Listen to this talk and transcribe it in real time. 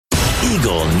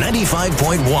Eagle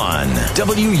 95.1,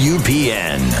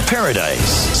 WUPN,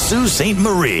 Paradise, Sault Ste.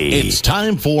 Marie. It's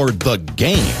time for The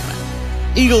Game.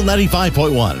 Eagle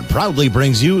 95.1 proudly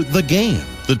brings you The Game,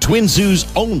 the Twin Sault's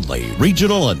only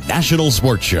regional and national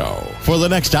sports show. For the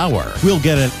next hour, we'll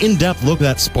get an in-depth look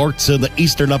at sports in the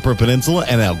Eastern Upper Peninsula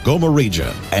and Algoma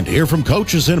region and hear from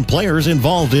coaches and players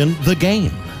involved in The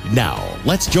Game. Now,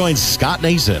 let's join Scott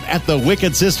Nason at the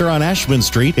Wicked Sister on Ashman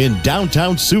Street in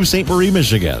downtown Sault Ste. Marie,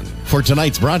 Michigan, for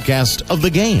tonight's broadcast of The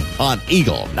Game on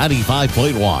Eagle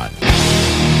 95.1.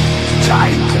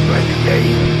 Time to play the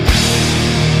game.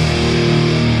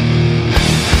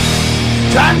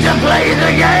 Time to play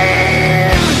the game.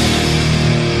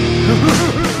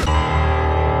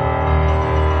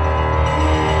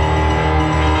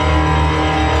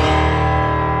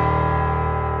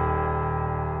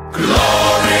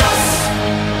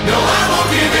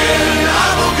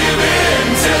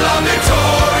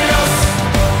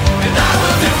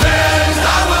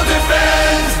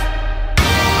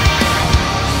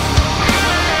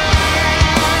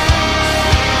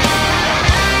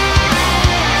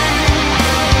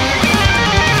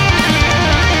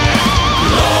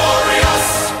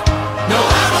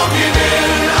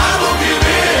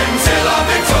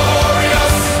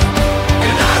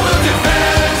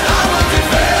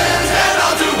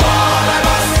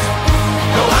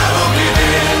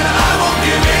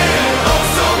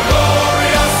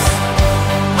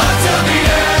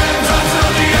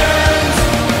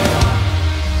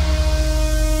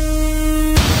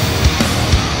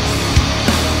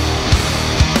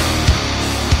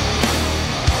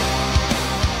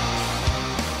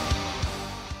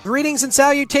 Greetings and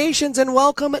salutations, and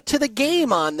welcome to The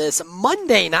Game on this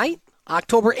Monday night,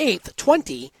 October 8th,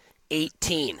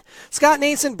 2018. Scott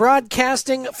Nason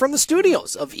broadcasting from the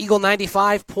studios of Eagle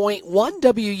 95.1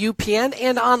 WUPN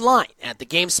and online at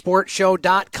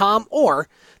thegamesportshow.com or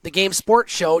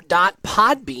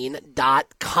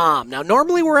thegamesportshow.podbean.com. Now,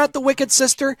 normally we're at the Wicked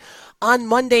Sister on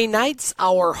Monday nights,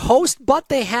 our host, but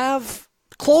they have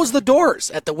close the doors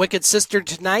at the Wicked Sister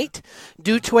tonight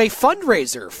due to a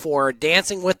fundraiser for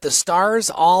Dancing with the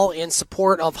Stars, all in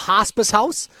support of Hospice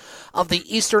House of the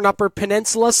Eastern Upper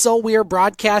Peninsula. So we are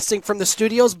broadcasting from the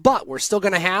studios, but we're still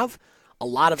going to have a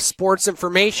lot of sports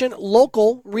information,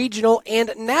 local, regional,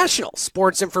 and national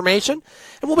sports information.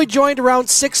 And we'll be joined around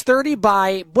 6:30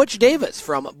 by Butch Davis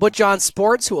from Butch On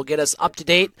Sports, who will get us up to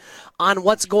date on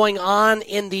what's going on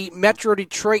in the Metro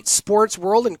Detroit sports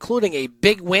world, including a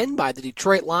big win by the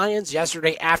Detroit Lions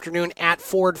yesterday afternoon at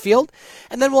Ford Field.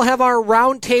 And then we'll have our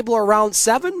round table around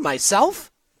 7,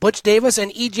 myself, Butch Davis,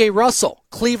 and E.J. Russell,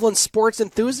 Cleveland sports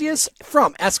enthusiasts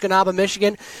from Escanaba,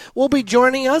 Michigan, will be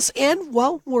joining us. And,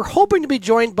 well, we're hoping to be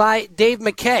joined by Dave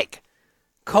McKeag,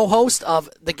 co-host of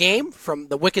The Game from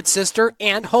the Wicked Sister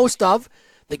and host of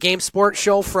The Game Sports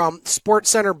Show from Sports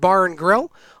Center Bar and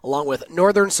Grill, along with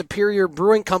Northern Superior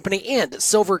Brewing Company and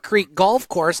Silver Creek Golf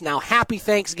Course. Now, happy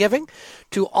Thanksgiving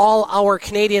to all our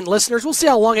Canadian listeners. We'll see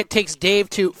how long it takes Dave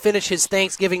to finish his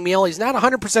Thanksgiving meal. He's not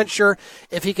 100% sure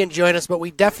if he can join us, but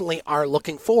we definitely are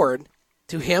looking forward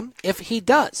to him if he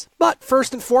does. But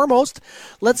first and foremost,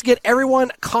 let's get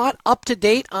everyone caught up to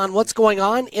date on what's going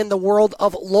on in the world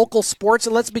of local sports.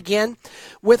 And let's begin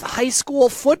with high school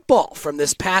football from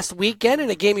this past weekend in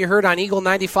a game you heard on Eagle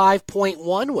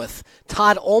 95.1 with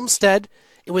Todd Olmstead.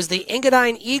 It was the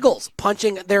Engadine Eagles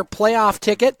punching their playoff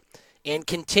ticket and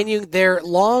continuing their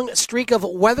long streak of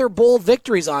Weather Bowl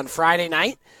victories on Friday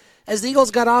night, as the Eagles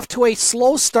got off to a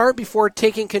slow start before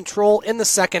taking control in the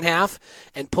second half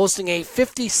and posting a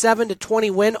 57-20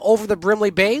 win over the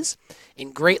Brimley Bays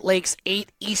in Great Lakes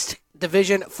 8 East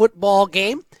Division football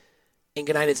game.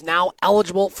 Engadine is now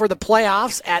eligible for the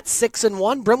playoffs at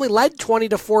 6-1. Brimley led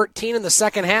 20-14 in the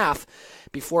second half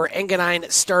before Engadine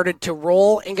started to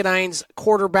roll. Engadine's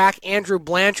quarterback Andrew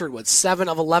Blanchard was 7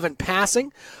 of 11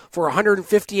 passing for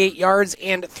 158 yards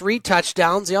and 3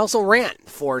 touchdowns. He also ran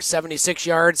for 76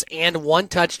 yards and 1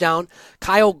 touchdown.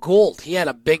 Kyle Gould, he had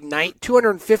a big night,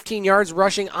 215 yards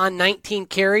rushing on 19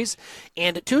 carries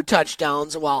and 2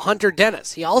 touchdowns, while Hunter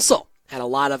Dennis, he also had a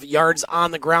lot of yards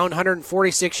on the ground,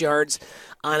 146 yards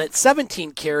on it,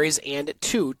 17 carries and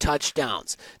 2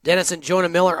 touchdowns. Dennis and Jonah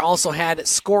Miller also had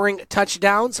scoring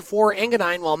touchdowns for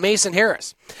Engadine, while Mason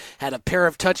Harris had a pair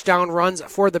of touchdown runs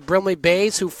for the Brimley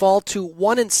Bays, who fall to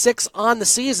 1-6 on the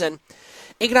season.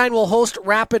 Engadine will host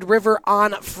Rapid River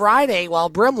on Friday, while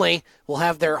Brimley will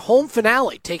have their home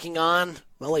finale taking on,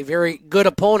 well, a very good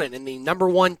opponent in the number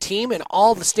 1 team in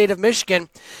all the state of Michigan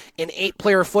in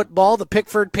 8-player football, the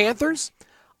Pickford Panthers.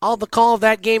 I'll have the call of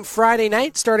that game Friday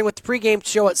night, starting with the pregame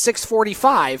show at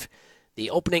 6:45. The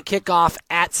opening kickoff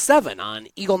at 7 on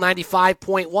Eagle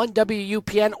 95.1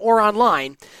 WUPN or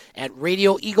online at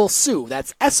Radio Eagle Soo.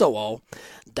 That's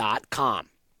SOO.com.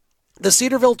 The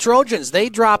Cedarville Trojans, they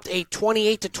dropped a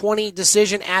 28-20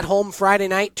 decision at home Friday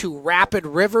night to Rapid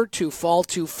River to fall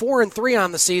to 4-3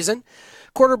 on the season.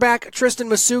 Quarterback Tristan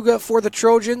Masuga for the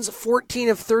Trojans, 14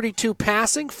 of 32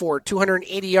 passing for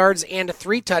 280 yards and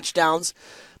 3 touchdowns.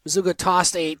 Masuga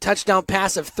tossed a touchdown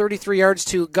pass of 33 yards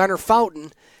to Gunnar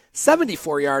Fountain,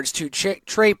 74 yards to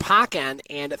Trey Pocan,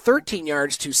 and 13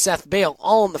 yards to Seth Bale,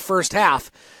 all in the first half.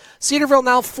 Cedarville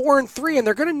now 4-3, and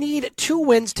they're going to need 2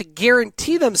 wins to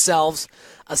guarantee themselves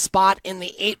a spot in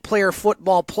the 8-player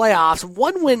football playoffs.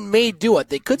 1 win may do it.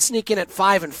 They could sneak in at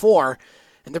 5-4,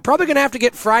 and they're probably going to have to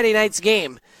get Friday night's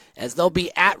game, as they'll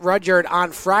be at Rudyard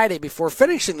on Friday before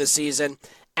finishing the season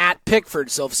at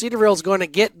Pickford. So if Cedarville is going to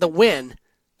get the win,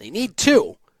 they need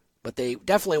 2. But they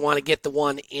definitely want to get the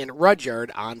one in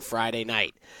Rudyard on Friday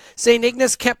night. St.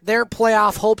 Ignace kept their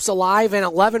playoff hopes alive in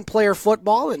 11-player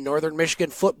football in Northern Michigan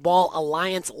Football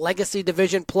Alliance Legacy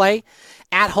Division play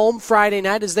at home Friday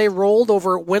night as they rolled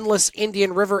over winless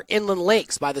Indian River Inland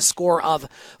Lakes by the score of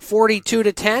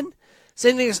 42-10.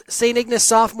 St. Ignace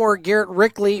sophomore Garrett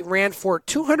Rickley ran for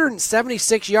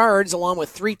 276 yards along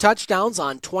with 3 touchdowns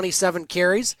on 27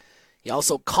 carries. He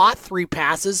also caught 3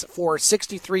 passes for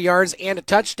 63 yards and a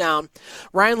touchdown.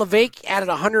 Ryan LeVake added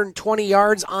 120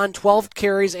 yards on 12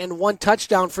 carries and 1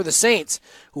 touchdown for the Saints,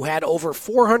 who had over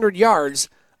 400 yards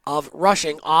of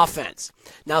rushing offense.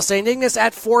 Now, St. Ignace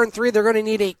at 4-3, they're going to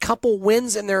need a couple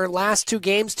wins in their last 2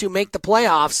 games to make the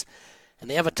playoffs. And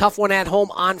they have a tough one at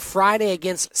home on Friday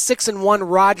against 6-1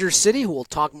 Rogers City, who we'll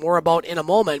talk more about in a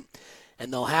moment.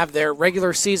 And they'll have their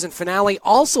regular season finale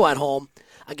also at home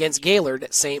against Gaylord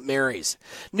at St. Mary's.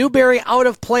 Newberry out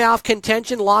of playoff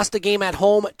contention, lost a game at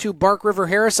home to Bark River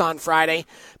Harris on Friday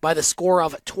by the score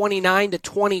of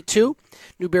 29-22.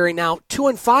 Newberry now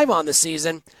 2-5 on the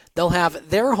season. They'll have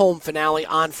their home finale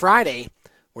on Friday,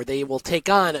 where they will take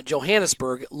on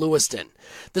Johannesburg Lewiston.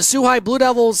 The Soo High Blue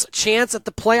Devils' chance at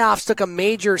the playoffs took a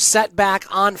major setback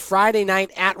on Friday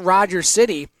night at Rogers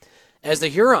City as the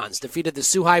Hurons defeated the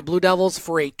Soo High Blue Devils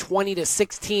for a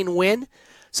 20-16 win.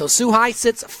 So Soo High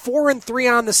sits 4-3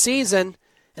 on the season,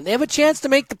 and they have a chance to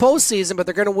make the postseason, but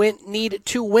they're going to need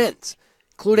 2 wins,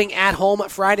 including at home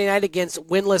Friday night against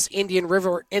winless Indian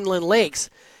River Inland Lakes.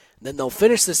 Then they'll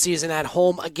finish the season at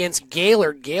home against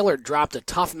Gaylord. Gaylord dropped a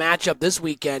tough matchup this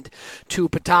weekend to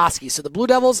Petoskey. So the Blue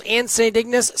Devils and St.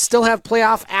 Ignace still have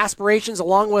playoff aspirations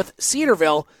along with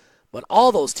Cedarville, but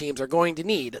all those teams are going to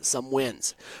need some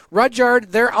wins.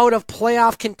 Rudyard, they're out of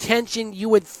playoff contention, you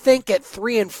would think, at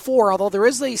 3-4, although there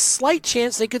is a slight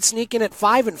chance they could sneak in at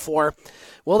 5-4.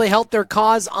 Well, they helped their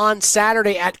cause on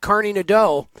Saturday at Kearney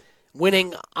Nadeau,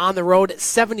 winning on the road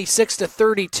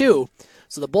 76-32.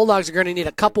 So the Bulldogs are going to need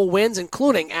a couple wins,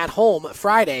 including at home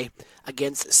Friday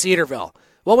against Cedarville.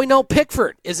 Well, we know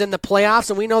Pickford is in the playoffs,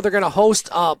 and we know they're going to host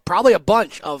probably a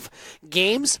bunch of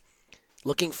games.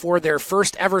 Looking for their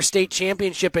first ever state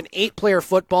championship in 8-player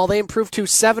football. They improved to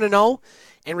 7-0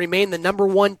 and remain the number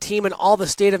 1 team in all the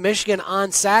state of Michigan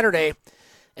on Saturday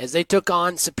as they took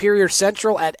on Superior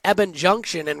Central at Eben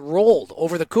Junction and rolled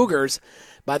over the Cougars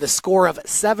by the score of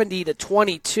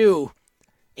 70-22.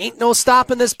 Ain't no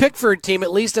stopping this Pickford team,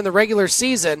 at least in the regular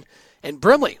season, and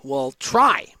Brimley will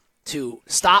try to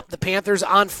stop the Panthers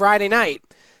on Friday night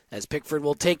as Pickford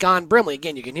will take on Brimley.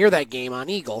 Again, you can hear that game on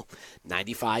Eagle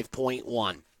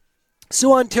 95.1.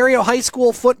 Sioux Ontario High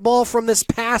School football from this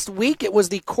past week. It was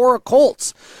the Cora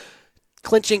Colts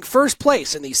clinching first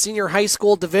place in the senior high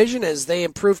school division as they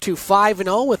improved to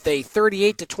 5-0 with a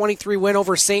 38-23 win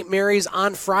over St. Mary's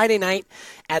on Friday night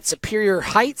at Superior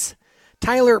Heights.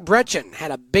 Tyler Brechen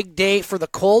had a big day for the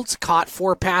Colts, caught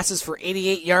 4 passes for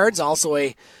 88 yards, also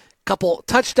a couple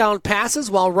touchdown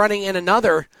passes while running in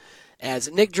another.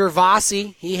 As Nick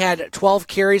Gervasi, he had 12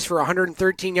 carries for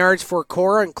 113 yards for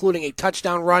Cora, including a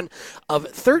touchdown run of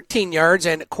 13 yards.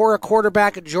 And Cora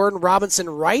quarterback Jordan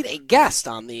Robinson-Wright, a guest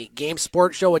on the Game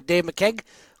Sports Show with Dave McKeag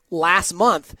last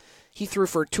month, he threw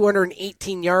for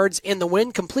 218 yards in the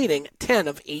win, completing 10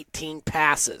 of 18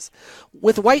 passes.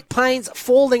 With White Pines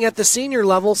folding at the senior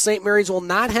level, St. Mary's will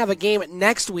not have a game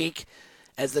next week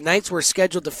as the Knights were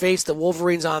scheduled to face the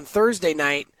Wolverines on Thursday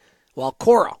night, while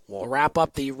Cora will wrap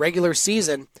up the regular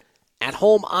season at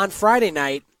home on Friday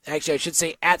night. Actually, I should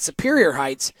say at Superior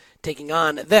Heights, taking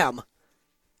on them.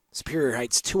 Superior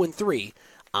Heights 2-3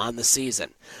 on the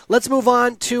season. Let's move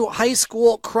on to high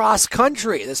school cross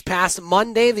country. This past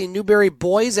Monday, the Newberry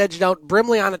boys edged out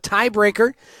Brimley on a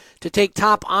tiebreaker to take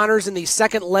top honors in the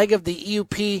second leg of the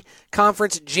EUP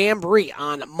Conference Jamboree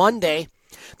on Monday.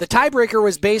 The tiebreaker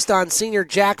was based on senior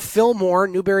Jack Fillmore,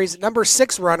 Newberry's number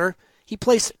 6 runner. He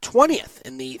placed 20th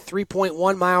in the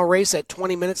 3.1-mile race at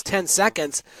 20 minutes, 10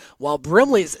 seconds, while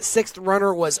Brimley's 6th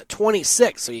runner was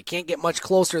 26, so you can't get much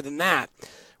closer than that.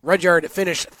 Rudyard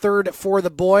finished 3rd for the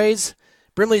boys.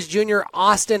 Brimley's junior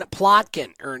Austin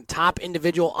Plotkin earned top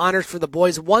individual honors for the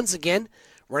boys once again,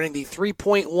 running the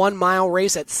 3.1-mile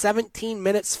race at 17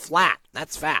 minutes flat.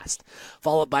 That's fast.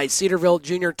 Followed by Cedarville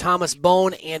junior Thomas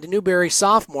Bone and Newberry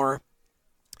sophomore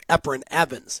Eprin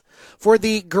Evans. For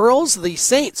the girls, the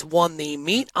Saints won the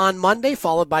meet on Monday,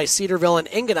 followed by Cedarville and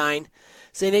Engadine.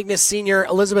 St. Ignace senior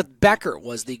Elizabeth Becker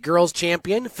was the girls'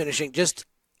 champion, finishing just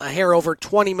a hair over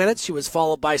 20 minutes. She was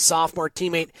followed by sophomore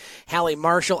teammate Hallie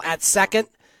Marshall at second,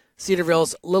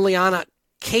 Cedarville's Liliana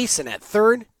Kaysen at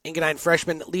third, Engadine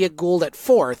freshman Leah Gould at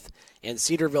fourth, and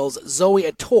Cedarville's Zoe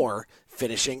Ator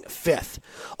finishing fifth.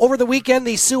 Over the weekend,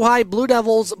 the Soo High Blue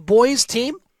Devils boys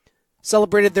team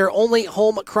celebrated their only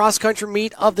home cross-country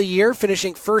meet of the year,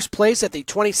 finishing first place at the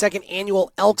 22nd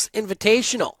Annual Elks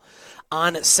Invitational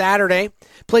on Saturday.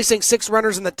 Placing 6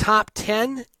 runners in the top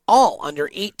 10, all under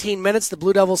 18 minutes. The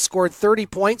Blue Devils scored 30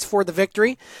 points for the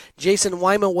victory. Jason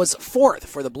Wyman was 4th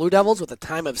for the Blue Devils with a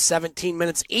time of 17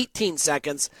 minutes, 18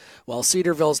 seconds, while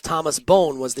Cedarville's Thomas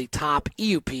Bone was the top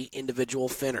EUP individual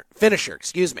finisher.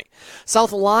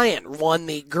 South Lyon won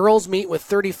the girls' meet with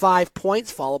 35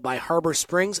 points, followed by Harbor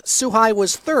Springs. Soo High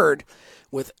was 3rd,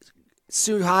 with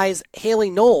Soo High's Haley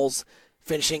Knowles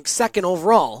finishing 2nd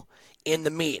overall in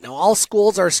the meet. Now, all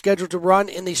schools are scheduled to run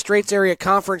in the Straits Area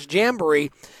Conference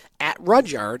Jamboree at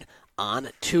Rudyard on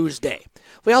Tuesday.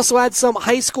 We also had some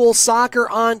high school soccer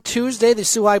on Tuesday. The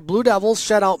Soo High Blue Devils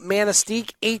shut out Manistee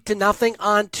 8-0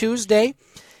 on Tuesday,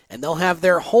 and they'll have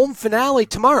their home finale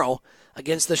tomorrow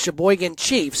against the Sheboygan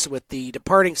Chiefs, with the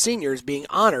departing seniors being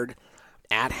honored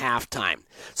at halftime.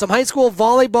 Some high school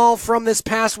volleyball from this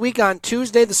past week. On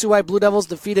Tuesday, the Soo High Blue Devils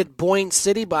defeated Boyne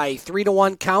City by a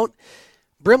 3-1 count.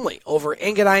 Brimley over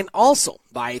Engadine also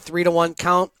by a 3-1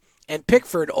 count, and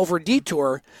Pickford over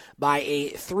Detour by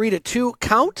a 3-2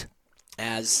 count.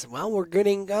 As well, we're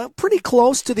getting pretty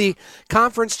close to the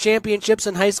conference championships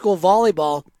in high school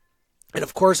volleyball. And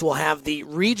of course, we'll have the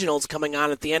regionals coming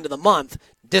on at the end of the month,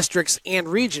 districts and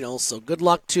regionals. So good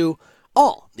luck to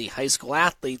all the high school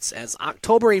athletes, as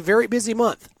October, a very busy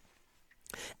month,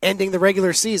 ending the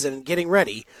regular season and getting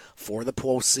ready for the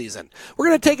postseason. We're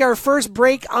going to take our first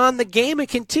break on the game and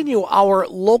continue our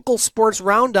local sports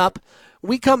roundup.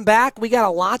 We come back, we got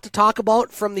a lot to talk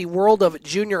about from the world of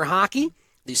junior hockey.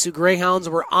 The Soo Greyhounds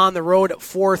were on the road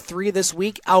 4-3 this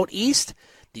week out east.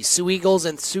 The Soo Eagles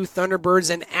and Soo Thunderbirds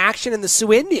in action, and the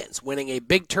Soo Indians winning a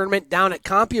big tournament down at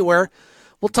CompuWare.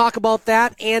 We'll talk about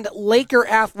that and Laker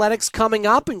athletics coming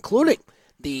up, including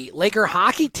the Laker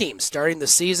hockey team starting the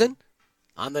season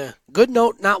on the good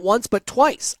note, not once but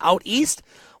twice out east.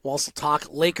 We'll also talk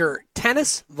Laker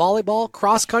tennis, volleyball,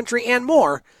 cross country, and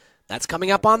more. That's coming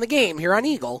up on the game here on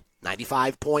Eagle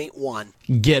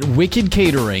 95.1. Get Wicked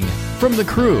Catering from the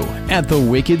crew at the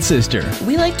Wicked Sister.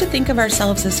 We like to think of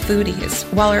ourselves as foodies.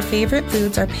 While our favorite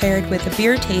foods are paired with a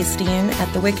beer tasting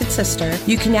at the Wicked Sister,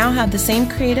 you can now have the same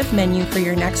creative menu for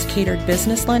your next catered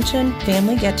business luncheon,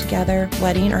 family get-together,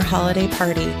 wedding, or holiday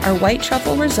party. Our white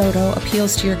truffle risotto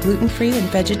appeals to your gluten-free and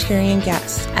vegetarian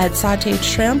guests. Add sautéed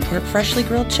shrimp or freshly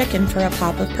grilled chicken for a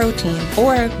pop of protein.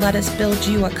 Or let us build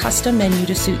you a custom menu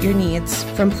to suit your needs.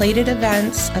 From plated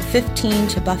events of 15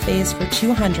 to buffets for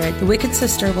 200, the Wicked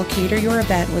Sister will cater your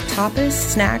event with tapas,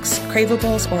 snacks,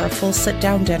 cravables, or a full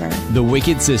sit-down dinner. The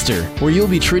Wicked Sister, where you'll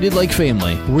be treated like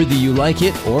family, whether you like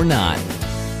it or not.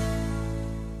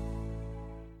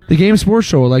 The Game Sports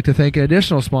Show would like to thank an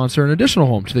additional sponsor and additional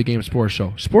home to the Game Sports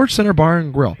Show, Sports Center Bar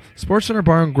and Grill. Sports Center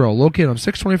Bar and Grill, located on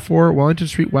 624 Wellington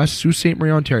Street West, Sault Ste.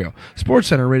 Marie, Ontario. Sports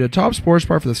Center rated top sports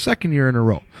bar for the second year in a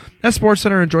row. At Sports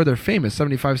Center, enjoy their famous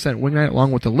 75-cent wing night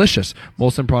along with delicious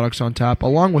Molson products on tap,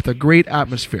 along with a great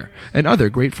atmosphere and other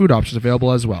great food options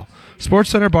available as well.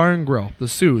 Sports Center Bar and Grill, the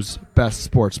Sioux's best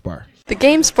sports bar. The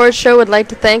Game Sports Show would like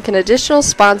to thank an additional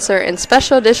sponsor and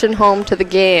special edition home to the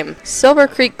game, Silver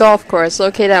Creek Golf Course,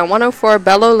 located on 104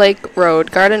 Bellow Lake Road,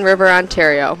 Garden River,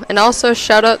 Ontario. And also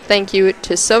shout out thank you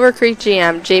to Silver Creek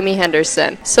GM Jamie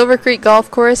Henderson. Silver Creek Golf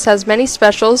Course has many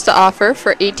specials to offer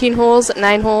for 18 holes,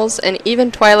 9 holes, and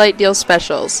even Twilight Deal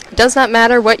specials. It does not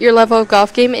matter what your level of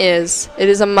golf game is, it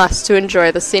is a must to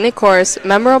enjoy the scenic course,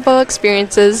 memorable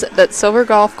experiences that Silver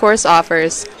Golf Course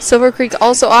offers. Silver Creek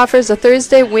also offers a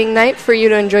Thursday wing night for you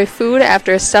to enjoy food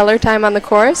after a stellar time on the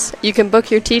course. You can book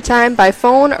your tee time by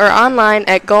phone or online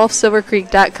at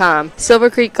golfsilvercreek.com. Silver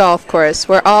Creek Golf Course,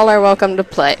 where all are welcome to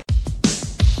play.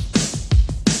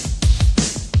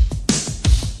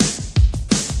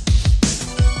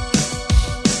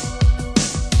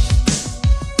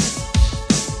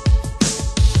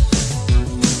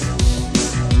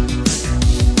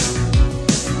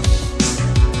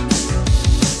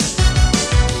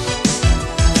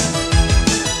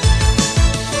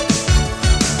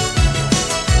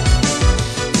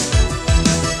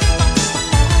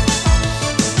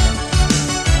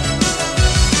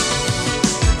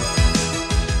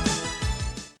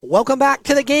 Welcome back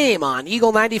to the game on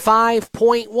Eagle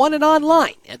 95.1 and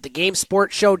online at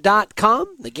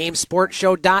thegamesportshow.com,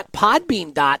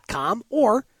 thegamesportshow.podbean.com,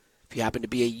 or if you happen to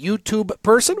be a YouTube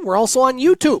person, we're also on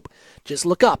YouTube. Just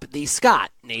look up the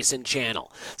Scott Nason channel.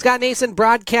 Scott Nason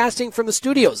broadcasting from the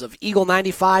studios of Eagle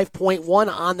 95.1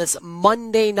 on this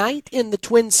Monday night in the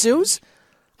Twin Saults.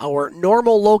 Our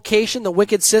normal location, the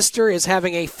Wicked Sister, is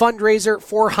having a fundraiser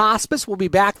for hospice. We'll be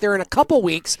back there in a couple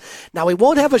weeks. Now, we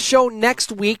won't have a show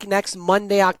next week, next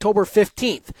Monday, October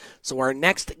 15th. So our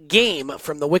next game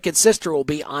from the Wicked Sister will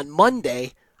be on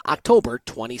Monday, October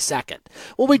 22nd.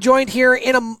 We'll be joined here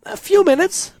in a few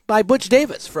minutes by Butch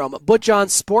Davis from Butch On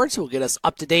Sports, who will get us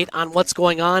up to date on what's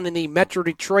going on in the Metro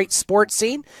Detroit sports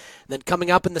scene. And then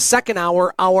coming up in the second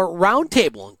hour, our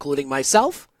roundtable, including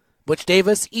myself, Butch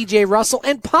Davis, E.J. Russell,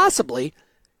 and possibly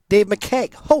Dave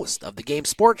McKeag, host of the Game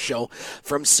Sports Show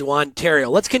from Soo, Ontario.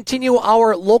 Let's continue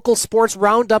our local sports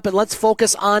roundup, and let's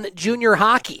focus on junior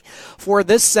hockey. For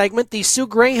this segment, the Soo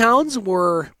Greyhounds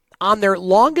were on their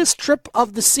longest trip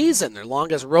of the season, their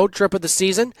longest road trip of the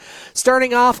season.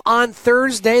 Starting off on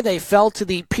Thursday, they fell to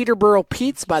the Peterborough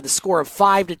Petes by the score of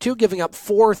 5-2, giving up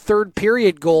 4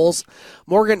 third-period goals.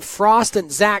 Morgan Frost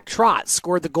and Zach Trott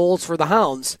scored the goals for the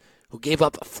Hounds, who gave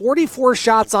up 44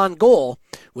 shots on goal,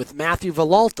 with Matthew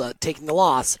Villalta taking the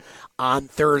loss on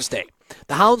Thursday.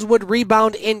 The Hounds would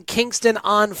rebound in Kingston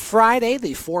on Friday,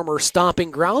 the former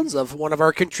stomping grounds of one of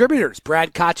our contributors,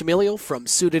 Brad Cochamilio from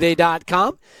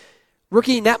SooToday.com.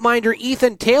 Rookie netminder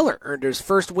Ethan Taylor earned his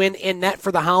first win in net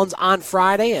for the Hounds on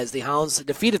Friday as the Hounds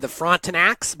defeated the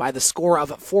Frontenacs by the score of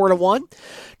 4-1.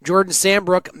 Jordan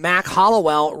Sambrook, Mac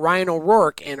Hollowell, Ryan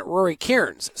O'Rourke, and Rory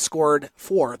Cairns scored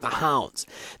for the Hounds.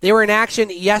 They were in action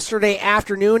yesterday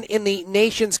afternoon in the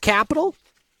nation's capital,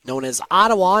 known as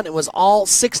Ottawa, and it was all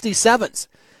 67s.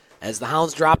 As the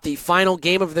Hounds dropped the final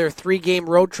game of their 3-game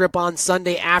road trip on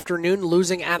Sunday afternoon,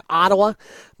 losing at Ottawa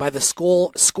by the score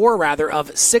of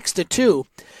 6-2.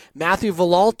 Matthew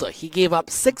Villalta, he gave up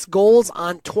 6 goals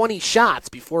on 20 shots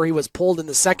before he was pulled in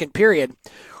the second period.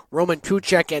 Roman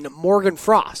Tuchek and Morgan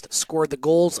Frost scored the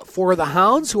goals for the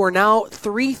Hounds, who are now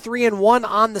 3-1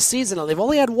 on the season. Now, they've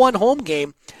only had 1 home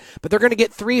game, but they're going to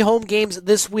get 3 home games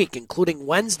this week, including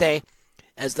Wednesday,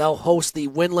 as they'll host the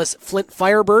winless Flint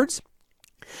Firebirds.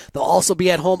 They'll also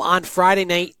be at home on Friday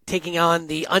night, taking on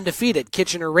the undefeated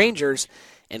Kitchener Rangers,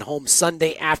 and home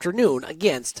Sunday afternoon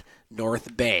against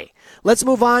North Bay. Let's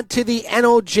move on to the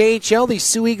NOJHL. The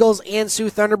Soo Eagles and Soo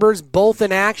Thunderbirds both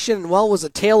in action, and well, it was a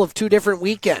tale of 2 different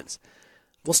weekends.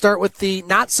 We'll start with the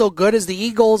not so good, as the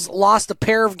Eagles lost a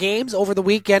pair of games over the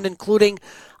weekend, including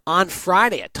on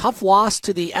Friday. A tough loss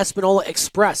to the Espanola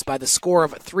Express by the score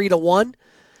of 3-1.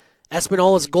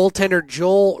 Espinola's goaltender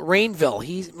Joel Rainville,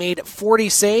 he made 40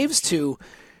 saves to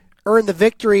earn the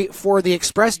victory for the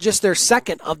Express, just their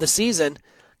second of the season.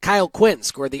 Kyle Quinn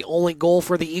scored the only goal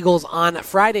for the Eagles on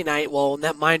Friday night, while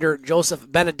netminder Joseph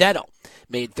Benedetto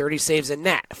made 30 saves in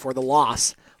net for the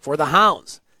loss for the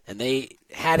Hounds. And they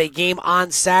had a game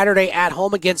on Saturday at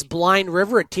home against Blind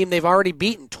River, a team they've already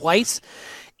beaten twice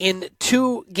in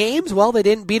 2 games. Well, they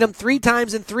didn't beat them 3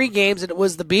 times in 3 games, and it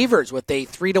was the Beavers with a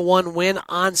 3-1 win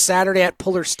on Saturday at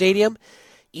Puller Stadium.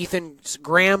 Ethan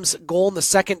Graham's goal in the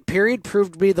second period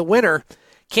proved to be the winner.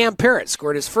 Cam Parrott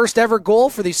scored his first ever goal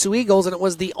for the Soo Eagles, and it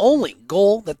was the only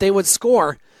goal that they would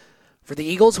score for the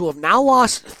Eagles, who have now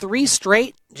lost 3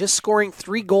 straight, just scoring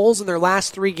 3 goals in their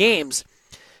last 3 games.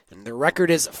 And their record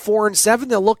is 4-7.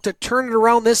 They'll look to turn it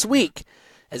around this week,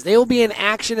 as they will be in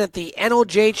action at the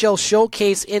NOJHL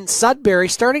Showcase in Sudbury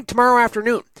starting tomorrow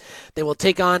afternoon. They will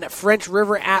take on French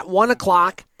River at 1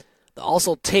 o'clock. They'll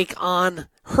also take on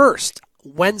Hearst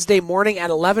Wednesday morning at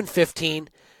 11:15,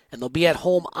 and they'll be at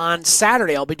home on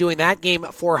Saturday. I'll be doing that game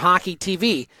for Hockey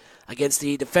TV against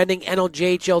the defending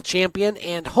NOJHL champion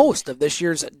and host of this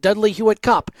year's Dudley Hewitt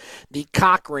Cup, the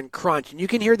Cochrane Crunch. And you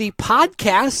can hear the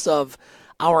podcasts of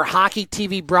our Hockey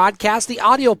TV broadcast, the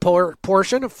audio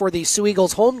portion for the Soo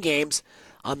Eagles home games,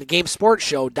 on the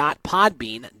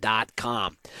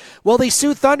GameSportsShow.podbean.com. Well, the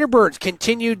Soo Thunderbirds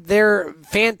continued their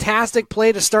fantastic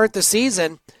play to start the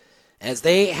season, as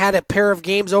they had a pair of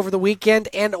games over the weekend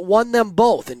and won them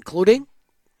both, including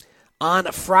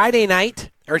on Saturday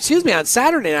night,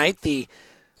 the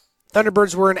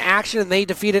Thunderbirds were in action, and they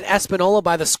defeated Espanola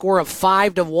by the score of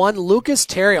 5-1. Lucas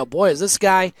Terrio, boy, is this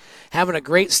guy having a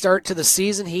great start to the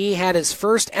season. He had his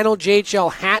first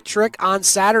NOJHL hat trick on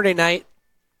Saturday night.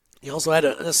 He also had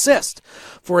an assist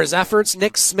for his efforts.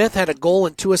 Nick Smith had a goal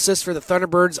and 2 assists for the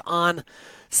Thunderbirds on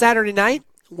Saturday night.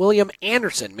 William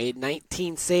Anderson made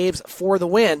 19 saves for the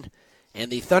win.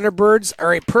 And the Thunderbirds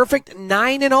are a perfect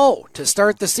 9-0 to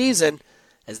start the season,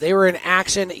 as they were in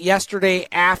action yesterday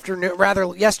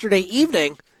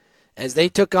evening, as they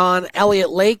took on Elliott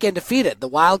Lake and defeated the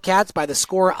Wildcats by the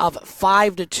score of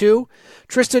 5-2.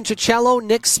 Tristan Cicello,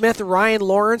 Nick Smith, Ryan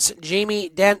Lawrence, Jamie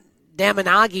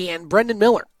Damanagi, and Brendan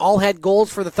Miller all had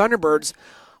goals for the Thunderbirds,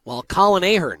 while Colin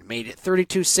Ahern made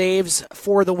 32 saves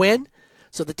for the win.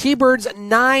 So the T-Birds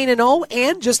 9-0,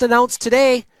 and just announced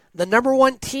today the number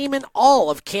one team in all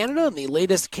of Canada in the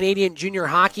latest Canadian junior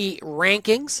hockey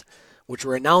rankings, which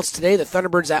were announced today. The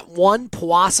Thunderbirds at 1,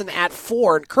 Powassan at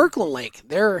 4, and Kirkland Lake,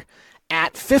 they're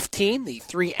at 15, the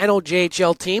three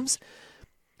NOJHL teams.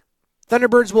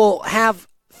 Thunderbirds will have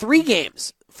 4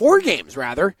 games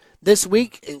this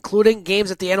week, including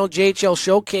games at the NOJHL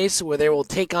Showcase, where they will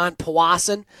take on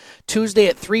Powassan Tuesday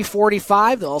at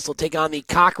 3:45. They'll also take on the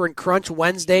Cochrane Crunch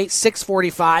Wednesday,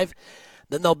 6:45.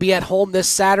 Then they'll be at home this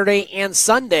Saturday and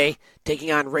Sunday,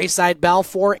 taking on Rayside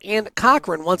Balfour and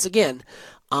Cochrane once again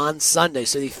on Sunday.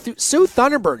 So the Sioux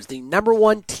Thunderbirds, the number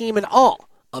one team in all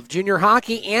of junior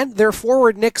hockey, and their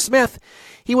forward, Nick Smith,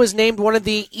 he was named one of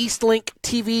the Eastlink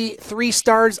TV 3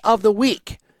 Stars of the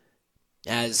Week.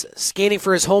 As skating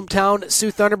for his hometown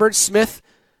Sioux Thunderbirds, Smith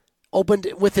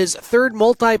opened with his third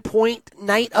multi-point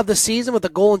night of the season with a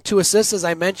goal and 2 assists, as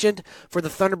I mentioned, for the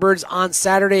Thunderbirds on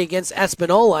Saturday against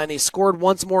Espanola, and he scored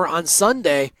once more on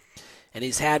Sunday. And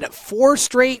he's had 4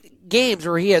 straight games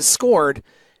where he has scored,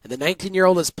 and the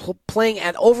 19-year-old is playing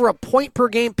at over a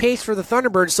point-per-game pace for the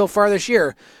Thunderbirds so far this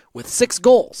year, with 6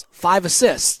 goals, 5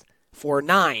 assists for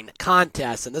 9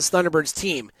 contests. And this Thunderbirds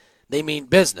team, they mean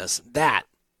business. That,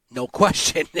 no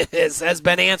question, has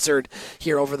been answered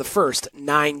here over the first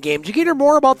 9 games. You can hear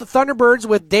more about the Thunderbirds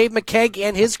with Dave McKegg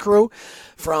and his crew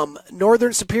from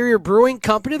Northern Superior Brewing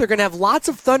Company. They're going to have lots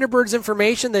of Thunderbirds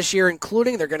information this year,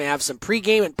 including they're going to have some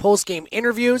pregame and postgame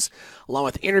interviews, along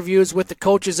with interviews with the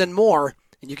coaches and more.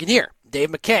 And you can hear Dave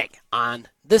McKegg on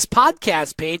this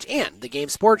podcast page and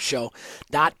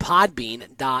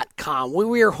thegamesportshow.podbean.com.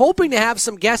 We are hoping to have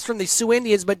some guests from the Sioux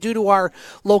Indians, but due to our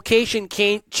location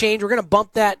change, we're going to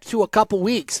bump that to a couple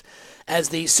weeks, as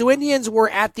the Sioux Indians were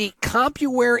at the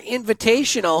CompuWare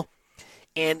Invitational,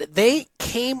 and they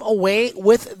came away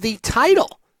with the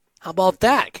title. How about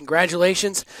that?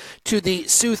 Congratulations to the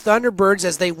Sioux Thunderbirds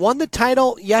as they won the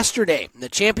title yesterday. The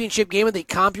championship game of the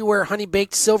CompuWare Honey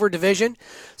Baked Silver Division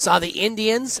saw the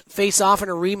Indians face off in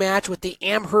a rematch with the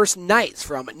Amherst Knights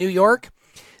from New York.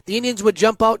 The Indians would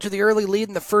jump out to the early lead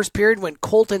in the first period when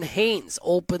Colton Haynes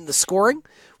opened the scoring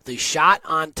with a shot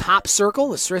on top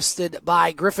circle, assisted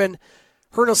by Griffin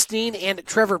Hernelstein and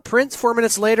Trevor Prince. 4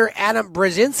 minutes later, Adam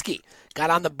Brzezinski got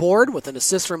on the board with an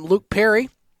assist from Luke Perry.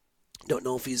 Don't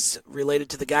know if he's related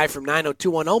to the guy from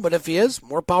 90210, but if he is,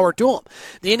 more power to him.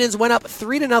 The Indians went up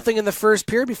 3-0 in the first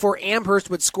period before Amherst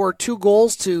would score 2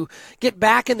 goals to get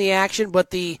back in the action,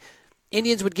 but the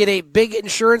Indians would get a big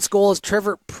insurance goal as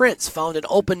Trevor Prince found an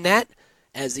open net,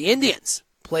 as the Indians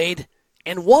played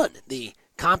and won the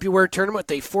CompuWare tournament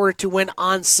with a 4-2 win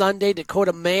on Sunday.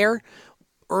 Dakota Mayer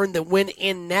earned the win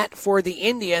in net for the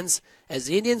Indians, as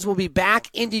the Indians will be back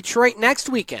in Detroit next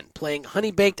weekend, playing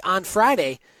Honey Baked on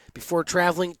Friday, before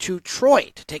traveling to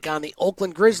Troy to take on the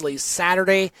Oakland Grizzlies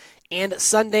Saturday and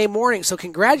Sunday morning. So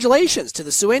congratulations to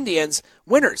the Sioux Indians,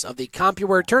 winners of the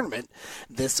CompuWare tournament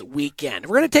this weekend.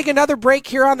 We're going to take another break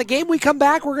here on the game. We come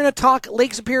back, we're going to talk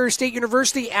Lake Superior State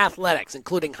University athletics,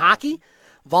 including hockey,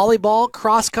 volleyball,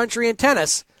 cross country, and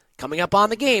tennis, coming up on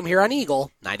the game here on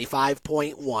Eagle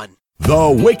 95.1.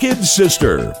 The Wicked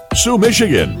Sister, Sioux,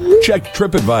 Michigan. Check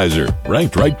TripAdvisor,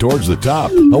 ranked right towards the top.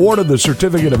 Awarded the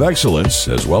Certificate of Excellence,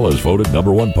 as well as voted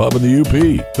 #1 pub in the UP.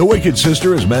 The Wicked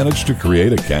Sister has managed to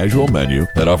create a casual menu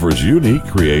that offers unique,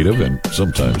 creative, and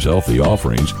sometimes healthy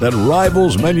offerings that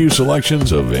rivals menu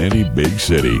selections of any big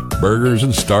city. Burgers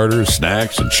and starters,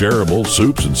 snacks and shareables,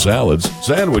 soups and salads,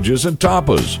 sandwiches and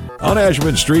tapas. On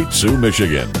Ashman Street, Sioux,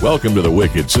 Michigan. Welcome to the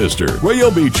Wicked Sister, where you'll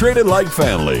be treated like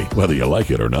family, whether you like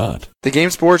it or not. The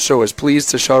Game Sports Show is pleased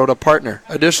to shout out a partner,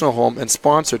 additional home, and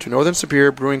sponsor to Northern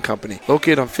Superior Brewing Company,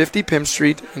 located on 50 Pym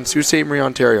Street in Sault Ste. Marie,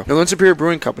 Ontario. Northern Superior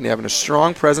Brewing Company having a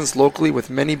strong presence locally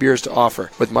with many beers to offer.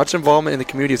 With much involvement in the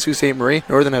community of Sault Ste. Marie,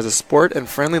 Northern has a sport and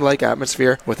friendly-like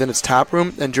atmosphere within its tap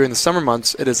room, and during the summer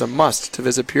months, it is a must to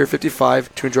visit Pier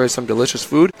 55 to enjoy some delicious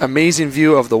food, amazing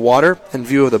view of the water, and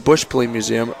view of the Bush Pulling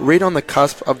Museum, right on the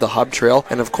cusp of the Hub Trail,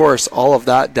 and of course, all of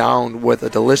that down with a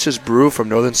delicious brew from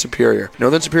Northern Superior.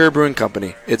 Northern Superior Brewing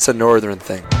Company. It's a northern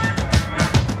thing.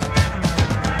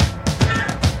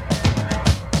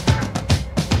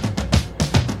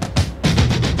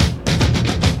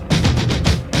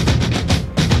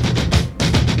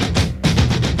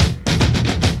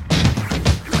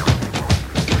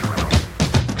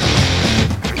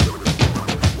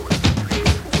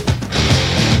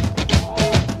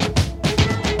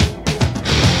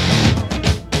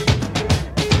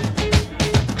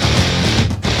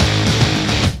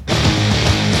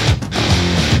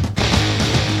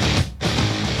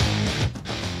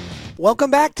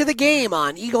 Welcome back to the game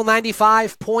on Eagle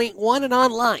 95.1 and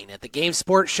online at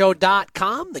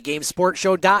thegamesportshow.com,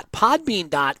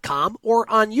 thegamesportshow.podbean.com, or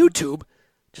on YouTube.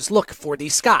 Just look for the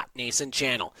Scott Nason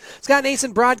channel. Scott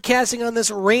Nason broadcasting on this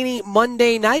rainy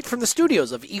Monday night from the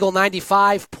studios of Eagle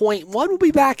 95.1. We'll be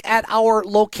back at our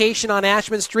location on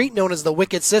Ashman Street, known as the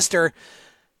Wicked Sister,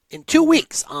 in 2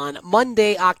 weeks. On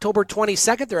Monday, October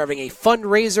 22nd, they're having a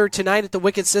fundraiser tonight at the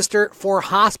Wicked Sister for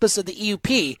Hospice of the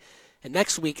EUP. And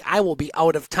next week, I will be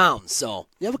out of town. So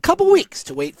you have a couple weeks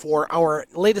to wait for our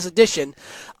latest edition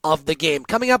of the game.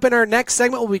 Coming up in our next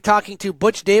segment, we'll be talking to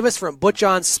Butch Davis from Butch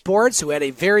On Sports, who had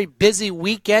a very busy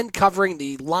weekend covering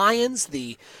the Lions,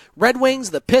 the Red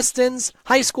Wings, the Pistons,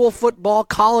 high school football,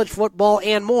 college football,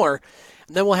 and more.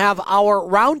 And then we'll have our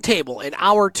roundtable in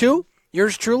hour 2.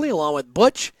 Yours truly, along with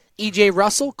Butch, E.J.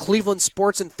 Russell, Cleveland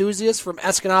sports enthusiast from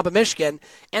Escanaba, Michigan,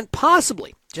 and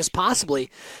possibly, just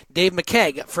possibly, Dave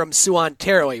McKeag from Soo,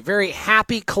 Ontario. A very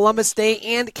happy Columbus Day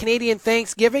and Canadian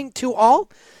Thanksgiving to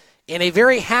all, and a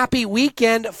very happy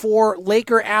weekend for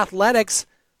Laker athletics,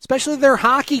 especially their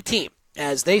hockey team,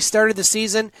 as they started the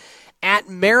season at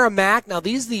Merrimack. Now,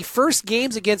 these are the first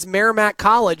games against Merrimack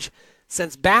College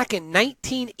since back in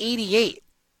 1988,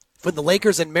 when the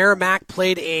Lakers and Merrimack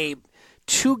played a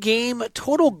 2-game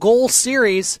total goal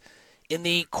series in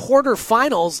the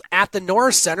quarterfinals at the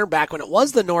Norris Center, back when it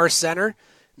was the Norris Center.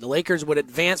 The Lakers would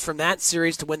advance from that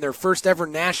series to win their first ever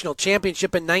national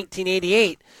championship in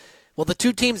 1988. Well, the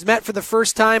two teams met for the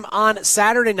first time on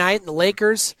Saturday night, and the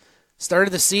Lakers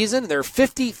started the season, their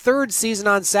 53rd season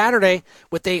on Saturday,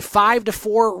 with a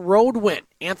 5-4 road win.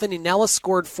 Anthony Nellis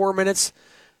scored 4 minutes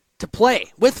to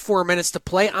play, with 4 minutes to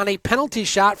play on a penalty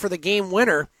shot for the game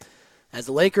winner, as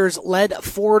the Lakers led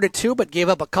 4-2, but gave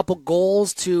up a couple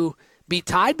goals to be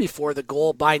tied before the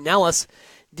goal by Nellis.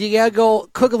 Diego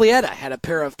Cuglietta had a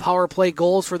pair of power play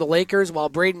goals for the Lakers, while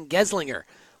Braden Geslinger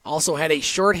also had a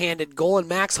shorthanded goal, and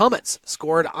Max Hummets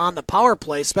scored on the power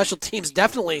play. Special teams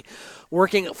definitely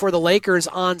working for the Lakers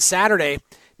on Saturday.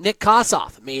 Nick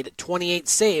Kossoff made 28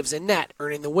 saves in net,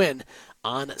 earning the win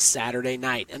on Saturday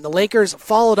night. And the Lakers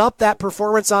followed up that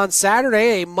performance on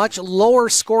Saturday, a much lower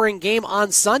scoring game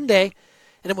on Sunday,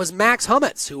 and it was Max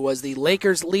Hummets, who was the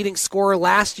Lakers' leading scorer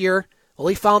last year. Well,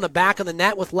 he found the back of the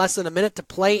net with less than a minute to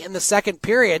play in the second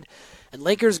period, and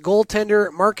Lakers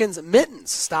goaltender Markins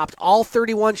Mittens stopped all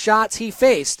 31 shots he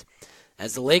faced,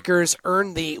 as the Lakers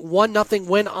earned the 1-0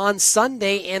 win on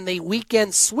Sunday and the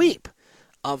weekend sweep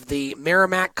of the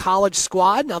Merrimack College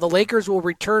squad. Now the Lakers will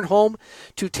return home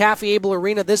to Taffy Able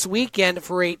Arena this weekend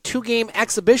for a 2-game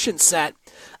exhibition set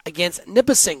against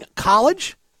Nipissing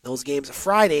College. Those games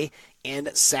Friday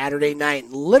and Saturday night.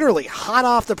 Literally hot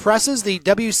off the presses, the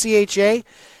WCHA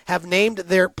have named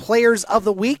their Players of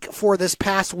the Week for this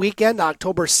past weekend,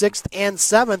 October 6th and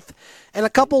 7th. And a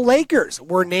couple Lakers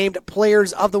were named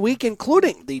Players of the Week,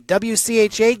 including the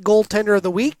WCHA Goaltender of the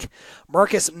Week,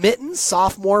 Marcus Mittens,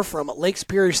 sophomore from Lake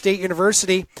Superior State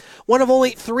University, one of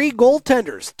only 3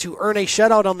 goaltenders to earn a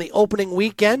shutout on the opening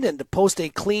weekend and to post a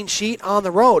clean sheet on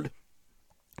the road.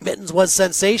 Mittens was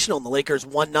sensational in the Lakers'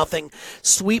 1-0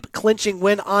 sweep clinching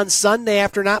win on Sunday.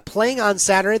 After not playing on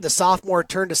Saturday, the sophomore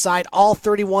turned aside all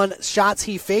 31 shots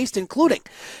he faced, including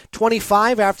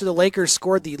 25 after the Lakers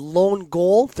scored the lone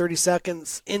goal 30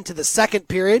 seconds into the second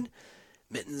period.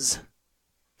 Mittens'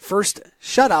 first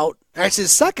shutout, actually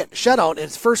his second shutout, and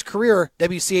his first career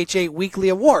WCHA Weekly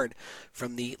Award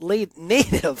from the late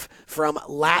native from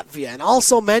Latvia. And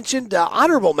also mentioned,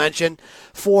 honorable mention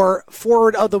for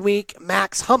Forward of the Week,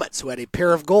 Max Hummets, who had a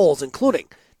pair of goals, including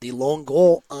the lone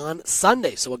goal on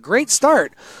Sunday. So a great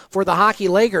start for the Hockey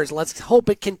Lakers. Let's hope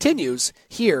it continues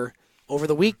here over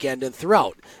the weekend and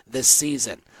throughout this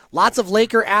season. Lots of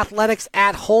Laker athletics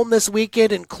at home this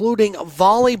weekend, including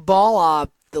volleyball.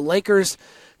 The Lakers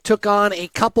took on a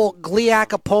couple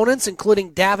GLIAC opponents,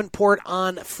 including Davenport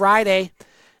on Friday.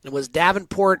 It was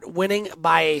Davenport winning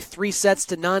by a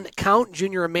 3-0 count.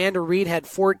 Junior Amanda Reed had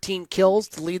 14 kills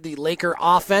to lead the Laker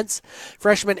offense.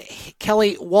 Freshman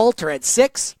Kelly Walter had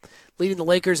 6. Leading the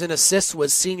Lakers in assists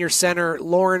was senior center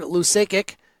Lauren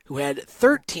Lusikic, who had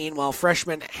 13, while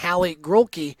freshman Hallie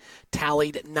Grolke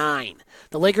tallied 9.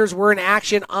 The Lakers were in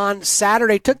action on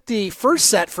Saturday, took the first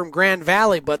set from Grand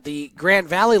Valley, but the Grand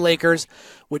Valley Lakers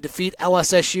would defeat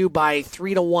LSSU by a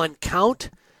 3-1 count.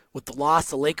 With the loss,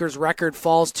 the Lakers' record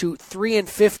falls to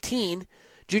 3-15.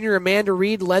 Junior Amanda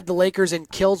Reed led the Lakers in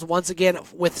kills once again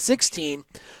with 16,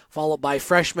 followed by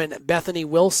freshman Bethany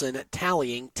Wilson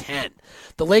tallying 10.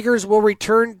 The Lakers will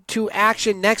return to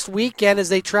action next weekend as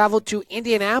they travel to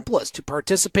Indianapolis to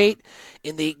participate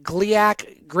in the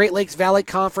GLIAC Great Lakes Valley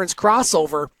Conference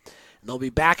crossover. They'll be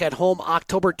back at home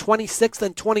October 26th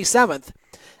and 27th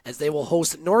as they will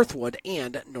host Northwood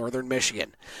and Northern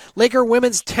Michigan. Laker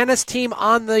women's tennis team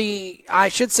on the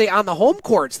home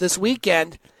courts this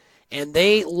weekend, and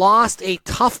they lost a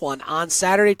tough one on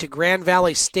Saturday to Grand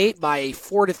Valley State by a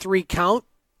 4-3 count.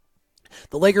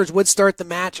 The Lakers would start the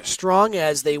match strong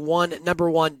as they won number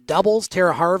 1 doubles.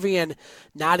 Tara Harvey and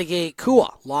Nadige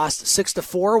Kua lost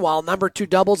 6-4, while number 2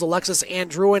 doubles Alexis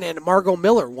Andrewen and Margot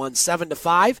Miller won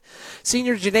 7-5.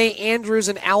 Senior Janae Andrews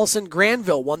and Allison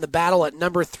Granville won the battle at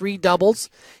number 3 doubles.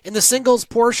 In the singles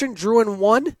portion, Druin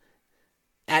won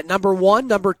at number 1.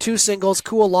 Number 2 singles,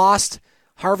 Kua lost.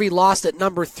 Harvey lost at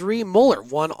number 3. Muller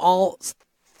won all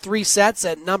 3 sets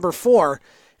at number 4.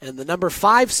 And the number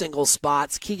 5 singles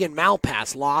spots, Keegan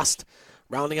Malpass lost.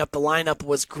 Rounding up the lineup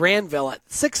was Granville at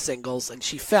 6 singles, and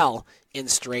she fell in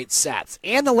straight sets.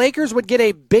 And the Lakers would get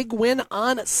a big win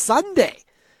on Sunday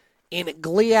in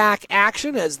GLIAC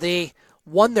action as they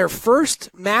won their first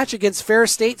match against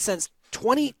Ferris State since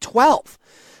 2012.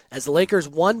 As the Lakers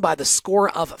won by the score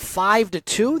of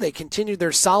 5-2, they continued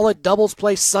their solid doubles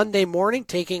play Sunday morning,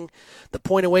 taking the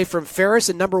point away from Ferris.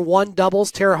 In number 1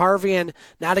 doubles, Tara Harvey and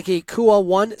Nadige Kua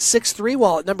won 6-3,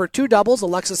 while at number 2 doubles,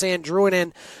 Alexis Andrewen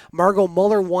and Margot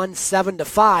Muller won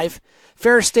 7-5.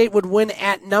 Ferris State would win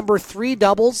at number 3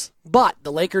 doubles, but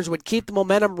the Lakers would keep the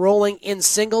momentum rolling in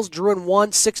singles. Druin won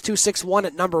 6-2, 6-1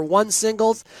 at number 1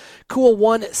 singles. Kua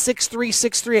won 6-3,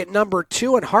 6-3 at number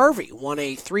 2, and Harvey won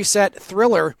a 3-set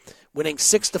thriller, winning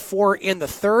 6-4 in the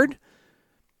third.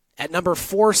 At number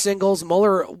 4 singles,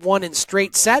 Muller won in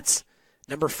straight sets.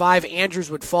 Number 5,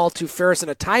 Andrews would fall to Ferris in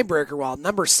a tiebreaker, while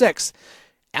number 6,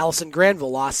 Allison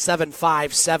Granville lost 7-5,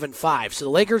 7-5. So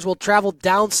the Lakers will travel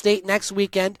downstate next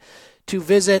weekend to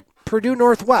visit Purdue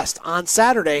Northwest on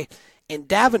Saturday and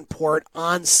Davenport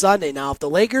on Sunday. Now, if the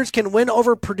Lakers can win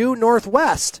over Purdue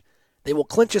Northwest, they will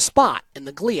clinch a spot in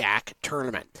the GLIAC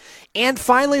tournament. And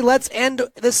finally, let's end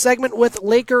this segment with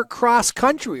Laker cross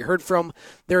country. We heard from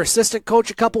their assistant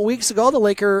coach a couple weeks ago. The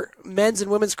Laker men's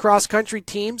and women's cross country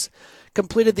teams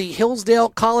completed the Hillsdale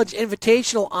College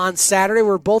Invitational on Saturday,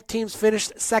 where both teams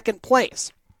finished second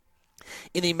place.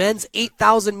 In the men's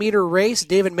 8,000-meter race,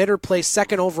 David Mitter placed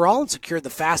second overall and secured the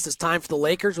fastest time for the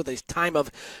Lakers with a time of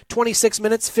 26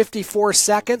 minutes, 54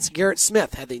 seconds. Garrett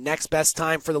Smith had the next best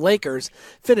time for the Lakers,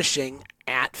 finishing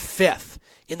at 5th.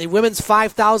 In the women's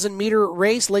 5,000-meter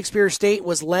race, Lake Superior State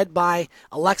was led by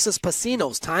Alexis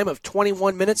Pacino's time of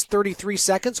 21 minutes, 33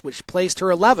 seconds, which placed her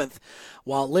 11th,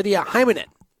 while Lydia Hymanen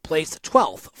placed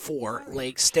 12th for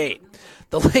Lake State.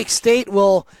 The Lake State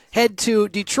will head to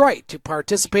Detroit to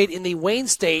participate in the Wayne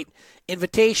State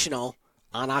Invitational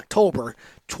on October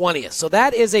 20th. So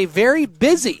that is a very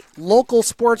busy local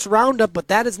sports roundup, but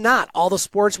that is not all the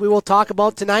sports we will talk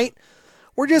about tonight.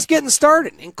 We're just getting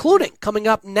started, including coming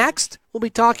up next, we'll be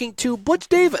talking to Butch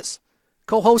Davis,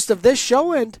 co-host of this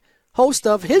show and host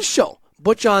of his show,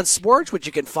 Butch On Sports, which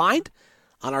you can find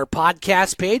on our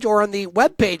podcast page or on the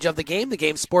webpage of the game,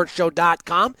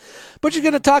 thegamesportshow.com. But you're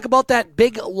going to talk about that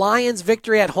big Lions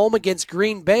victory at home against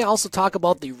Green Bay. Also talk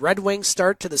about the Red Wings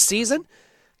start to the season,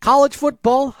 college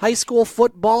football, high school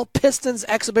football, Pistons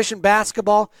exhibition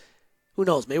basketball. Who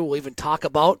knows, maybe we'll even talk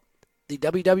about the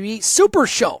WWE Super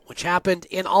Show, which happened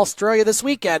in Australia this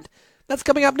weekend. That's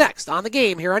coming up next on The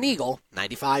Game here on Eagle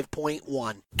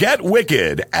 95.1. Get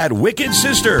wicked at Wicked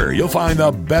Sister. You'll find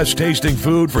the best tasting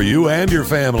food for you and your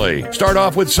family. Start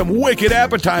off with some wicked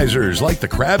appetizers like the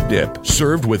crab dip,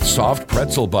 served with soft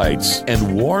pretzel bites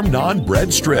and warm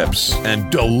non-bread strips, and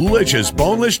delicious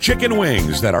boneless chicken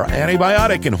wings that are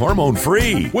antibiotic and hormone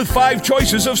free with 5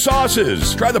 choices of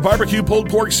sauces. Try the barbecue pulled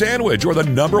pork sandwich or the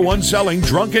 #1 selling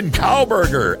drunken cow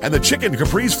burger and the chicken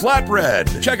caprese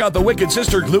flatbread. Check out the Wicked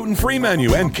Sister gluten-free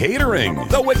menu and catering.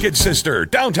 The Wicked Sister,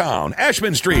 downtown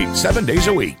Ashman Street, 7 days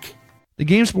a week. The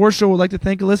Game Sports Show would like to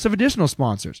thank a list of additional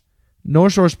sponsors.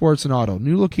 North Shore Sports and Auto,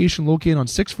 new location located on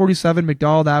 647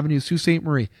 McDonald Avenue, Sault Ste.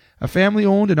 Marie. A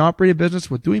family-owned and operated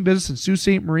business with doing business in Sault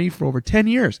Ste. Marie for over 10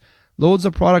 years. Loads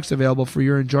of products available for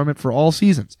your enjoyment for all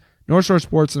seasons. North Shore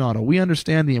Sports and Auto, we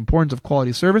understand the importance of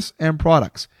quality service and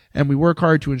products, and we work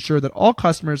hard to ensure that all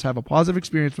customers have a positive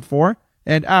experience before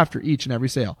and after each and every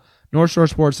sale. North Shore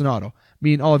Sports and Auto,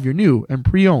 meeting all of your new and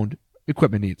pre-owned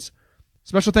equipment needs.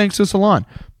 Special thanks to Salon.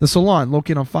 The Salon,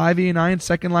 located on 589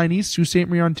 2nd Line East, Sault Ste.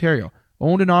 Marie, Ontario.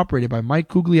 Owned and operated by Mike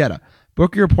Cuglietta.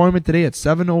 Book your appointment today at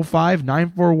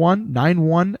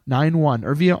 705-941-9191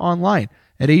 or via online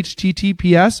at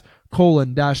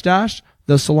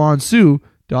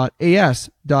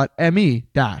https://thesalonsoo.as.me-.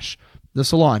 The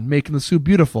Salon, making the Soo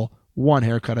beautiful, one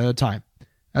haircut at a time.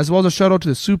 As well as a shout out to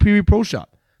the Superior Pro Shop.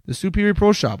 The Superior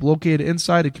Pro Shop, located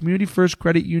inside the Community First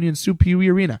Credit Union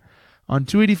Superior Arena on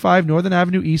 285 Northern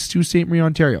Avenue East, Sault Ste. Marie,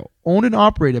 Ontario. Owned and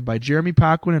operated by Jeremy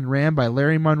Paquin and ran by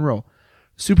Larry Monroe.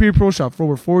 Superior Pro Shop for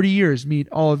over 40 years meet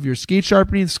all of your skate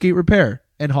sharpening, skate repair,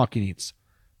 and hockey needs.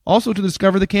 Also to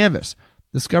Discover the Canvas.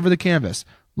 Discover the Canvas,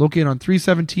 located on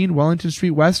 317 Wellington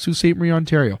Street West, Sault Ste. Marie,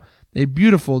 Ontario. A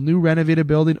beautiful new renovated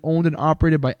building owned and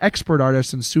operated by expert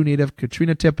artist and Sioux native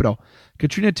Katrina Thibodeau.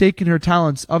 Katrina taking her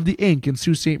talents of the ink in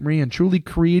Sault Ste. Marie and truly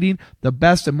creating the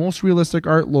best and most realistic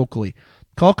art locally.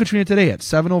 Call Katrina today at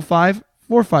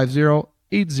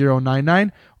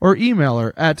 705-450-8099 or email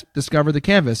her at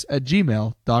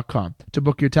discoverthecanvas@gmail.com to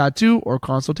book your tattoo or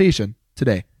consultation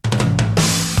today.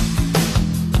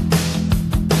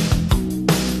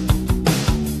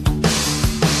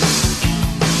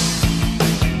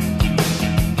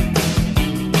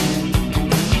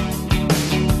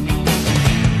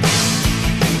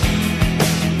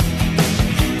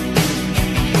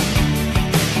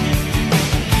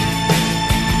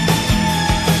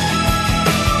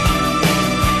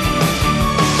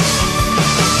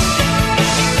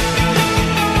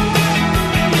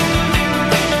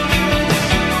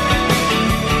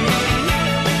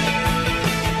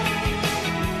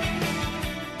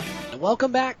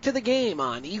 Welcome back to the game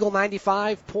on Eagle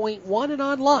 95.1 and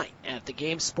online at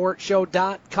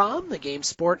thegamesportshow.com,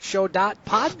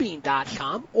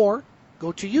 thegamesportshow.podbean.com, or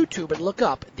go to YouTube and look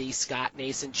up the Scott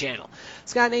Nason channel.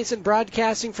 Scott Nason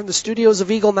broadcasting from the studios of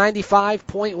Eagle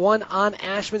 95.1 on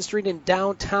Ashman Street in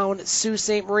downtown Sault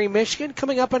Ste. Marie, Michigan.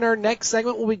 Coming up in our next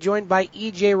segment, we'll be joined by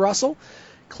E.J. Russell,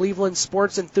 Cleveland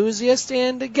sports enthusiast,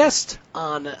 and a guest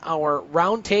on our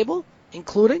roundtable,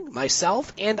 including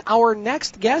myself and our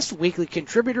next guest, weekly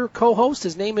contributor, co-host.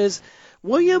 His name is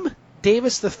William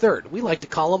Davis III. We like to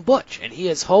call him Butch, and he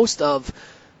is host of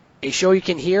a show you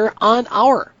can hear on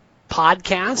our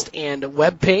podcast and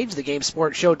webpage,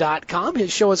 thegamesportshow.com.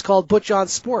 His show is called Butch On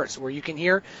Sports, where you can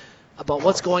hear about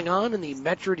what's going on in the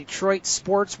Metro Detroit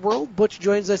sports world. Butch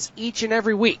joins us each and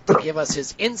every week to give us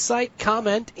his insight,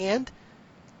 comment, and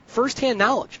firsthand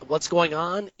knowledge of what's going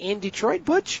on in Detroit.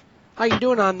 Butch, how you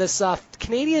doing on this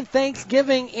Canadian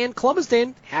Thanksgiving and Columbus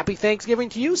Day? Happy Thanksgiving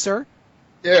to you, sir.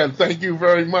 Yeah, thank you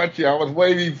very much. I was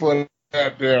waiting for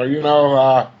that there,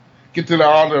 get to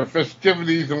all the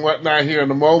festivities and whatnot here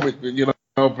in a moment,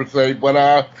 per se.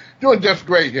 But doing just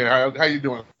great here. How you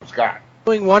doing, Scott?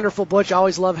 Doing wonderful, Butch.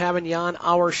 Always love having you on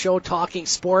our show talking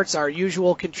sports. Our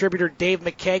usual contributor, Dave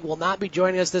McKeag, will not be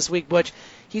joining us this week, Butch.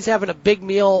 He's having a big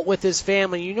meal with his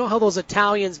family. You know how those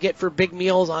Italians get for big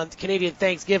meals on Canadian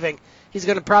Thanksgiving. He's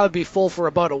going to probably be full for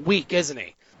about a week, isn't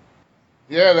he?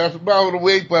 Yeah, that's about a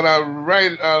week, but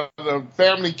the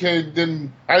family came, I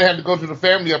didn't have to go to the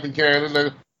family up in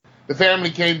Canada. The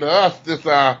family came to us this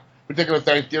particular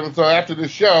Thanksgiving. So after the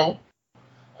show,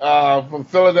 from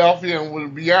Philadelphia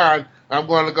and beyond, I'm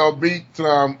going to go meet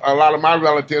a lot of my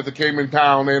relatives that came in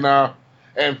town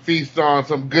and feast on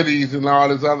some goodies and all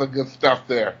this other good stuff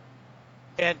there.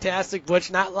 Fantastic, Butch.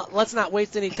 Let's not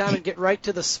waste any time and get right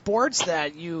to the sports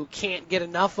that you can't get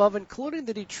enough of, including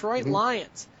the Detroit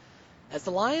Lions. As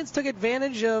the Lions took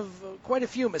advantage of quite a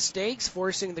few mistakes,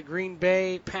 forcing the Green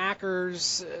Bay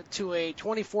Packers to a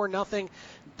 24-0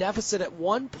 deficit at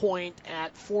one point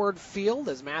at Ford Field,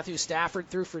 as Matthew Stafford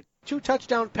threw for 2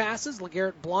 touchdown passes.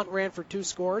 LeGarrette Blount ran for 2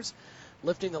 scores,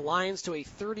 lifting the Lions to a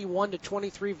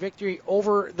 31-23 victory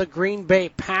over the Green Bay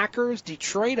Packers.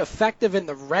 Detroit effective in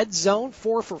the red zone,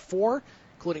 4 for 4,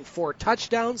 including 4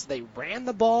 touchdowns. They ran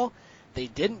the ball. They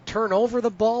didn't turn over the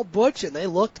ball, Butch, and they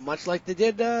looked much like they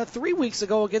did 3 weeks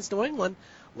ago against New England,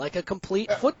 like a complete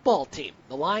football team.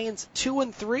 The Lions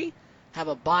 2-3, have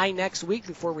a bye next week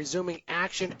before resuming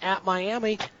action at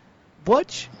Miami.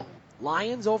 Butch,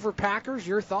 Lions over Packers,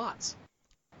 your thoughts?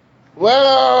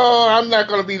 Well, I'm not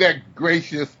going to be that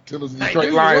gracious to the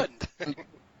Detroit Lions.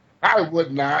 I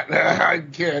would not. I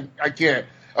can't.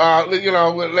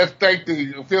 Let's thank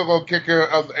the field goal kicker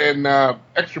and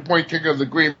extra point kicker of the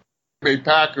Green Bay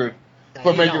Packers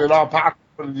for making it all possible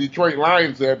for the Detroit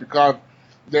Lions there, because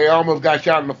they almost got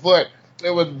shot in the foot.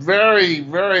 It was very,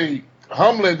 very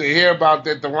humbling to hear about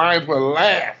that the Lions were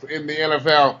last in the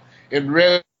NFL in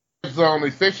red zone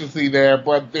efficiency there,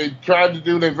 but they tried to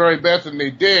do their very best, and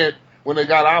they did when they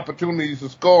got opportunities to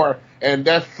score, and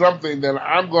that's something that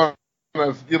I'm going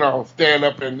to, stand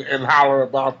up and holler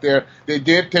about there. They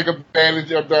did take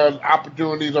advantage of the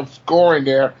opportunities of scoring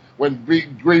there when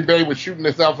Green Bay was shooting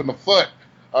itself in the foot.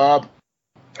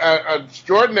 An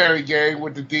extraordinary game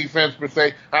with the defense, per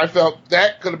se. I felt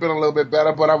that could have been a little bit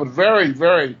better, but I was very,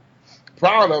 very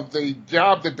proud of the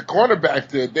job that the cornerbacks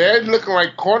did. They're looking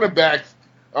like cornerbacks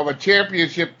of a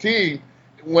championship team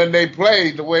when they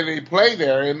play the way they play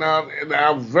there, and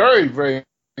I'm very, very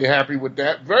happy with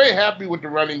that. Very happy with the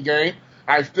running game.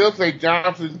 I still think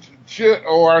Johnson should,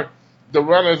 or the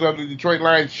runners of the Detroit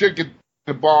Lions should get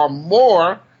the ball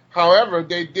more. However,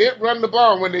 they did run the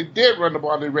ball. When they did run the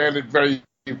ball, they ran it very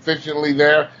efficiently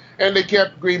there, and they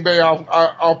kept Green Bay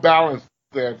off balance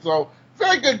there. So,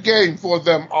 very good game for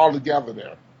them all together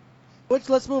there.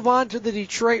 Let's move on to the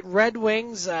Detroit Red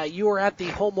Wings. You were at the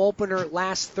home opener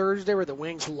last Thursday where the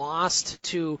Wings lost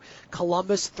to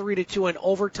Columbus 3-2 in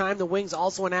overtime. The Wings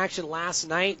also in action last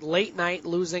night, late night,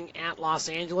 losing at Los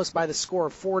Angeles by the score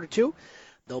of 4-2.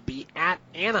 They'll be at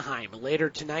Anaheim later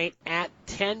tonight at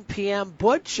 10 p.m.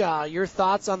 Butch, your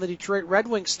thoughts on the Detroit Red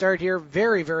Wings start here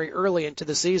very, very early into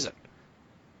the season?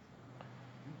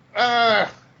 I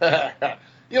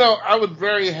was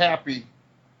very happy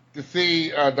to see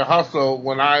the hustle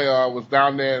when I was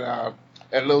down there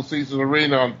at Little Caesars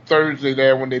Arena on Thursday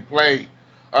there when they played.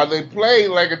 They played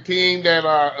like a team that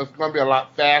is going to be a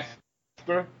lot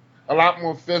faster, a lot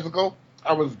more physical.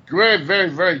 I was very, very,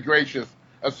 very gracious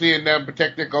of seeing them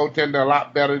protect their goaltender a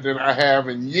lot better than I have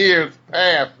in years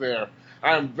past there.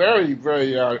 I'm very,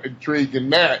 very intrigued in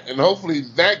that, and hopefully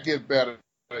that gets better.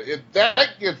 If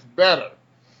that gets better,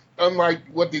 unlike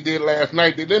what they did last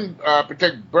night, they didn't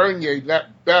protect Bernier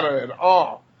that better at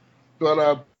all.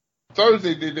 But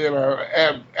Thursday they did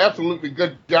an absolutely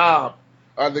good job.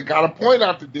 They got a point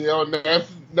out the deal, and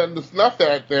that's nothing to snuff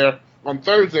at there on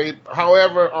Thursday.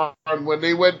 However, when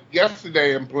they went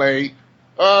yesterday and played,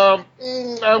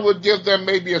 I would give them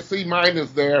maybe a C-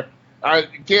 there. I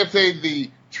can't say the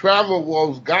travel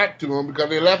woes got to them because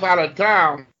they left out of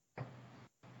town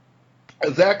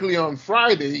exactly on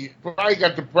Friday. Probably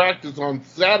got to practice on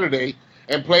Saturday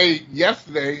and played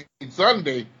yesterday,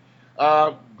 Sunday.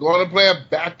 Going to play a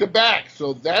back-to-back.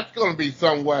 So that's going to be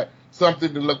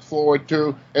something to look forward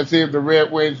to and see if the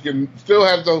Red Wings can still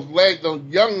have those legs, those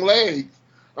young legs,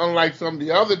 unlike some of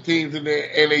the other teams in the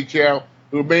NHL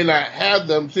who may not have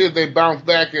them. See if they bounce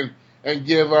back and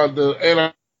give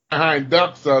the Anaheim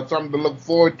Ducks something to look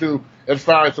forward to as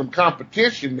far as some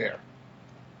competition there.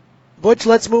 Butch,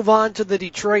 let's move on to the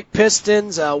Detroit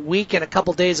Pistons. A week and a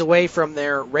couple days away from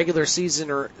their regular season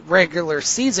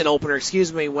opener,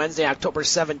 Wednesday, October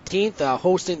 17th,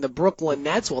 hosting the Brooklyn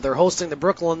Nets. Well, they're hosting the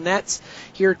Brooklyn Nets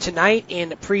here tonight in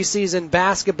preseason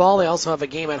basketball. They also have a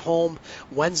game at home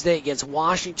Wednesday against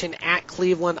Washington, at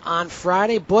Cleveland on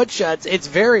Friday. Butch, it's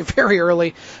very, very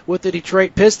early with the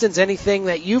Detroit Pistons. Anything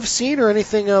that you've seen or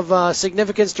anything of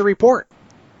significance to report?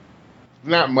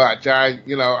 Not much.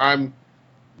 I'm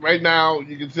right now,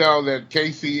 you can tell that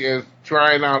Casey is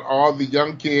trying out all the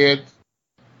young kids.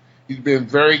 He's been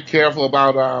very careful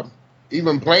about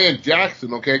even playing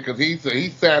Jackson, okay, because he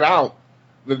sat out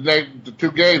the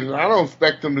 2 games. And I don't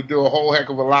expect him to do a whole heck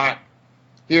of a lot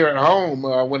here at home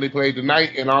when they play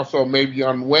tonight and also maybe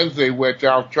on Wednesday, which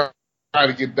I'll try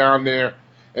to get down there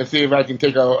and see if I can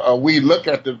take a wee look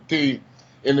at the team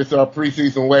in this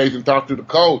preseason ways and talk to the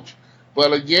coach.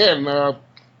 But again,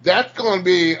 that's going to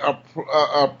be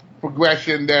a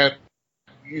progression that,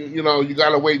 you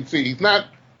got to wait and see. He's not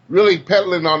really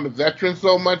peddling on the veterans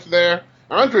so much there.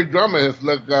 Andre Drummond has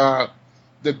looked the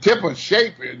tip of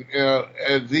shape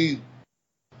as he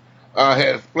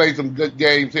has played some good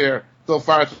games here. So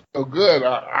far, so good.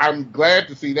 I'm glad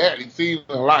to see that. He seems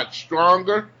a lot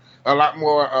stronger, a lot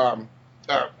more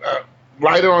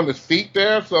lighter on his feet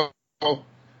there. So,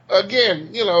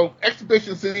 again,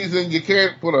 exhibition season, you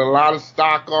can't put a lot of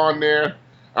stock on there.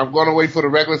 I'm going to wait for the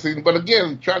regular season. But,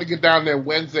 again, try to get down there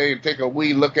Wednesday and take a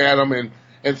wee look at them and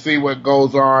see what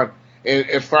goes on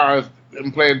as far as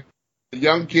them playing the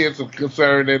young kids are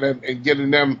concerned and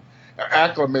getting them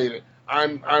acclimated.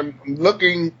 I'm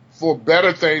looking for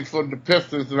better things from the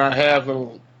Pistons than I have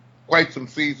in quite some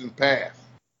seasons past.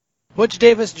 Butch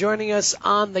Davis joining us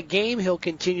on the game. He'll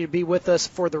continue to be with us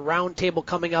for the roundtable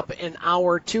coming up in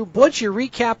hour 2. Butch, you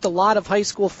recapped a lot of high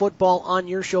school football on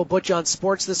your show, Butch On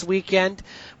Sports, this weekend,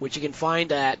 which you can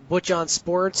find at Butch On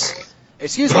Sports. At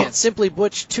Simply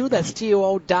Butch 2, that's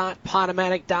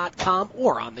TOO.podomatic.com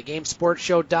or on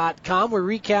thegamesportshow.com. We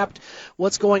recapped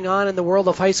what's going on in the world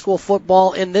of high school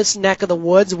football in this neck of the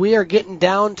woods. We are getting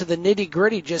down to the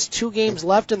nitty-gritty, just 2 games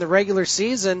left in the regular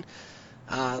season.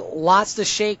 Lots to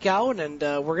shake out, and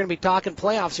we're going to be talking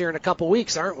playoffs here in a couple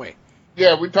weeks, aren't we?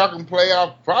 Yeah, we're talking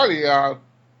playoffs probably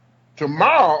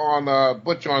tomorrow on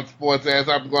Butch On Sports, as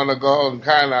I'm going to go and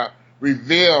kind of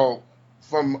reveal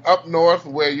from up north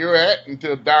where you're at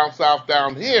until down south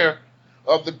down here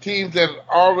of the teams that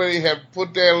already have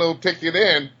put their little ticket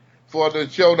in for the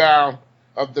showdown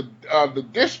of the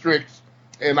districts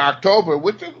in October,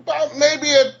 which is about maybe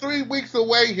 3 weeks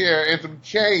away here and some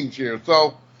change here.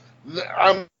 So,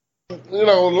 a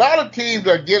lot of teams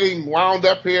are getting wound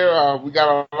up here. We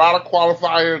got a lot of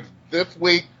qualifiers this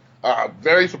week.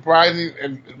 Very surprising.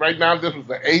 And right now, this is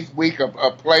the 8th week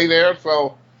of play there.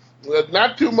 So,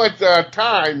 not too much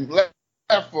time left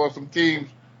for some teams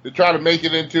to try to make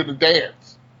it into the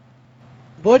dance.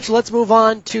 Butch, let's move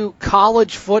on to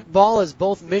college football as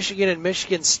both Michigan and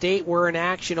Michigan State were in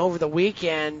action over the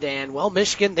weekend. And, well,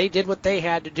 Michigan, they did what they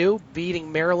had to do,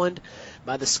 beating Maryland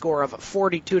by the score of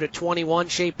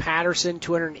 42-21. Shea Patterson,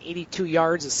 282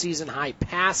 yards, a season-high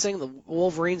passing. The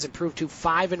Wolverines improved to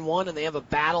 5-1, and they have a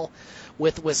battle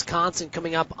with Wisconsin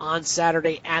coming up on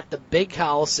Saturday at the Big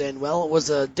House. And, well, it was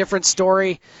a different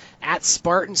story at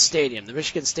Spartan Stadium. The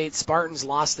Michigan State Spartans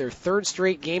lost their 3rd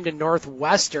straight game to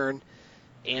Northwestern.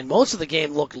 And most of the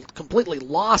game looked completely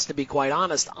lost, to be quite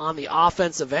honest, on the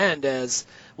offensive end as,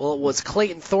 well, it was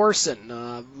Clayton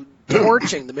Thorson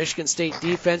torching the Michigan State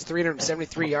defense,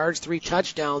 373 yards, 3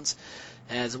 touchdowns,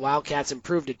 as Wildcats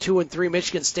improved to 2-3.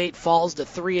 Michigan State falls to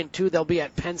 3-2. They'll be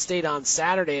at Penn State on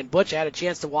Saturday. And Butch had a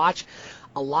chance to watch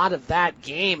a lot of that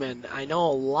game, and I know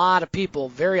a lot of people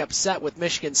very upset with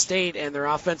Michigan State and their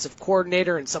offensive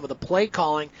coordinator and some of the play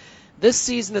calling. This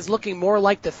season is looking more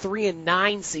like the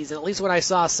 3-9 season, at least what I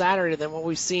saw Saturday, than what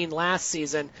we've seen last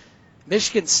season.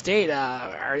 Michigan State,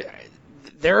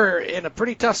 they're in a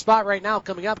pretty tough spot right now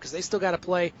coming up because they still got to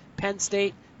play Penn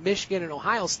State, Michigan, and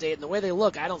Ohio State. And the way they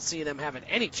look, I don't see them having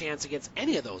any chance against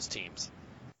any of those teams.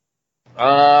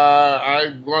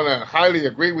 I'm going to highly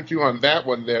agree with you on that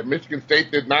one there. Michigan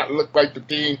State did not look like the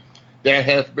team that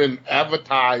has been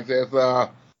advertised as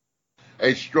a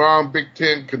strong Big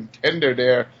Ten contender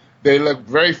there. They look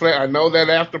very flat. I know that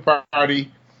after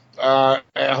party at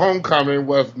homecoming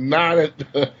was not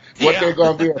what they're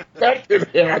going to be expecting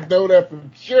there. I know that for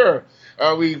sure.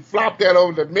 We flopped that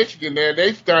over to Michigan there.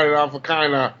 They started off a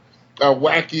kind of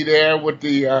wacky there with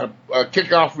the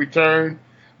kickoff return.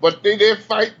 But they did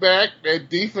fight back. Their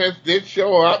defense did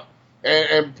show up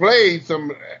and played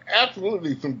some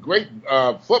great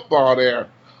football there.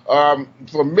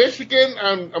 For Michigan,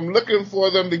 I'm looking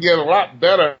for them to get a lot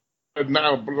better.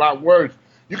 Now a lot worse.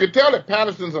 You can tell that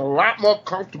Patterson's a lot more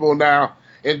comfortable now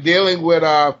in dealing with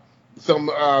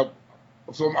some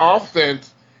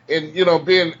offense and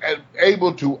being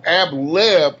able to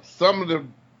ad-lib some of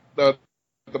the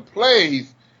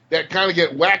plays that kind of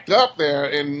get whacked up there,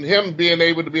 and him being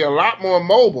able to be a lot more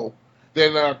mobile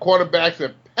than quarterbacks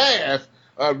that pass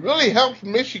really helps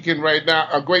Michigan right now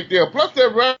a great deal. Plus their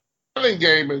running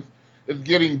game is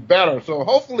getting better. So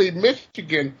hopefully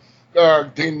Michigan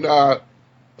can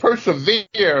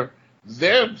persevere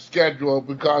their schedule,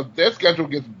 because their schedule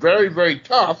gets very, very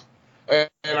tough. And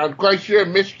I'm quite sure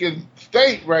Michigan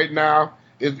State right now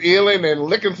is ailing and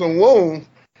licking some wounds,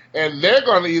 and they're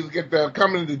going to either get the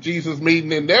coming to Jesus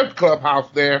meeting in their clubhouse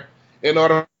there in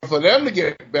order for them to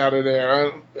get better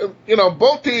there.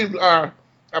 Both teams are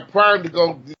primed to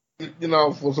go,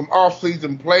 for some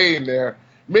off-season play in there.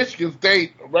 Michigan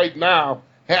State right now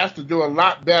has to do a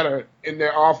lot better in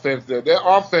their offense there. Their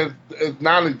offense is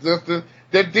non-existent.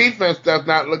 Their defense does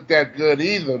not look that good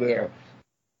either there.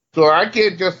 So I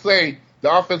can't just say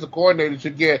the offensive coordinator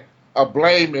should get a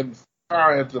blame as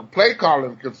far as the play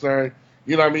calling is concerned.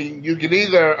 You can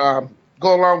either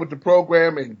go along with the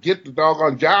program and get the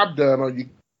doggone job done, or you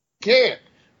can't.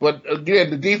 But again,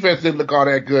 the defense didn't look all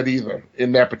that good either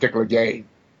in that particular game.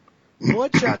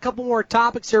 Butch, a couple more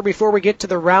topics here before we get to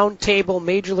the roundtable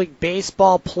Major League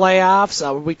Baseball playoffs.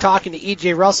 We'll be talking to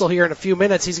E.J. Russell here in a few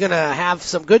minutes. He's going to have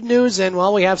some good news, and,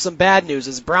 well, we have some bad news.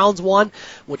 His Browns won,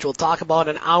 which we'll talk about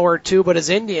in an hour or two, but his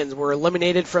Indians were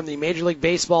eliminated from the Major League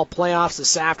Baseball playoffs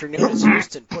this afternoon as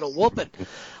Houston put a whooping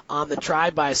on the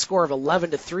Tribe by a score of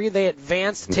 11-3. They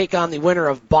advanced to take on the winner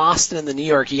of Boston and the New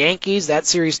York Yankees. That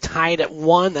series tied at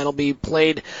 1. That'll be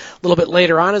played a little bit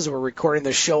later on as we're recording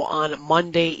the show on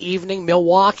Monday evening.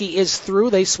 Milwaukee is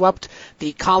through. They swept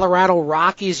the Colorado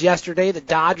Rockies yesterday. The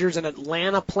Dodgers and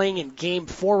Atlanta playing in Game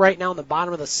 4 right now in the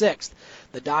bottom of the 6th.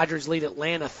 The Dodgers lead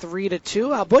Atlanta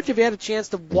 3-2. Butch, have you had a chance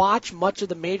to watch much of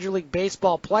the Major League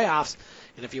Baseball playoffs?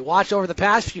 And if you watch over the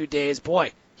past few days,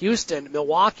 boy, Houston,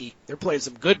 Milwaukee, they're playing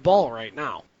some good ball right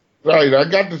now. Right. I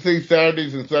got to see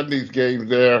Saturdays and Sundays games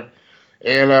there.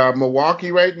 And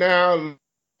Milwaukee right now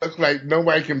looks like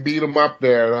nobody can beat them up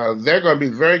there. They're going to be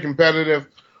very competitive.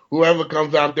 Whoever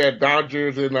comes out there,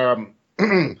 Dodgers and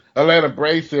Atlanta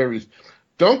Braves series.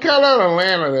 Don't count out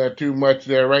Atlanta there too much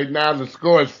there. Right now the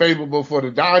score is favorable for the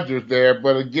Dodgers there.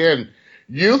 But again,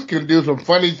 youth can do some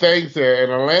funny things there.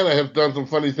 And Atlanta has done some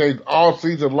funny things all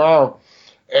season long.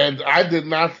 And I did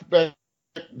not expect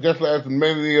just as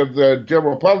many of the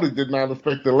general public did not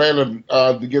expect Atlanta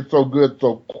to get so good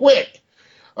so quick.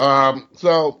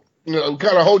 So,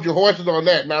 kind of hold your horses on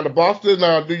that. Now, the Boston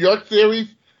New York series,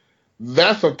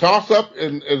 that's a toss-up,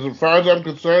 and as far as I'm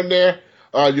concerned there.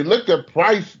 You looked at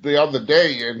Price the other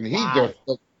day, and he just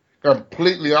looked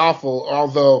completely awful,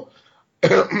 although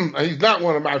he's not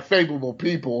one of my favorable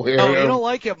people here. No, you don't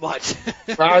like him much.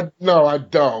 No, I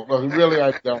don't. Really,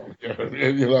 I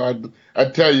don't. I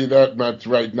tell you that much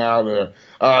right now there.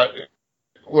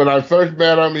 When I first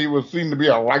met him, he seemed to be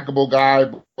a likable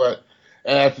guy, but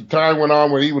as the time went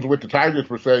on when he was with the Tigers,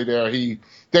 per se, there,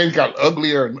 things got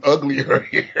uglier and uglier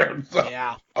here. So,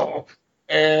 yeah.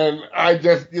 And I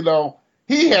just,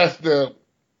 he has to,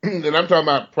 and I'm talking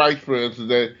about Price, for instance,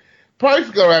 that Price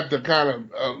is going to have to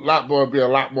be a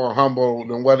lot more humble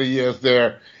than what he is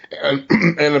there, and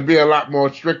to be a lot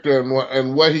more stricter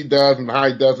in what he does and how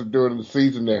he does it during the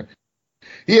season there.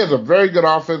 He has a very good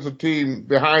offensive team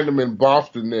behind him in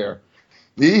Boston there.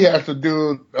 He has to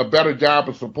do a better job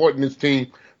of supporting his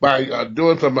team by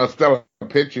doing some stellar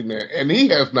pitching there, and he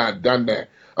has not done that.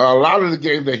 A lot of the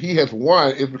games that he has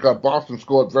won is because Boston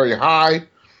scored very high,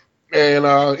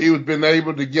 and he was been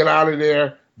able to get out of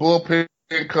there. Bullpen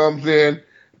comes in,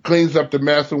 cleans up the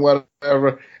mess and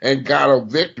whatever, and got a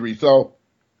victory. So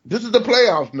this is the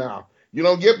playoffs now. You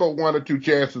don't get but one or two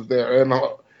chances there. And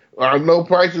I know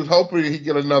Price is hoping he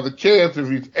get another chance if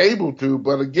he's able to.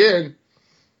 But again,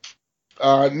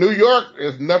 New York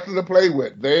is nothing to play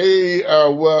with. They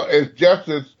is just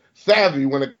as savvy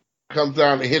when it comes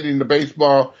down to hitting the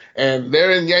baseball, and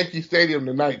they're in Yankee Stadium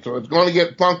tonight, so it's going to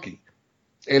get funky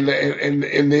in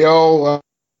the old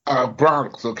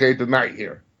Bronx, tonight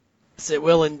here. Yes, it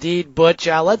will indeed, Butch.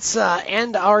 Let's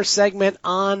end our segment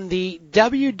on the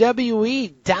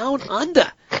WWE Down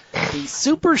Under, the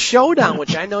Super Showdown,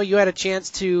 which I know you had a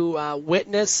chance to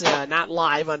witness, not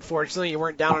live, unfortunately. You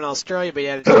weren't down in Australia, but you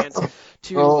had a chance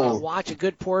to watch a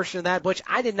good portion of that. Butch,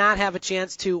 I did not have a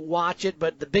chance to watch it,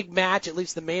 but the big match, at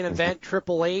least the main event,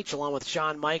 Triple H, along with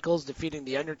Shawn Michaels, defeating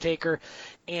The Undertaker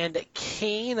and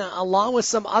Kane, along with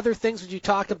some other things that you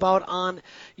talked about on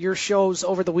your shows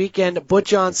over the weekend,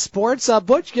 Butch on Sports.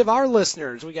 Butch, give our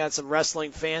listeners, we got some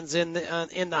wrestling fans in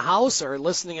the house, or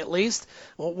listening at least.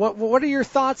 What are your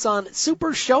thoughts on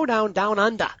Super Showdown Down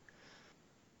Under?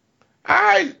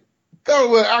 I'll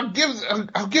give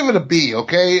it a B.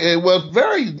 Okay, it was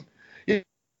very,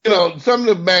 some of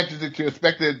the matches that you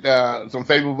expected some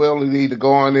favorability to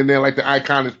go on in there, like the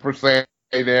Iconics per se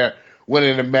there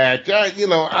winning the match. I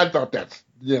thought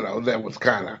that was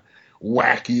kind of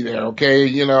wacky there. Okay,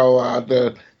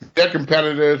 their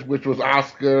competitors, which was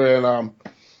Oscar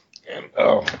and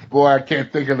oh boy, I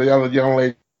can't think of the other young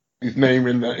lady's name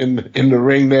in the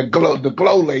ring there, the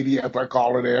glow lady, as I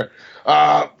call her there.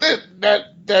 I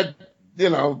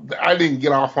didn't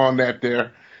get off on that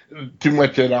there too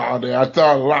much at all there. I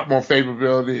thought a lot more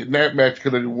favorability, and that match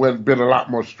could have been a lot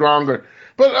more stronger.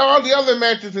 But all the other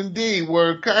matches, indeed,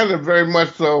 were kind of very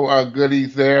much so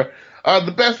goodies there.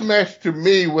 The best match to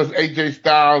me was AJ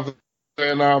Styles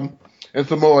and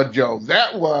Samoa Joe.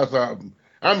 That was,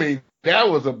 that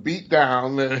was a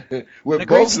beatdown. With a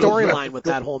great storyline with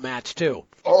that whole match, too.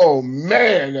 Oh,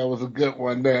 man, that was a good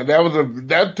one there.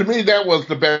 To me, that was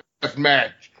the best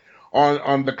match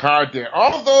on the card there.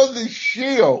 Although the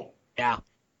Shield. Yeah.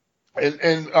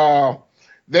 And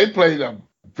they played a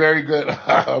very good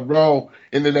role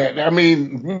into that. I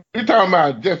mean, we're talking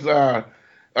about just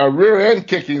rear end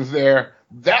kickings there.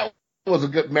 That was a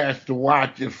good match to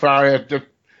watch as far as just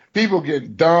people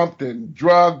getting dumped and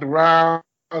drugged around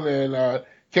and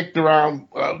kicked around.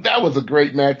 That was a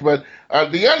great match. But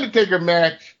the Undertaker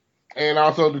match and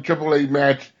also the Triple H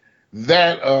match,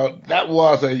 that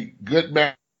was a good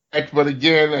match. But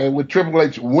again, with Triple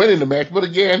H winning the match, but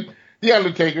again, the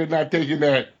Undertaker not taking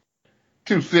that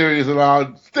too serious at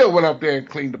all, still went up there and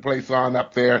cleaned the place on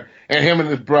up there, and him and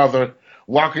his brother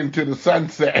walking to the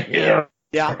sunset here.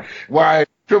 Yeah. Why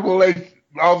Triple H,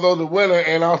 although the winner,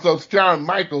 and also Shawn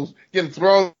Michaels getting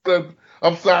thrown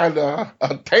upside a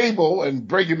table and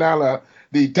breaking down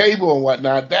the table and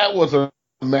whatnot. That was a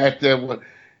match that was,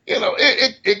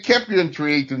 it kept you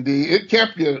intrigued, indeed. It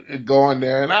kept you going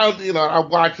there. And I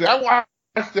watched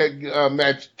that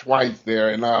match twice there,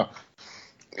 and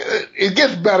it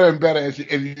gets better and better if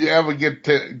you ever get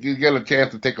a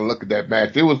chance to take a look at that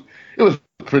match. It was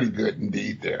pretty good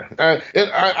indeed there.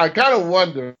 I kind of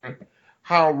wonder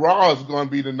how Raw is going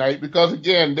to be tonight, because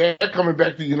again, they're coming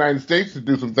back to the United States to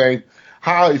do some things.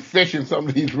 How efficient some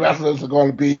of these wrestlers are going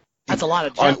to be. That's a lot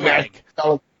of jet lag.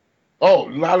 a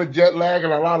lot of jet lag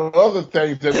and a lot of other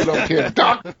things that we don't care to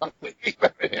talk about.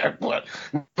 But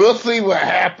we'll see what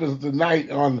happens tonight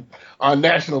on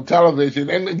national television,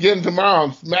 and again tomorrow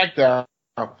on SmackDown,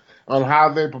 on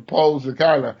how they propose to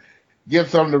kind of get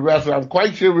some of the wrestlers. I'm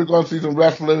quite sure we're going to see some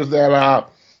wrestlers that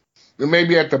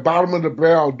maybe at the bottom of the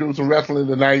barrel do some wrestling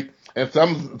tonight, and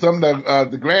some of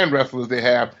the grand wrestlers they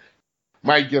have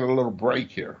might get a little break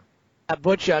here.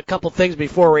 Butch, a couple things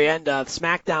before we end.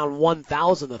 SmackDown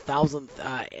 1000, the 1000th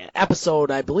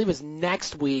episode, I believe, is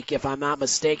next week, if I'm not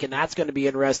mistaken. That's going to be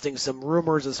interesting. Some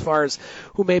rumors as far as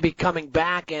who may be coming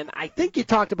back, and I think you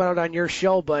talked about it on your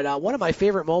show, but one of my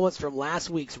favorite moments from last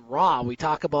week's Raw, you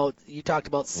talked about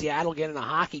Seattle getting a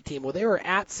hockey team. Well, they were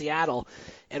at Seattle,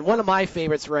 and one of my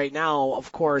favorites right now,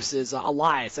 of course, is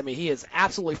Elias. I mean, he is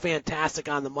absolutely fantastic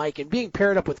on the mic, and being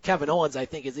paired up with Kevin Owens, I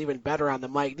think, is even better on the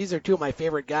mic. These are two of my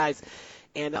favorite guys.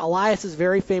 And Elias is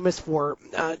very famous for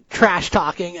trash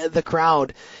talking the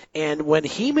crowd. And when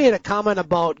he made a comment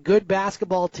about good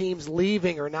basketball teams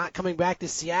leaving or not coming back to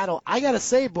Seattle, I got to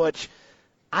say, Butch,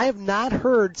 I have not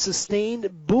heard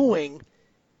sustained booing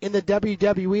in the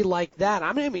WWE like that.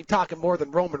 I'm not even talking more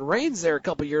than Roman Reigns there a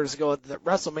couple years ago at the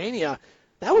WrestleMania.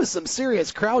 That was some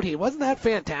serious crowd heat. Wasn't that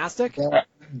fantastic?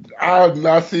 I have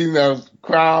not seen the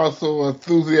crowd so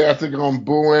enthusiastic on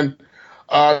booing.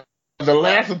 The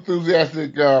last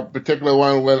enthusiastic particular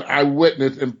one when I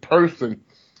witnessed in person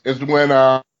is when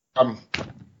Shane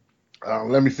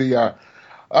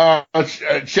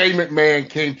McMahon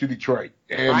came to Detroit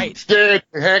and scared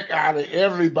the heck out of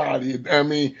everybody. I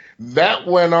mean, that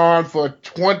went on for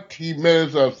 20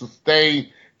 minutes of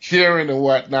sustained cheering and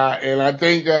whatnot. And I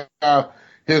think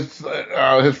his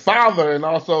father and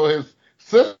also his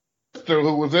sister,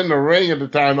 who was in the ring at the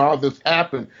time all this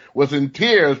happened, was in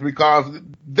tears because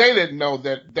they didn't know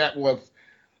that was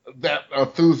that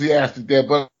enthusiastic there.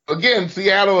 But again,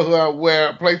 Seattle is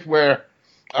a place where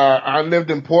I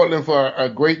lived in Portland for a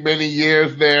great many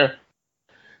years there.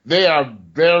 They are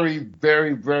very,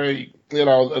 very, very,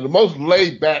 the most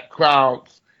laid back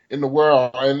crowds in the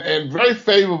world, and very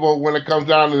favorable when it comes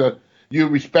down to you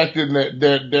respecting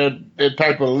their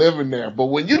type of living there. But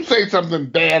when you say something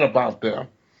bad about them,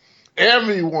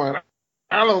 everyone,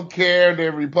 I don't care,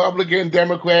 they're Republican,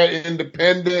 Democrat,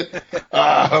 Independent,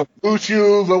 blue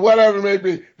shoes, or whatever it may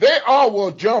be, they all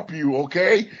will jump you,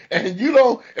 okay? And you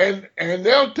don't, and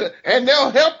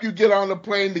they'll help you get on the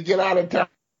plane to get out of town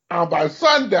by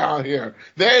sundown here.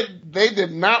 They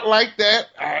did not like that.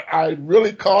 I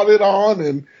really caught it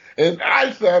on, and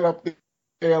I sat up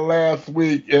there last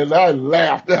week and I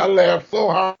laughed. I laughed so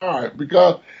hard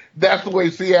because that's the way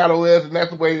Seattle is, and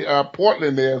that's the way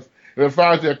Portland is. As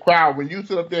far as their crowd, when you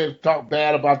sit up there and talk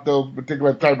bad about those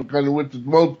particular type of country, which is the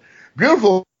most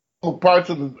beautiful parts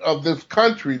of this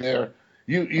country there,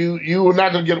 you are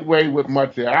not going to get away with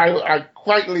much there. I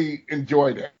quietly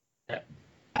enjoyed it.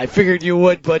 I figured you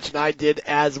would, Butch, and I did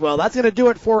as well. That's going to do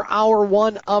it for hour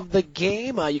one of the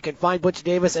game. You can find Butch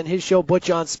Davis and his show, Butch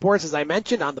On Sports, as I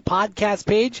mentioned, on the podcast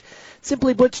page.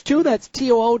 Simply Butch2, that's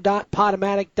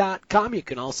TOO.podomatic.com. You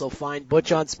can also find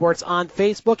Butch On Sports on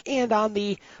Facebook and on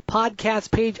the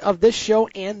podcast page of this show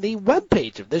and the web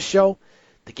page of this show,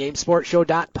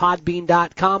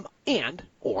 thegamesportshow.podbean.com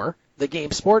or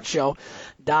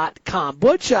thegamesportshow.com.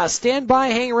 Butch, stand by,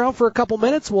 hang around for a couple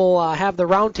minutes. We'll have the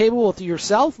round table with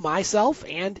yourself, myself,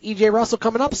 and EJ Russell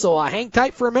coming up, so hang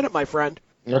tight for a minute, my friend.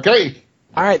 Okay.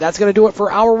 All right, that's going to do it for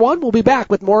hour one. We'll be back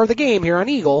with more of the game here on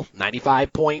Eagle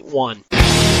 95.1.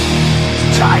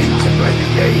 Time to play the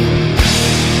game.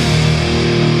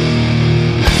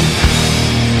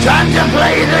 Time to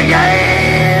play the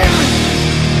game.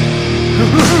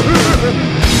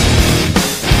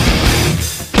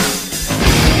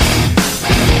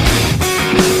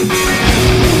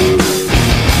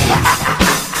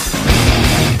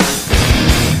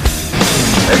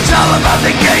 It's all about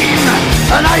the game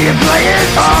and how you play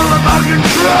it. All about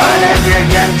control, and if you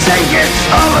can take it,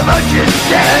 all about your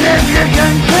day. And if you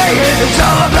can play it, it's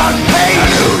all about pace.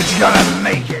 And who's gonna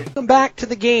make it? Welcome back to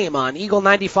the game on Eagle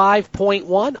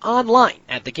 95.1, online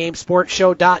at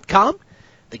thegamesportshow.com,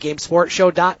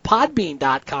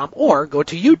 thegamesportshow.podbean.com, or go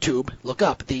to YouTube, look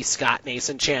up the Scott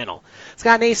Nason channel.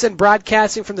 Scott Nason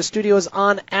broadcasting from the studios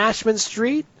on Ashman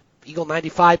Street. Eagle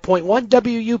 95.1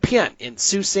 WUPN in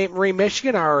Sault Ste. Marie,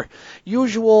 Michigan. Our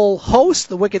usual host,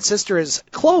 the Wicked Sister, is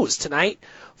closed tonight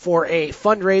for a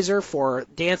fundraiser for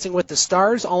Dancing with the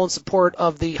Stars, all in support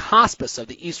of the Hospice of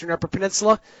the Eastern Upper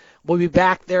Peninsula. We'll be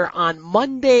back there on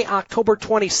Monday, October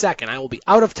 22nd. I will be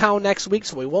out of town next week,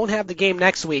 so we won't have the game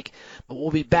next week, but we'll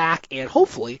be back and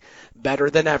hopefully better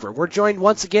than ever. We're joined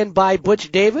once again by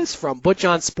Butch Davis from Butch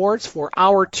On Sports for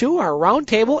Hour 2, our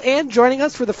roundtable, and joining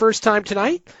us for the first time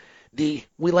tonight, we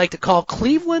like to call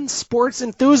Cleveland sports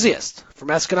enthusiast from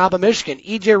Escanaba, Michigan,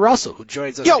 E.J. Russell, who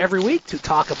joins us every week to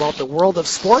talk about the world of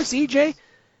sports. E.J.,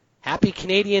 happy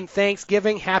Canadian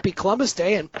Thanksgiving, happy Columbus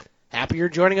Day, and happy you're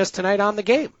joining us tonight on the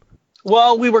game.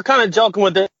 Well, we were kind of joking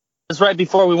with this right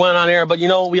before we went on air, but, we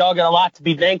all got a lot to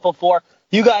be thankful for.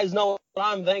 You guys know what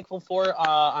I'm thankful for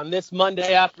on this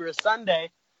Monday after a Sunday,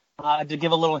 to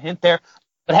give a little hint there.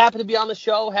 But happy to be on the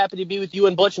show, happy to be with you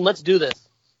and Butch, and let's do this.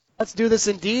 Let's do this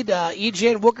indeed.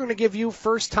 EJ, and we're going to give you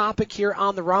first topic here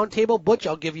on the roundtable. Butch,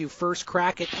 I'll give you first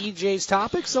crack at EJ's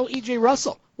topic. So, EJ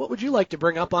Russell, what would you like to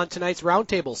bring up on tonight's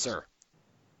roundtable, sir?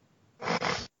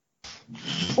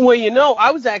 Well,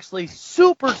 I was actually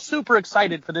super, super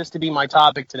excited for this to be my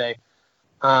topic today.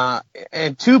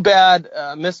 And too bad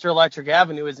Mr. Electric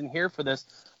Avenue isn't here for this.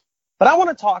 But I want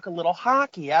to talk a little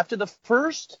hockey. After the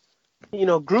first,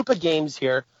 group of games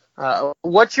here,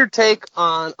 what's your take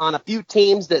on a few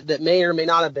teams that may or may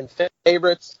not have been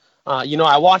favorites?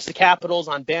 I watched the Capitals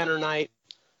on banner night.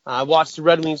 I watched the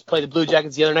Red Wings play the Blue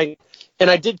Jackets the other night. And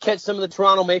I did catch some of the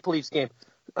Toronto Maple Leafs game.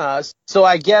 So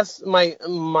I guess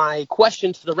my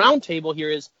question to the roundtable here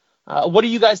is, what do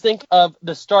you guys think of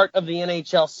the start of the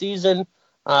NHL season?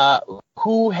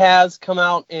 Who has come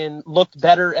out and looked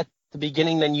better at the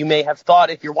beginning than you may have thought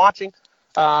if you're watching?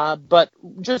 But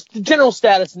just the general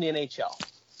status in the NHL.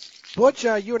 Butch,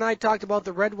 you and I talked about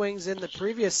the Red Wings in the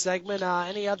previous segment.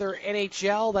 Any other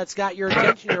NHL that's got your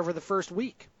attention over the first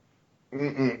week?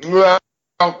 Well,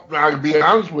 I'll be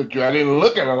honest with you, I didn't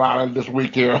look at a lot of this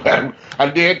week here. I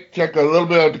did check a little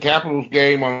bit of the Capitals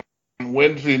game on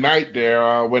Wednesday night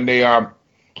there when they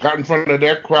got in front of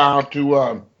their crowd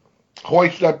to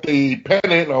hoist up the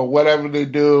pennant or whatever they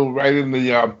do right in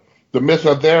the midst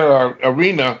of their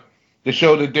arena to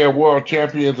show that they're world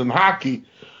champions in hockey.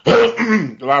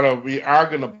 A lot of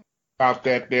arguing about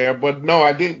that there. But, no,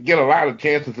 I didn't get a lot of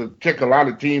chances to check a lot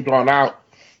of teams on out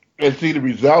and see the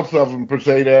results of them per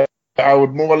se there. I was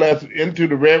more or less into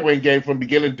the Red Wing game from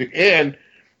beginning to end.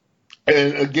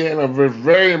 And, again, I was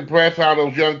very impressed how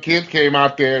those young kids came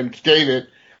out there and skated.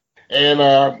 And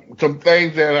some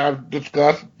things that I've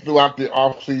discussed throughout the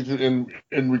offseason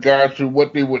in regards to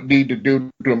what they would need to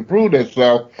do to improve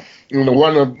themselves.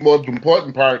 One of the most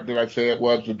important part that I said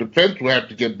was the defense will have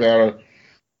to get better,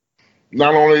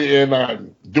 not only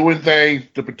in doing things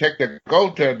to protect their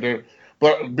goaltender,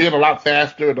 but being a lot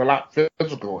faster and a lot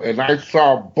physical. And I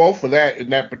saw both of that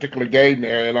in that particular game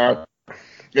there, and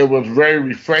it was very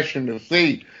refreshing to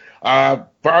see. As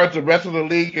far as the rest of the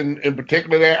league in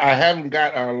particular there, I haven't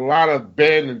got a lot of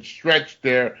bend and stretch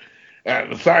there,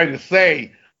 sorry to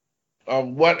say, of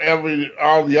whatever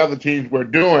all the other teams were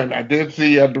doing. I did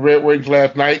see the Red Wings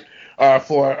last night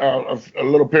for a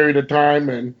little period of time,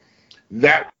 and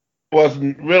that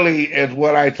wasn't really as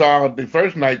what I saw the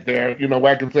first night there.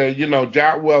 I can say,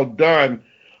 job well done.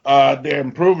 They're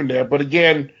improving there. But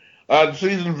again, the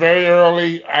season's very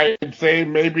early. I'd say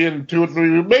maybe in 2 or 3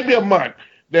 weeks, maybe a month,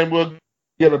 then we'll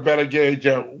get a better gauge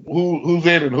of who's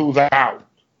in and who's out.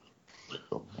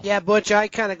 Yeah, Butch, I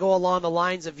kind of go along the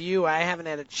lines of you. I haven't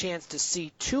had a chance to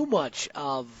see too much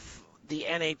of the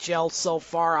NHL so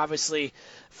far. Obviously,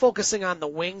 focusing on the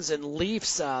Wings and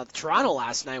Leafs. Toronto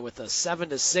last night with a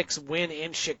 7-6 win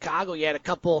in Chicago. You had a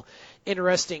couple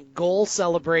interesting goal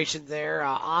celebrations there.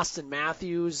 Austin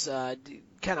Matthews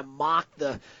kind of mocked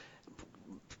the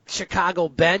Chicago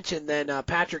bench, and then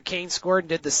Patrick Kane scored and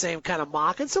did the same kind of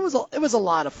mock. And so it was a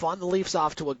lot of fun. The Leafs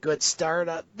off to a good start.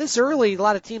 This early, a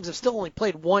lot of teams have still only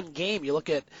played one game. You look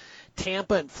at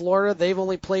Tampa and Florida, they've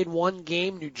only played one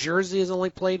game. New Jersey has only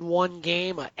played one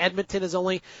game. Edmonton has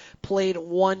only played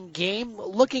one game.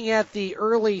 Looking at the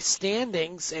early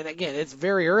standings, and again, it's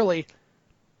very early,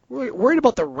 we're worried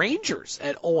about the Rangers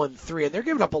at 0-3, and they're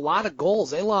giving up a lot of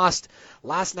goals. They lost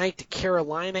last night to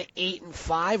Carolina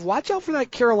 8-5. Watch out for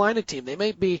that Carolina team. They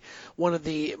may be one of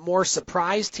the more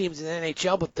surprise teams in the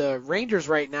NHL, but the Rangers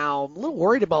right now, I'm a little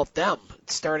worried about them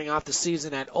starting off the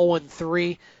season at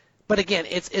 0-3. But again,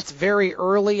 it's very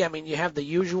early. I mean, you have the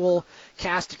usual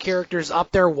cast of characters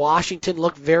up there. Washington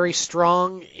looked very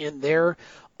strong in their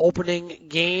opening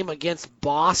game against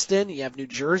Boston. You have New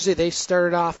Jersey. They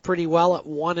started off pretty well at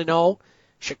 1-0.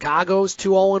 Chicago's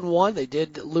 2-0-1. They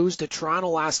did lose to Toronto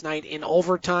last night in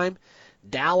overtime.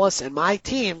 Dallas and my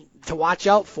team to watch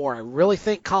out for. I really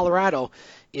think Colorado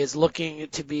is looking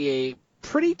to be a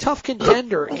pretty tough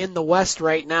contender in the West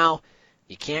right now.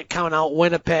 You can't count out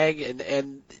Winnipeg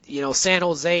and San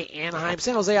Jose, Anaheim.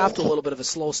 San Jose off to a little bit of a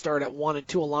slow start at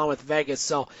 1-2 along with Vegas.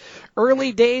 So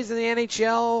early days in the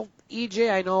NHL.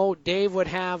 EJ, I know Dave would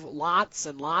have lots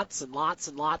and lots and lots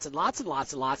and lots and lots and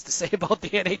lots and lots to say about the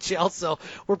NHL, so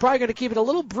we're probably going to keep it a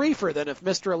little briefer than if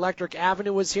Mr. Electric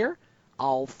Avenue was here.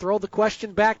 I'll throw the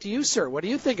question back to you, sir. What do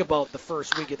you think about the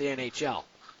first week of the NHL?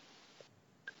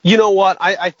 You know what?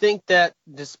 I think that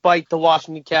despite the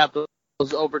Washington Capitals'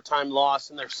 overtime loss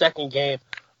in their second game,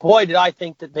 boy, did I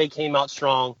think that they came out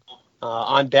strong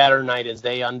on batter night as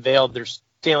they unveiled their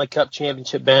Stanley Cup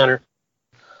championship banner.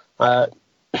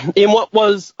 In what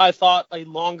was, I thought, a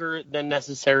longer than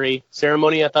necessary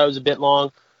ceremony. I thought it was a bit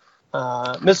long.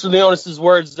 Mr. Leonis'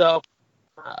 words, though,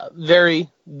 very,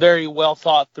 very well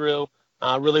thought through.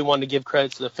 Really wanted to give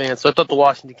credit to the fans. So I thought the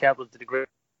Washington Capitals did a great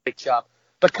job.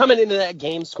 But coming into that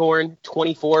game, scoring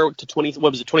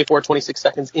 26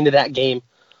 seconds into that game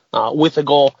with a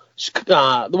goal,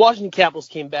 the Washington Capitals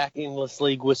came back in this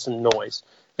league with some noise.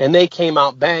 And they came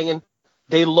out banging.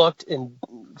 They looked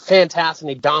fantastic.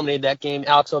 They dominated that game.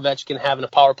 Alex Ovechkin having a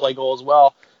power play goal as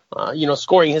well.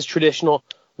 Scoring his traditional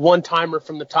one-timer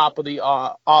from the top of the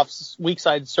weak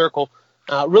side circle.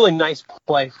 Really nice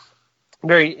play.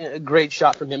 Very great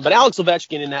shot from him. But Alex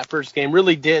Ovechkin in that first game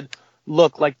really did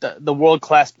look like the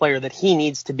world-class player that he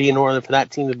needs to be in order for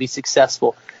that team to be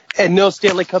successful. And no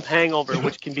Stanley Cup hangover,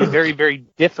 which can be very, very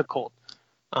difficult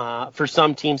for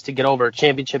some teams to get over, a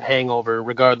championship hangover,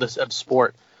 regardless of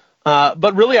sport.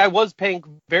 But really, I was paying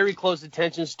very close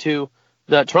attention to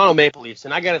the Toronto Maple Leafs.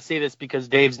 And I got to say this because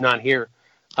Dave's not here.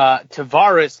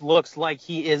 Tavares looks like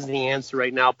he is the answer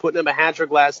right now. Putting up a hat trick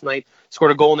last night,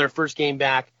 scored a goal in their first game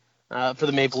back for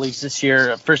the Maple Leafs this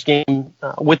year, first game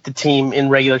with the team in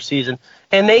regular season.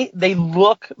 And they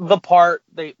look the part.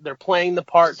 They're playing the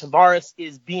part. Tavares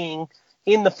is being,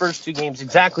 in the first two games,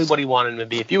 exactly what he wanted him to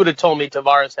be. If you would have told me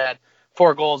Tavares had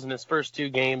 4 goals in his first 2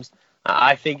 games,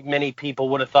 I think many people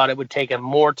would have thought it would take him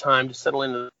more time to settle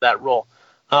into that role.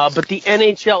 But the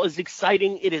NHL is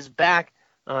exciting. It is back.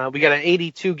 We got an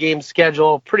 82-game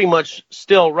schedule pretty much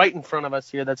still right in front of us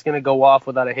here that's going to go off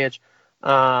without a hitch.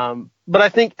 But I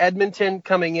think Edmonton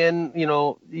coming in,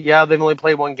 they've only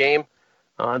played 1 game.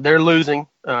 They're losing.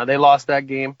 They lost that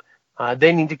game.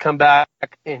 They need to come back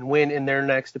and win in their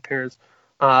next appearance.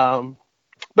 But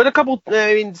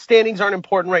standings aren't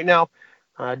important right now.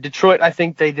 Detroit, I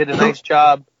think they did a nice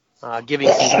job giving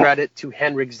some credit to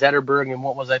Henrik Zetterberg and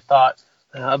what was, I thought,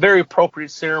 a very appropriate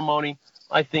ceremony.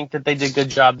 I think that they did a good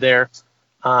job there.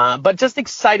 But just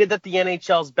excited that the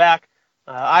NHL's back.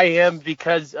 I am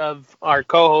because of our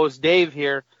co-host Dave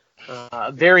here.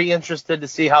 Very interested to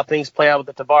see how things play out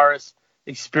with the Tavares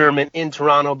experiment in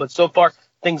Toronto. But so far,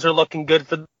 things are looking good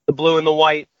for the blue and the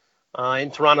white.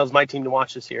 And Toronto's my team to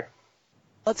watch this year.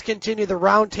 Let's continue the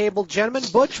roundtable, gentlemen.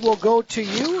 Butch, we'll go to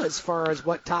you as far as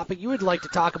what topic you would like to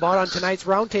talk about on tonight's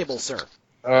roundtable, sir.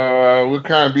 We'll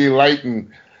kind of be light and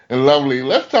lovely.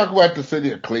 Let's talk about the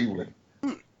city of Cleveland.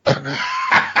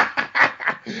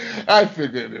 I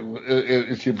figured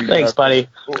it should be. Thanks, buddy.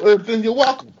 Then you're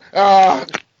welcome.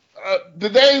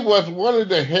 Today was one of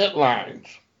the headlines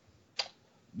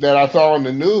that I saw on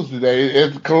the news today.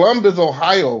 It's Columbus,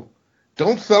 Ohio.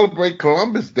 Don't celebrate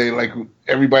Columbus Day like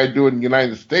everybody do in the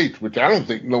United States, which I don't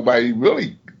think nobody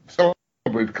really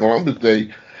celebrates Columbus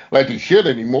Day like they should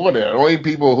anymore. The only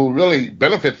people who really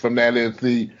benefit from that is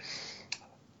the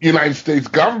United States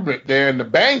government there and the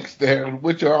banks there,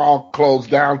 which are all closed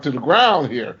down to the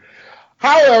ground here.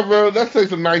 However, let's say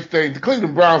some nice things. The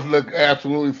Cleveland Browns look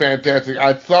absolutely fantastic.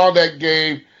 I saw that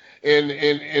game in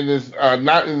this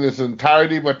not in its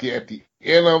entirety, but at the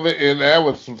end of it, and that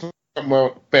was something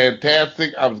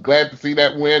fantastic. I was glad to see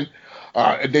that win.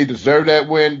 They deserve that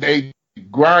win. They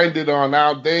grinded on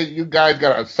out. You guys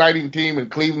got an exciting team in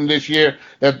Cleveland this year.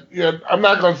 That I'm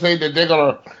not going to say that they're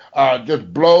going to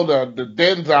just blow the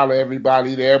dens out of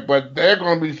everybody there, but they're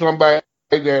going to be somebody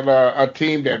that a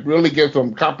team that really gives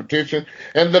them competition.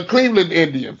 And the Cleveland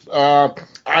Indians, I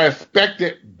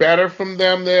expected better from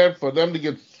them there, for them to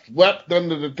get swept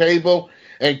under the table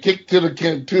and kicked to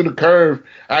the curve.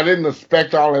 I didn't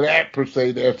expect all of that per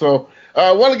se there. So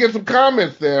I want to get some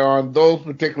comments there on those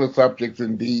particular subjects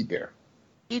indeed there.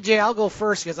 EJ, I'll go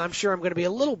first because I'm sure I'm going to be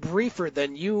a little briefer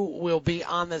than you will be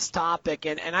on this topic.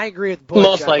 And I agree with Butch.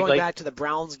 Most likely. Going back to the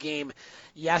Browns game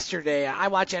yesterday, I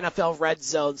watch NFL Red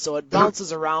Zone, so it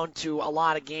bounces around to a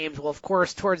lot of games. Well, of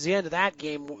course, towards the end of that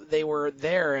game, they were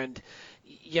there, and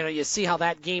you see how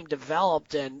that game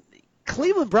developed, and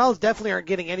Cleveland Browns definitely aren't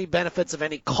getting any benefits of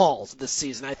any calls this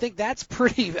season. I think that's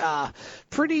pretty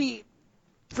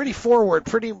pretty forward,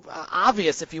 pretty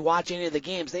obvious if you watch any of the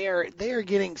games. They are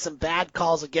getting some bad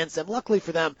calls against them. Luckily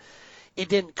for them, it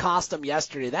didn't cost them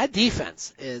yesterday. That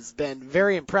defense has been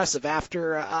very impressive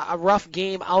after a rough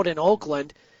game out in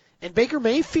Oakland. And Baker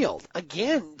Mayfield,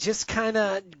 again, just kind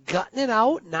of gutting it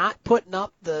out, not putting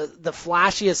up the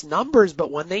flashiest numbers, but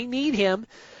when they need him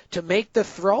to make the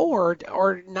throw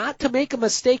or not to make a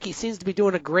mistake, he seems to be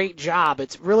doing a great job.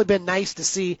 It's really been nice to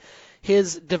see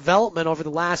his development over the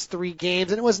last 3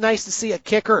 games, and it was nice to see a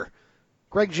kicker,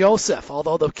 Greg Joseph,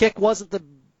 although the kick wasn't the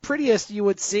prettiest you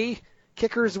would see.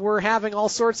 Kickers were having all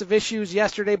sorts of issues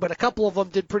yesterday, but a couple of them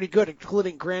did pretty good,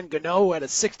 including Grant Gano, who had a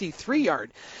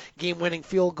 63-yard game-winning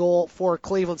field goal for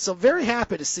Cleveland. So very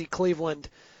happy to see Cleveland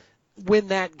win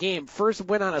that game. First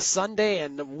win on a Sunday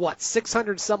and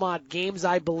 600-some-odd games,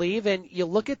 I believe. And you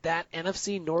look at that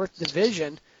NFC North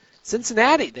division,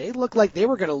 Cincinnati, they looked like they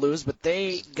were going to lose, but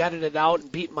they gutted it out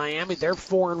and beat Miami. They're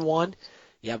 4-1.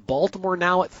 You have Baltimore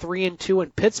now at 3-2,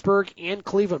 and Pittsburgh and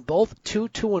Cleveland both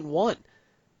 2-1.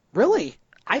 Really,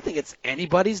 I think it's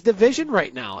anybody's division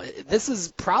right now. This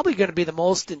is probably going to be the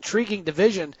most intriguing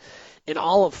division in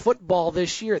all of football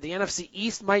this year. The NFC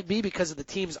East might be because of the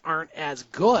teams aren't as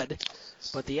good,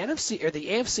 but the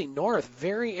AFC North,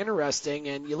 very interesting.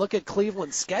 And you look at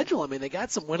Cleveland's schedule. I mean, they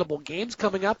got some winnable games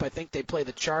coming up. I think they play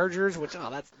the Chargers, which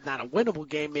that's not a winnable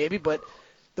game maybe, but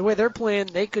the way they're playing,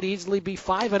 they could easily be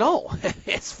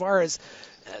 5-0 as far as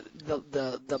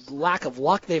the lack of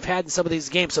luck they've had in some of these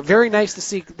games. So very nice to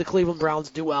see the Cleveland Browns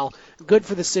do well. Good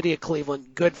for the city of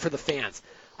Cleveland. Good for the fans.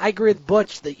 I agree with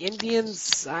Butch. The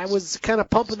Indians, I was kind of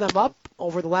pumping them up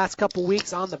over the last couple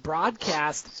weeks on the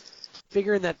broadcast,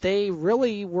 figuring that they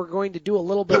really were going to do a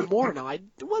little bit more. Now, I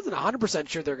wasn't 100%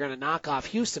 sure they're going to knock off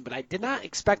Houston, but I did not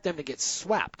expect them to get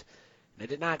swept. I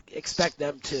did not expect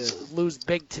them to lose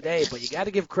big today, but you got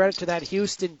to give credit to that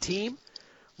Houston team,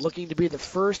 looking to be the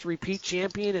first repeat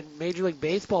champion in Major League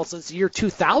Baseball since the year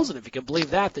 2000, if you can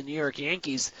believe that, the New York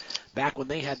Yankees, back when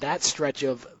they had that stretch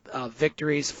of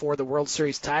victories for the World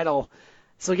Series title.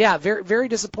 So, yeah, very, very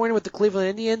disappointed with the Cleveland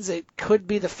Indians. It could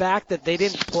be the fact that they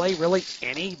didn't play really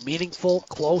any meaningful,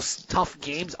 close, tough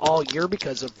games all year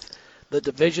because of the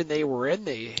division they were in.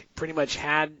 They pretty much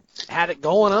had it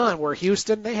going on, where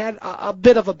Houston, they had a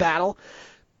bit of a battle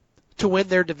to win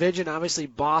their division. Obviously,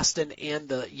 Boston and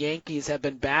the Yankees have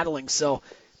been battling, so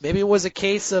maybe it was a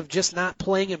case of just not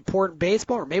playing important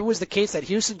baseball, or maybe it was the case that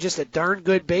Houston just a darn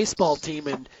good baseball team,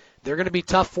 and they're going to be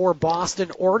tough for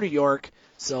Boston or New York.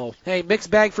 So, hey,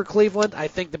 mixed bag for Cleveland. I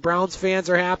think the Browns fans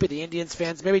are happy. The Indians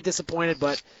fans maybe disappointed,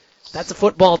 but that's a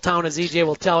football town, as EJ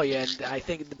will tell you, and I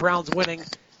think the Browns winning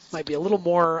might be a little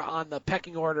more on the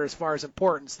pecking order as far as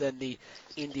importance than the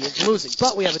Indians losing.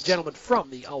 But we have a gentleman from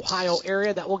the Ohio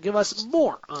area that will give us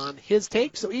more on his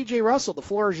take. So, E.J. Russell, the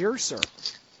floor is yours, sir.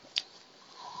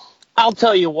 I'll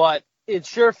tell you what, it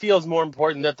sure feels more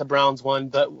important that the Browns won,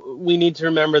 but we need to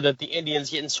remember that the Indians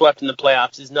getting swept in the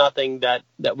playoffs is nothing that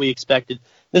we expected.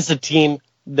 This is a team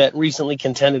that recently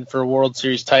contended for a World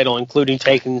Series title, including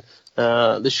taking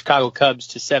the Chicago Cubs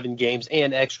to 7 games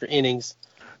and extra innings.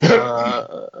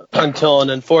 Until an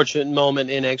unfortunate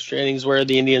moment in extra innings where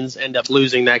the Indians end up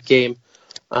losing that game.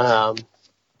 But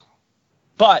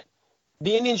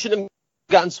the Indians should have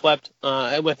gotten swept.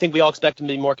 I think we all expect them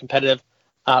to be more competitive.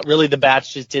 Really, the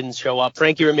bats just didn't show up.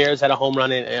 Frankie Ramirez had a home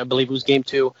run in, I believe it was game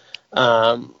 2.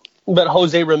 But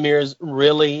Jose Ramirez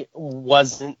really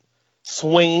wasn't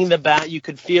swinging the bat. You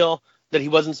could feel that he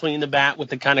wasn't swinging the bat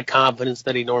with the kind of confidence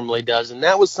that he normally does. And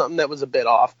that was something that was a bit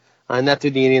off. And that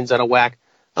threw the Indians out of whack.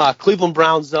 Cleveland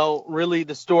Browns, though, really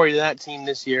the story of that team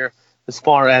this year, as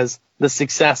far as the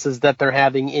successes that they're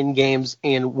having in games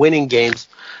and winning games,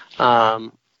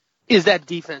 is that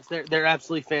defense. They're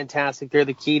absolutely fantastic. They're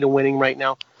the key to winning right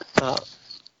now.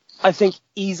 I think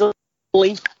easily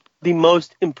the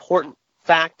most important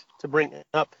fact to bring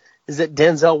up is that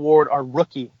Denzel Ward, our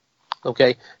rookie,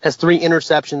 has 3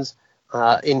 interceptions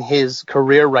in his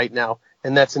career right now,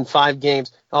 and that's in 5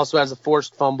 games. Also has a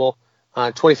forced fumble.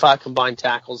 25 combined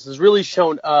tackles, has really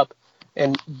shown up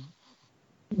and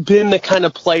been the kind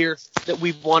of player that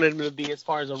we've wanted him to be as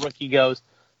far as a rookie goes.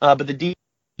 But the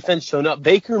defense shown up.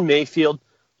 Baker Mayfield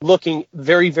looking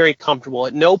very, very comfortable.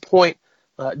 At no point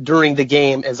during the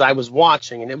game as I was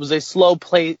watching, and it was a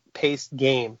slow-paced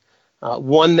game,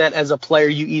 one that as a player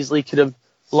you easily could have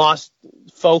lost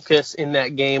focus in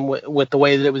that game with the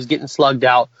way that it was getting slugged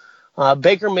out.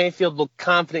 Baker Mayfield looked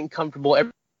confident and comfortable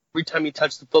every time he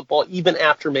touched the football, even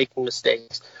after making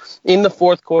mistakes. In the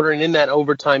fourth quarter and in that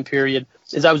overtime period,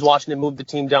 as I was watching him move the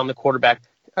team down the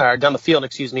field,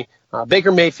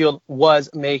 Baker Mayfield was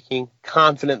making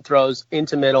confident throws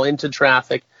into middle, into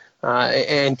traffic,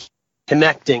 and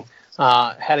connecting.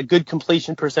 Had a good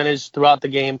completion percentage throughout the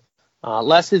game.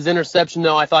 Less his interception,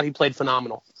 though. I thought he played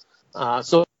phenomenal.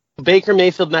 So Baker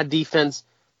Mayfield in that defense.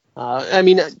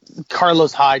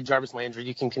 Carlos Hyde, Jarvis Landry,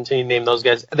 you can continue to name those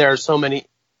guys. There are so many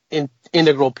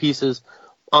integral pieces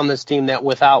on this team that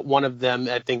without one of them,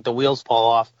 I think the wheels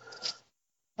fall off.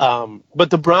 But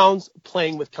the Browns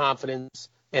playing with confidence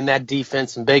and that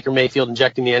defense and Baker Mayfield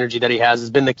injecting the energy that he has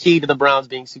been the key to the Browns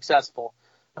being successful.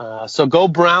 So go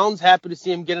Browns. Happy to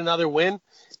see him get another win.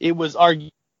 It was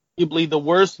arguably the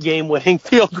worst game-winning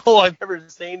field goal I've ever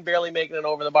seen, barely making it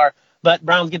over the bar. But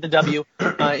Browns get the W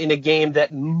in a game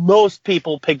that most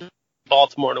people picked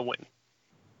Baltimore to win.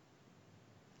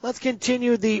 Let's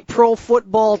continue the pro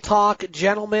football talk,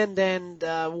 gentlemen. And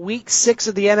week 6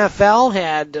 of the NFL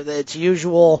had its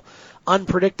usual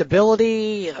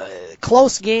unpredictability,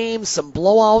 close games, some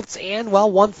blowouts, and,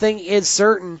 well, one thing is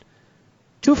certain.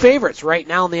 2 favorites right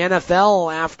now in the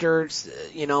NFL after,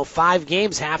 5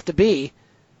 games have to be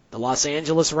the Los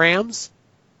Angeles Rams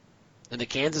and the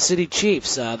Kansas City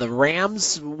Chiefs. The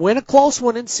Rams win a close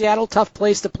one in Seattle, tough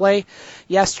place to play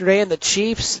yesterday, and the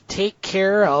Chiefs take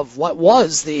care of what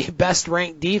was the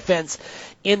best-ranked defense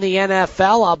in the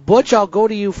NFL. Butch, I'll go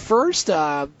to you first.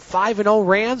 5-0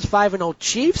 Rams, 5-0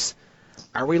 Chiefs.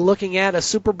 Are we looking at a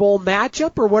Super Bowl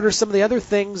matchup, or what are some of the other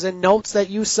things and notes that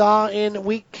you saw in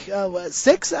week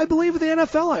 6, I believe, of the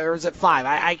NFL, or is it 5?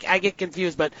 I get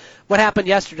confused, but what happened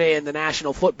yesterday in the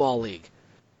National Football League?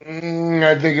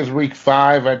 I think it's week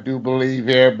 5, I do believe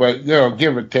here, but,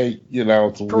 give or take,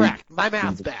 it's a correct. Week. My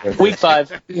math's bad. Week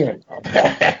 5. Yeah.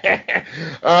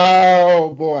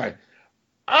 Oh, boy.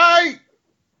 I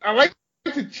like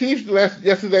the Chiefs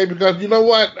yesterday because, you know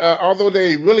what, although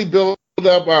they really built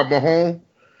up Mahomes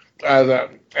as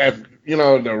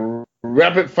the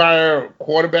rapid fire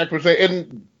quarterback per se,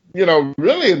 and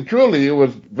really and truly it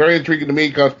was very intriguing to me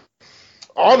because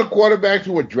all the quarterbacks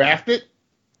who were drafted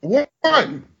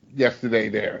won yesterday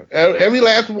there, every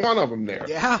last one of them there.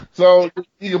 Yeah. So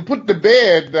you can put to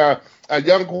bed a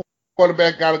young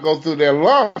quarterback got to go through their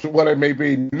lumps, what it may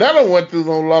be. None of them went through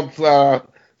those lumps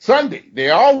Sunday.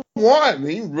 They all won.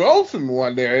 Even Rosen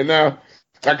won there, and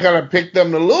I kind of picked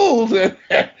them to lose,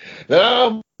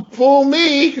 and fool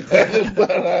me.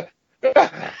 But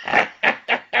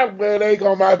it ain't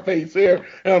on my face here,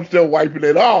 and I'm still wiping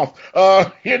it off.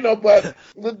 But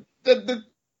the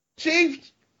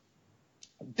Chiefs,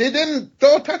 they didn't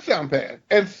throw a touchdown pass,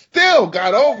 and still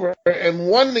got over and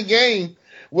won the game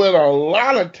with a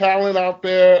lot of talent out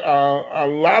there, a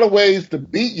lot of ways to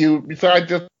beat you besides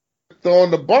just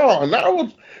throwing the ball, and I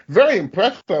was very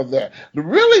impressed of that. The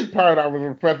really part I was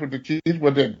impressed with the Chiefs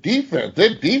was their defense.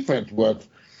 Their defense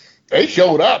they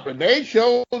showed up, and they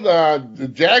showed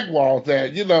the Jaguars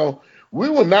that, we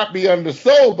will not be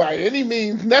undersold by any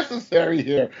means necessary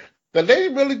here. But they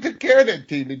really took care of that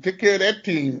team. They took care of that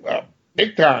team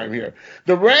big time here.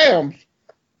 The Rams,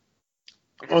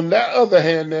 on that other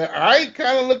hand, I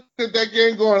kind of looked at that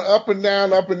game going up and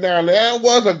down, up and down. That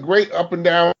was a great up and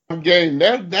down game.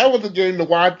 That was a game to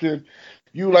watch, and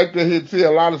you like to see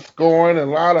a lot of scoring and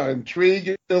a lot of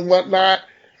intrigue and whatnot.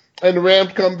 And the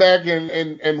Rams come back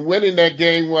and winning that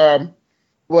game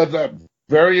was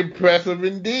very impressive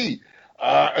indeed.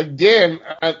 Again,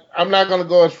 I'm not going to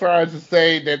go as far as to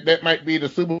say that might be the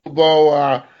Super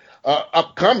Bowl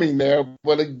upcoming there.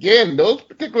 But again, those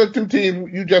particular 2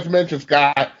 teams you just mentioned,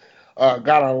 Scott,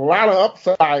 got a lot of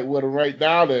upside with them right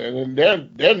now, and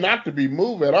they're not to be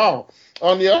moved at all.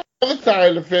 On the other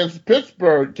side of the fence,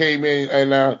 Pittsburgh came in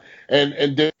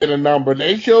and did a number.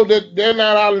 They showed that they're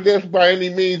not out of this by any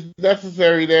means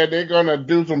necessary. They're going to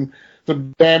do some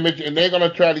damage, and they're going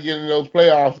to try to get in those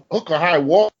playoffs, hook or high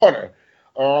water.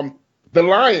 The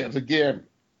Lions, again,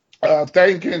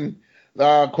 thanking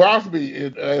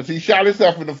Crosby as he shot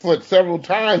himself in the foot several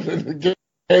times in the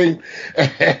game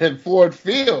at Ford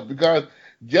Field, because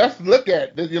just look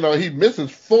at this, he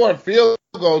misses 4 field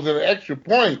goals and an extra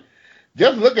point.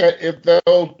 Just look at if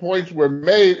those points were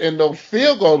made and those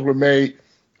field goals were made,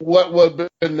 what would have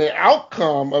been the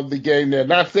outcome of the game there.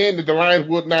 Not saying that the Lions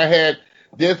would not have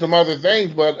did some other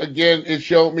things, but again, it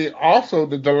showed me also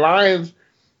that the Lions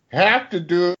have to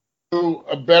do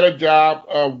a better job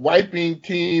of wiping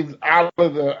teams out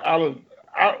of the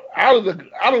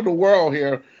world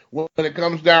here when it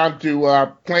comes down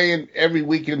to playing every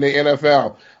week in the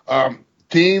NFL.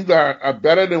 Teams are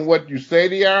better than what you say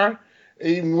they are,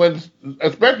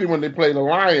 especially when they play the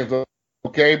Lions.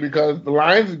 Okay, because the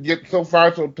Lions get so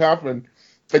far so tough, and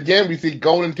again we see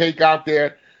Golden Tate out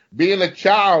there being a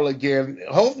child again.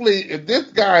 Hopefully, if this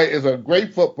guy is a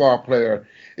great football player,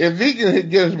 if he can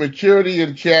get his maturity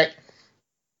in check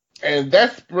And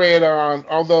that spread on,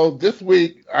 although this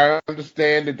week I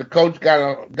understand that the coach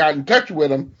got in touch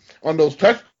with him on those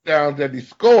touchdowns that he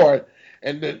scored,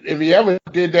 and that if he ever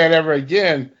did that ever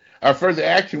again, further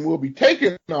action will be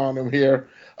taken on him here.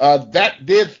 That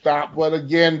did stop, but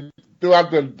again,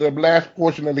 throughout the last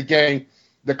portion of the game,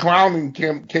 the clowning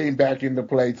came back into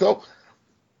play. So,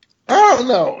 I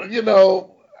don't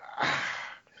know.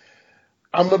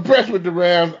 I'm impressed with the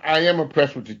Rams. I am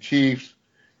impressed with the Chiefs.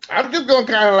 I'm just going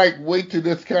to kind of like wait till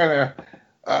this kind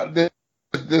of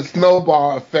the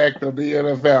snowball effect of the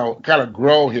NFL kind of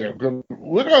grow here.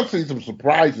 We're going to see some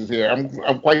surprises here.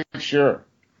 I'm quite sure.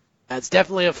 It's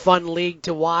definitely a fun league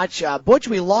to watch. Butch,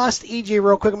 we lost EJ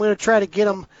real quick. I'm going to try to get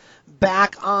him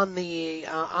back on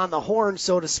the horn,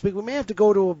 so to speak. We may have to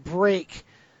go to a break.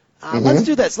 Let's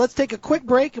do this. Let's take a quick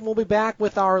break, and we'll be back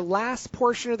with our last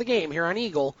portion of the game here on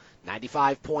Eagle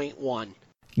 95.1.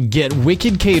 Get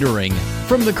Wicked Catering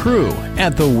from the crew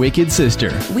at the Wicked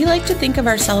Sister. We like to think of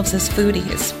ourselves as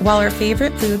foodies. While our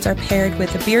favorite foods are paired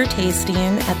with a beer tasting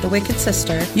at the Wicked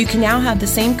Sister, you can now have the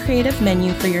same creative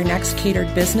menu for your next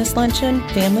catered business luncheon,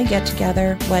 family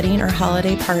get-together, wedding, or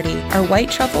holiday party. Our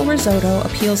white truffle risotto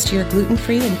appeals to your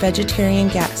gluten-free and vegetarian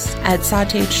guests. Add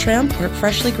sautéed shrimp or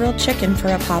freshly grilled chicken for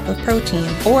a pop of protein.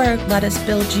 Or let us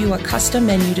build you a custom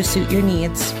menu to suit your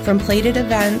needs. From plated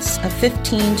events of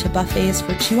 15 to buffets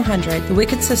for 200, the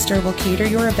Wicked Sister will cater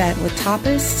your event with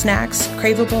tapas, snacks,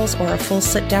 cravables, or a full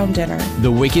sit-down dinner.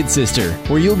 The Wicked Sister,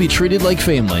 where you'll be treated like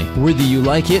family, whether you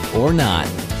like it or not.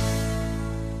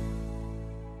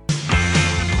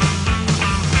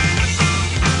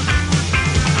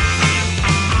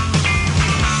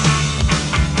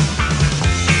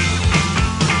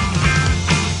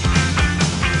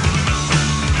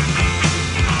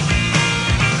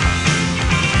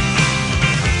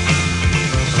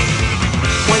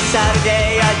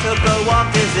 Saturday I took a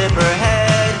walk to zip her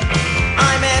head.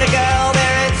 I met a girl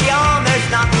there, it's yawn, there's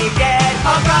nothing dead.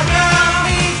 Punk rock girl,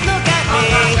 please look at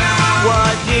me.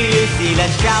 What do you see?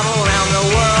 Let's travel around the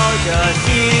world, just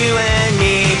you and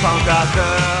me, punk rock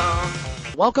girl.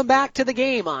 Welcome back to the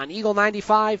game on Eagle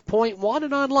 95.1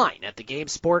 and online at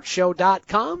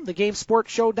thegamesportshow.com,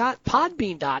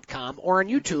 thegamesportshow.podbean.com, or on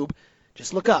YouTube.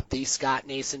 Just look up the Scott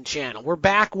Nason channel. We're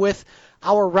back with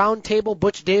our roundtable,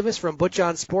 Butch Davis from Butch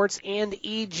On Sports and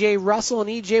E.J. Russell. And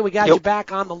E.J., we got you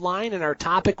back on the line, and our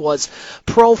topic was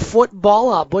pro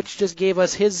football. Butch just gave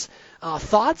us his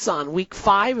thoughts on Week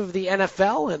 5 of the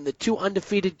NFL and the two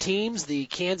undefeated teams, the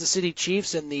Kansas City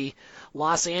Chiefs and the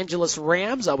Los Angeles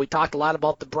Rams. We talked a lot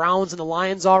about the Browns and the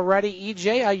Lions already.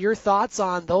 E.J., your thoughts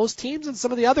on those teams and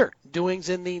some of the other doings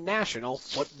in the National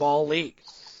Football League?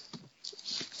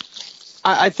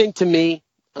 I think, to me,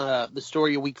 the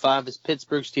story of Week 5 is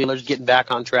Pittsburgh Steelers getting back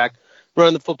on track,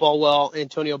 running the football well.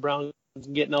 Antonio Brown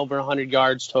getting over 100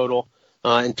 yards total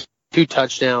and 2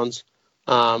 touchdowns,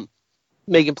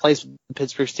 making plays for the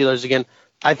Pittsburgh Steelers again.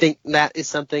 I think that is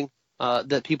something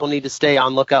that people need to stay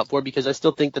on lookout for, because I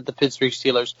still think that the Pittsburgh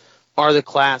Steelers are the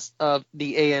class of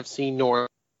the AFC North,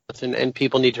 and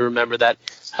people need to remember that,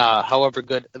 however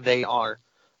good they are.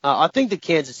 I think the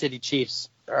Kansas City Chiefs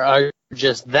are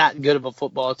just that good of a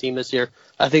football team this year.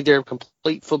 I think they're a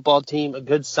complete football team, a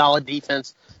good, solid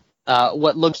defense,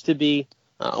 what looks to be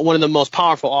one of the most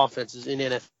powerful offenses in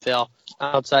NFL,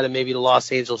 outside of maybe the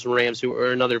Los Angeles Rams, who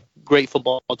are another great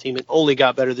football team and only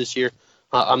got better this year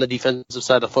on the defensive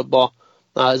side of football.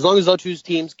 As long as those two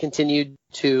teams continue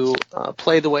to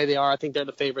play the way they are, I think they're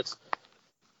the favorites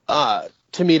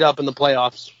to meet up in the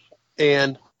playoffs.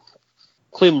 And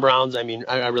Cleveland Browns, I mean,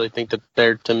 I really think that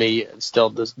they're, to me, still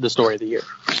the story of the year.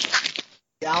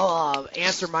 I'll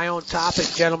answer my own topic,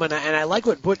 gentlemen, and I like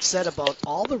what Butch said about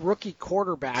all the rookie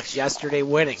quarterbacks yesterday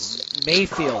winning.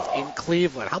 Mayfield in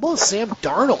Cleveland. How about Sam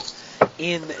Darnold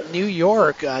in New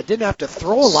York? Didn't have to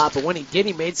throw a lot, but when he did,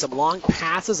 he made some long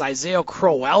passes. Isaiah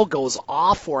Crowell goes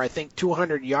off for, I think,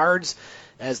 200 yards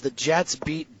as the Jets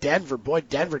beat Denver. Boy,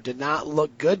 Denver did not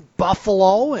look good.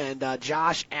 Buffalo and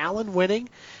Josh Allen winning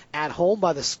at home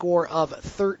by the score of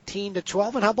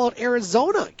 13-12. And how about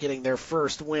Arizona getting their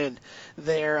first win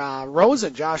there?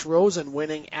 Josh Rosen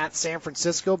winning at San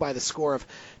Francisco by the score of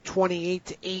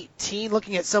 28-18.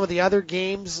 Looking at some of the other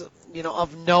games,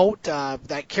 of note,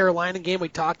 that Carolina game we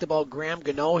talked about, Graham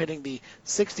Gano hitting the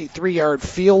 63-yard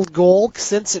field goal.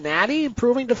 Cincinnati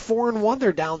improving to 4-1.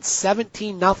 They're down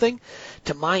 17-0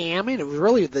 to Miami. And it was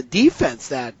really the defense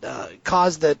that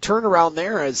caused the turnaround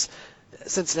there, as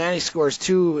Cincinnati scores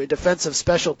 2 defensive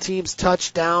special teams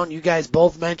touchdown. You guys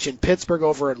both mentioned Pittsburgh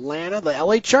over Atlanta. The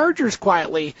LA Chargers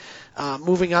quietly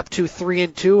moving up to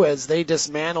 3-2 as they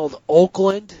dismantled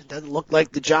Oakland. Doesn't look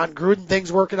like the John Gruden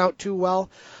thing's working out too well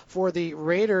for the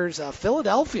Raiders.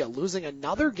 Philadelphia losing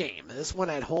another game. This one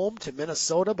at home to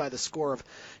Minnesota by the score of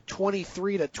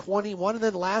 23-21. And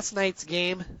then last night's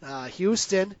game,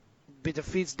 Houston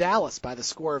defeats Dallas by the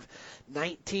score of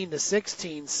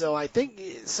 19-16. So I think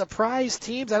surprise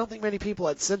teams. I don't think many people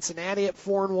had Cincinnati at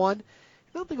 4-1. I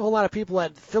don't think a whole lot of people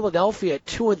had Philadelphia at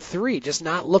 2-3, just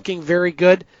not looking very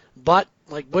good. But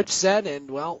like Butch said, and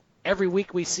well, every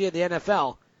week we see in the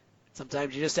NFL,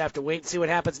 sometimes you just have to wait and see what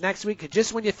happens next week. 'Cause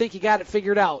just when you think you got it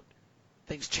figured out,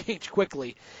 things change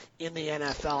quickly in the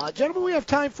NFL. Gentlemen, we have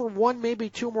time for one, maybe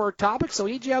two more topics. So,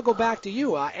 EJ, I'll go back to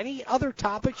you. Any other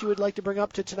topics you would like to bring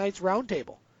up to tonight's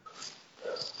roundtable?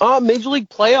 Major League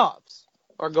Playoffs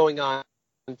are going on.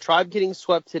 Tribe getting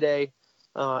swept today.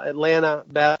 Atlanta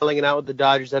battling it out with the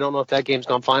Dodgers. I don't know if that game's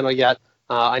gone final yet.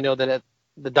 I know that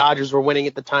the Dodgers were winning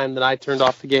at the time that I turned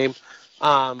off the game.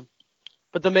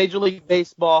 But the Major League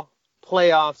Baseball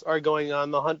playoffs are going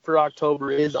on. The hunt for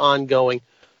October is ongoing.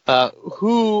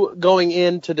 Who going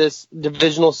into this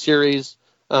divisional series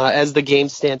as the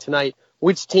games stand tonight,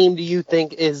 which team do you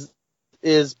think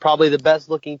is probably the best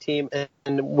looking team,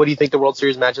 and what do you think the World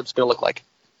Series matchup is going to look like?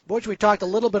 Butch, we talked a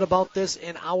little bit about this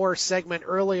in our segment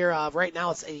earlier. Right now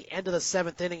it's the end of the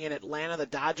seventh inning in Atlanta. The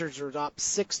Dodgers are up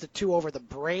 6-2 over the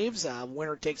Braves.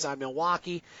 Winner takes on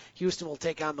Milwaukee. Houston will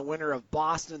take on the winner of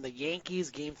Boston and the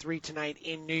Yankees. Game 3 tonight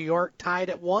in New York, tied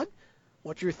at 1.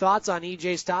 What's your thoughts on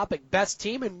EJ's topic? Best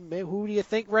team, and who do you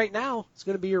think right now is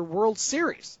going to be your World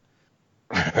Series?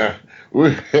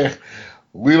 We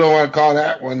don't want to call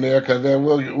that one there, because then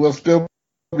we'll still be.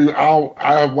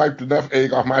 I have wiped enough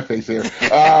egg off my face here.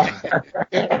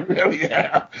 I really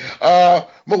have.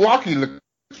 Milwaukee looks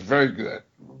very good.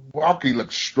 Milwaukee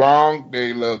looks strong.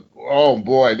 They look, oh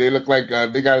boy, they look like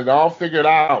they got it all figured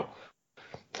out.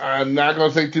 I'm not going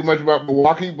to say too much about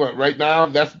Milwaukee, but right now,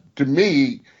 that's, to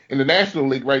me, in the National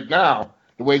League right now,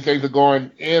 the way things are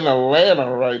going in Atlanta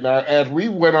right now, as we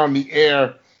went on the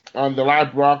air on the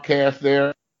live broadcast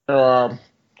there for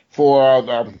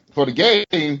the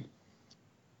game,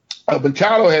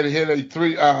 Machado had hit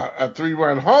a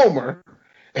three-run homer,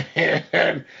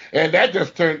 and that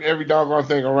just turned every doggone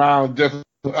thing around, just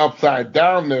upside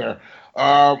down there.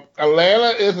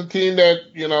 Atlanta is a team that,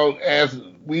 as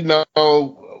we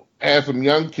know, has some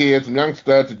young kids, some young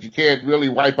studs that you can't really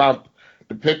wipe out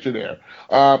the picture there.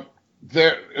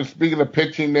 Speaking of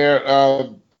pitching there,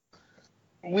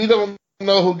 we don't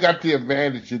know who got the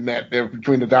advantage in that there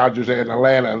between the Dodgers and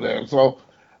Atlanta there. So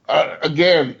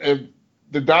again, if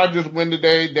the Dodgers win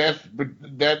today, that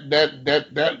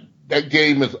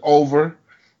game is over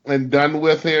and done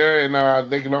with here, and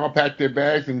they can all pack their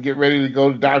bags and get ready to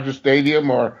go to Dodger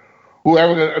Stadium or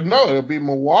whoever. No, it'll be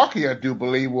Milwaukee, I do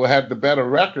believe, will have the better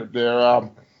record there.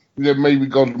 They maybe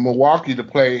go to Milwaukee to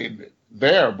play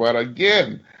there. But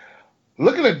again,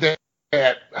 looking at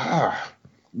that,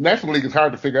 National League is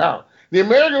hard to figure out. The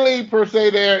American League, per se,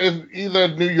 there is either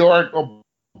New York or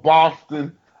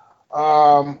Boston.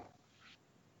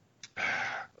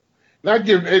 Not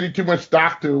giving any too much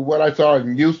stock to what I saw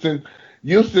in Houston.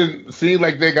 Houston seemed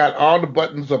like they got all the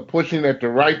buttons of pushing at the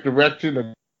right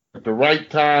direction at the right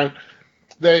time.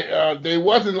 They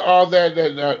wasn't all that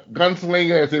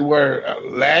gunslinger as they were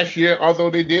last year, although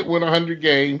they did win 100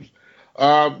 games.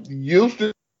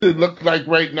 Houston, it looks like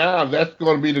right now that's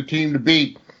going to be the team to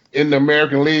beat in the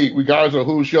American League, regardless of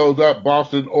who shows up,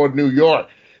 Boston or New York.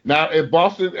 Now, if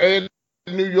Boston and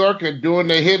New York are doing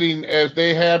their hitting as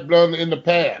they have done in the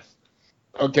past,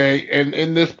 okay, and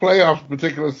in this playoffs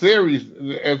particular series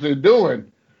as they're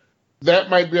doing, that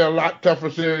might be a lot tougher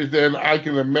series than I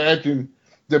can imagine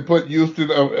to put Houston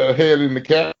ahead in the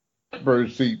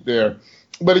catbird seat there.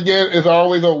 But again, it's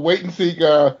always a wait and see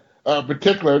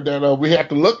particular that we have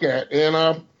to look at,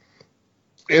 and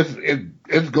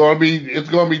it's going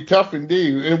to be tough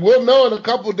indeed. And we'll know in a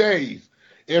couple days,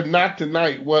 if not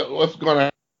tonight, what's going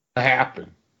to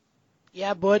happen.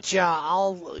 Yeah, Butch,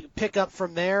 I'll pick up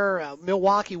from there.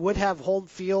 Milwaukee would have home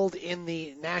field in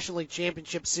the National League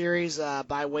Championship Series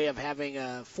by way of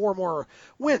having 4 more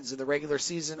wins in the regular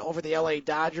season over the LA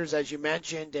Dodgers, as you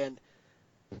mentioned. And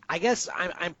I guess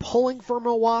I'm pulling for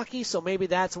Milwaukee, so maybe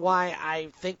that's why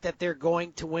I think that they're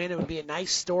going to win. It would be a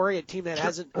nice story, a team that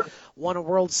hasn't won a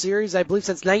World Series, I believe,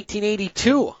 since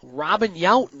 1982. Robin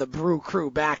Yount and the Brew Crew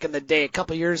back in the day, a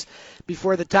couple years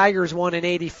before the Tigers won in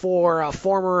 84. A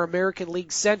former American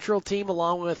League Central team,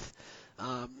 along with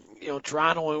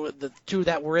Toronto, the two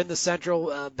that were in the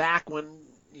Central back when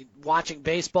watching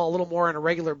baseball a little more on a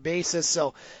regular basis.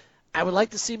 So I would like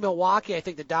to see Milwaukee. I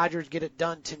think the Dodgers get it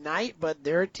done tonight, but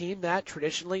they're a team that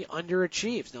traditionally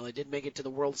underachieves. Now, they did make it to the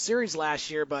World Series last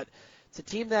year, but It's a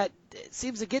team that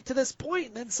seems to get to this point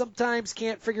and then sometimes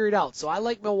can't figure it out. So I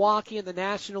like Milwaukee in the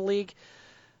National League.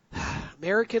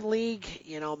 American League,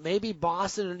 maybe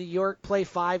Boston and New York play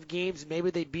 5 games. Maybe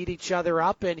they beat each other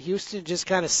up, and Houston just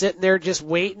kind of sitting there just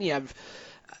waiting. You have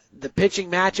the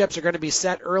pitching matchups are going to be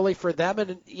set early for them,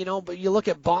 and but you look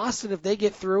at Boston, if they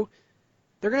get through,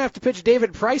 they're going to have to pitch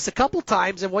David Price a couple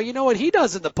times, and you know what he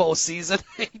does in the postseason?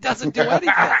 He doesn't do anything.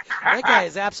 That guy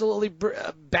is absolutely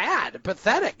bad,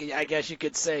 pathetic, I guess you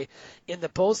could say, in the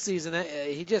postseason.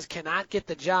 He just cannot get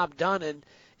the job done, and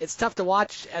it's tough to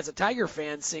watch as a Tiger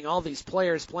fan, seeing all these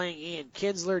players playing. Ian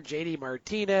Kinsler, J.D.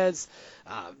 Martinez,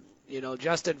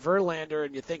 Justin Verlander,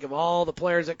 and you think of all the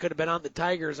players that could have been on the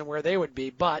Tigers and where they would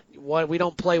be. But we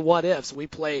don't play what ifs. We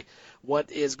play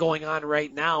what is going on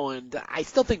right now. And I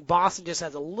still think Boston just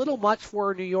has a little much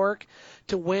for New York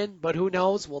to win, but who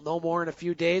knows? We'll know more in a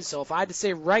few days. So if I had to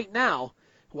say right now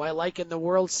who I like in the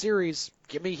World Series,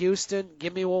 give me Houston,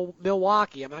 give me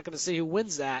Milwaukee. I'm not going to say who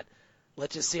wins that.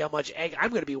 Let's just see how much egg I'm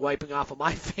going to be wiping off of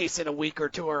my face in a week or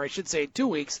two, or I should say 2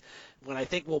 weeks, when I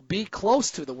think we'll be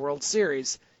close to the World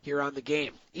Series here on the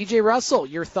game. E.J. Russell,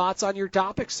 your thoughts on your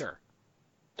topic, sir?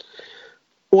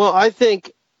 Well, I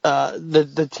think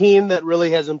the team that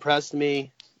really has impressed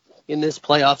me in this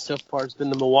playoff so far has been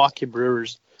the Milwaukee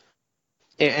Brewers.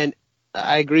 And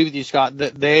I agree with you, Scott,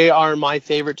 that they are my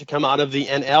favorite to come out of the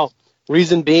NL.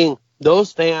 Reason being,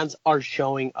 those fans are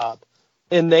showing up.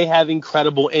 And they have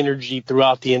incredible energy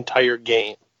throughout the entire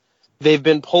game. They've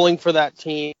been pulling for that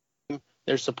team.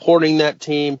 They're supporting that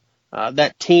team.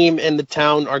 That team and the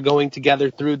town are going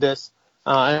together through this.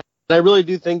 And I really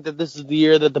do think that this is the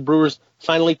year that the Brewers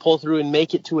finally pull through and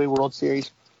make it to a World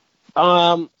Series.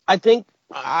 I think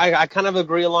I kind of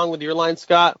agree along with your line,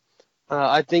 Scott.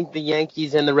 I think the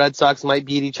Yankees and the Red Sox might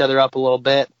beat each other up a little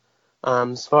bit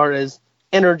as far as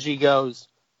energy goes.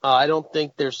 I don't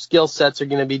think their skill sets are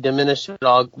going to be diminished at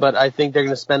all, but I think they're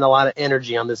going to spend a lot of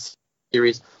energy on this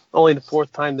series. Only the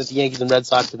 4th time that the Yankees and Red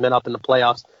Sox have met up in the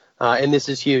playoffs, and this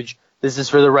is huge. This is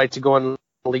for the right to go on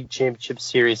the League Championship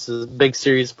Series. This is a big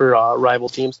series for rival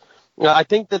teams. I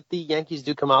think that the Yankees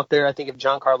do come out there. I think if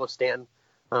Giancarlo Stanton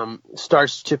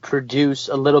starts to produce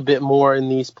a little bit more in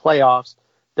these playoffs,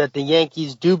 that the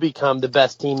Yankees do become the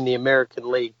best team in the American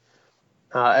League.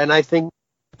 And I think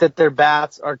that their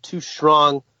bats are too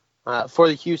strong for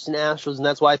the Houston Astros, and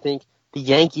that's why I think the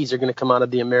Yankees are going to come out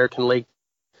of the American League.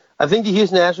 I think the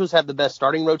Houston Astros have the best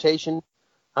starting rotation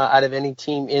out of any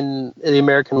team in the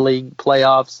American League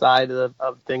playoff side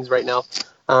of things right now.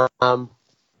 But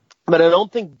I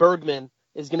don't think Bergman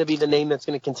is going to be the name that's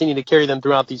going to continue to carry them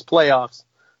throughout these playoffs.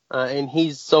 And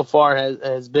he's so far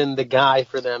has been the guy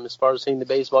for them as far as seeing the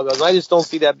baseball goes. I just don't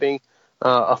see that being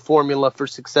a formula for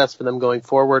success for them going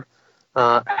forward.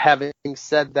 Having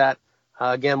said that,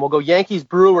 again, we'll go Yankees,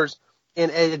 Brewers,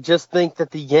 and I just think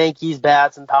that the Yankees'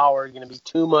 bats and power are going to be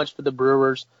too much for the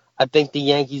Brewers. I think the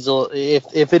Yankees will,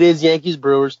 if it is Yankees,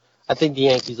 Brewers, I think the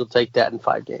Yankees will take that in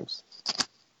 5 games.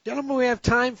 Gentlemen, we have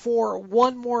time for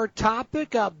one more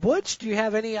topic. Butch, do you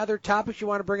have any other topics you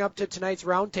want to bring up to tonight's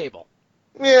roundtable?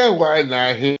 Yeah, why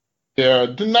not?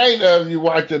 Tonight, if you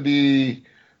watch the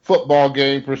football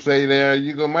game per se there,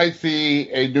 you might see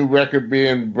a new record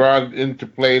being brought into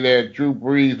play there. Drew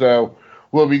Brees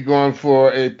will be going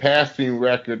for a passing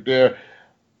record there.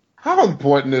 How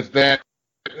important is that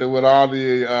with all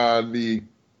the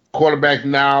quarterbacks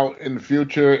now in the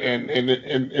future and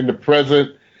in the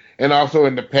present and also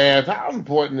in the past? How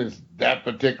important is that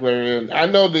particular? And I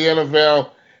know the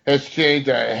NFL has changed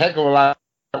a heck of a lot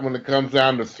when it comes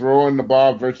down to throwing the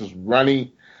ball versus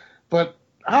running, but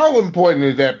how important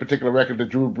is that particular record that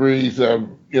Drew Brees,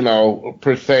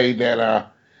 per se,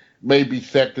 that may be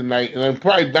set tonight? And then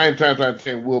probably 9 times out of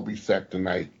 10 will be set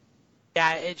tonight.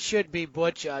 Yeah, it should be,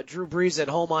 Butch. Drew Brees at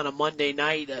home on a Monday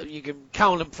night. You can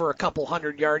count him for a couple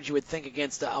 100 yards, you would think,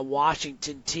 against a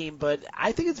Washington team. But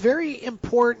I think it's very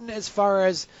important as far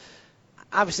as,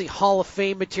 obviously, Hall of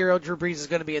Fame material. Drew Brees is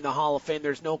going to be in the Hall of Fame.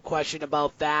 There's no question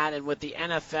about that. And with the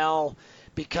NFL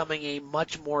becoming a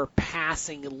much more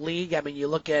passing league. I mean, you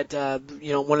look at,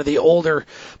 one of the older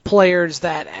players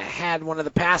that had one of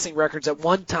the passing records at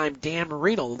one time, Dan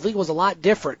Marino. The league was a lot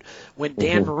different when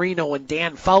Dan Marino and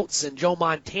Dan Fouts and Joe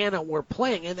Montana were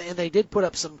playing, and they did put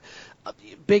up some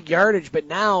big yardage, but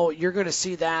now you're going to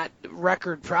see that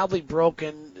record probably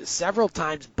broken several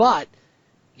times, but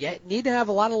you need to have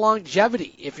a lot of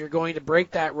longevity if you're going to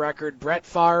break that record. Brett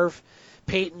Favre,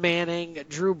 Peyton Manning,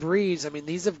 Drew Brees, I mean,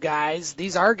 these are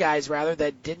guys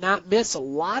that did not miss a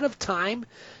lot of time,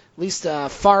 at least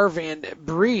Favre and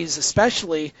Brees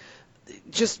especially,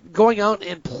 just going out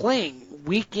and playing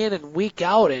week in and week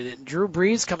out. And Drew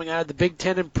Brees coming out of the Big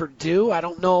Ten in Purdue, I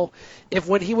don't know if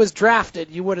when he was drafted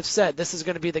you would have said this is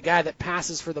going to be the guy that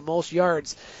passes for the most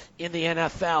yards in the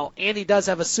NFL. And he does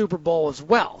have a Super Bowl as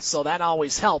well, so that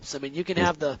always helps. I mean, you can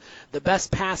have the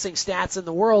best passing stats in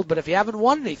the world, but if you haven't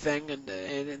won anything,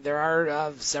 and there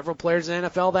are several players in the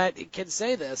NFL that can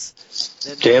say this,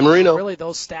 then Dan Marino. Really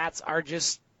those stats are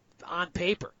just on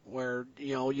paper, where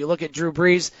you look at Drew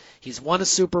Brees, he's won a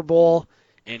Super Bowl,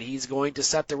 and he's going to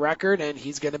set the record, and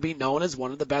he's going to be known as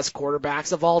one of the best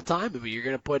quarterbacks of all time. I mean, you're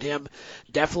going to put him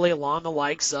definitely along the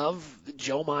likes of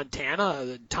Joe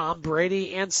Montana, Tom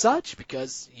Brady, and such,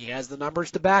 because he has the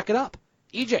numbers to back it up.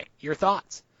 EJ, your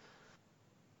thoughts?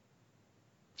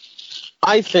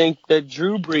 I think that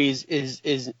Drew Brees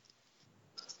is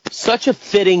such a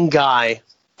fitting guy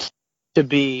to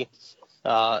be.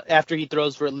 After he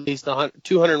throws for at least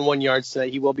 201 yards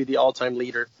tonight, he will be the all-time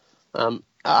leader.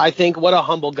 I think what a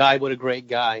humble guy, what a great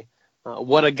guy.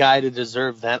 What a guy to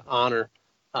deserve that honor.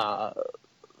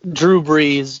 Drew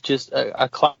Brees, just a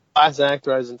class act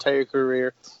throughout his entire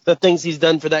career. The things he's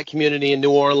done for that community in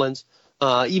New Orleans,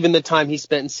 even the time he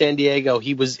spent in San Diego,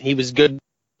 he was good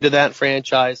to that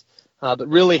franchise, but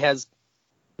really has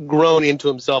grown into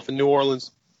himself in New Orleans,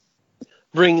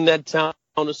 bringing that town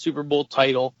a Super Bowl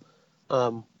title.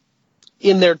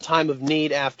 In their time of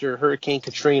need after Hurricane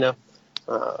Katrina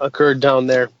occurred down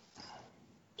there.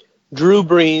 Drew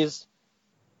Brees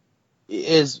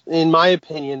is, in my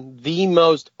opinion, the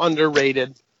most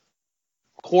underrated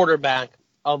quarterback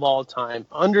of all time.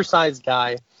 Undersized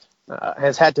guy,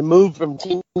 has had to move from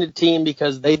team to team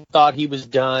because they thought he was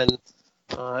done,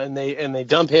 and they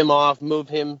dump him off, move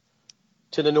him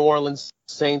to the New Orleans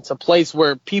Saints, a place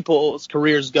where people's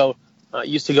careers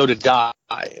used to go to die.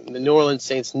 The New Orleans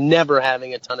Saints never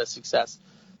having a ton of success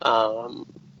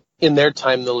in their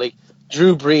time in the league.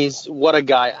 Drew Brees, what a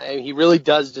guy. I mean, he really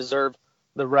does deserve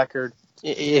the record.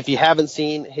 If you haven't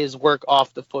seen his work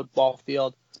off the football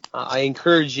field, I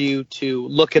encourage you to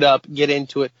look it up, get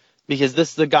into it, because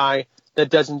this is the guy that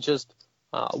doesn't just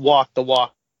walk the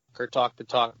walk or talk the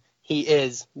talk. He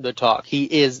is the talk. He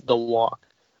is the walk.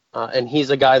 And he's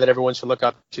a guy that everyone should look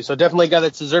up to. So definitely a guy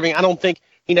that's deserving. I don't think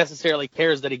he necessarily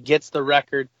cares that he gets the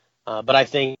record, but I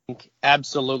think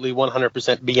absolutely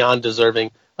 100% beyond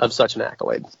deserving of such an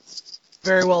accolade.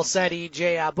 Very well said,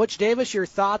 EJ. Butch Davis, your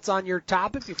thoughts on your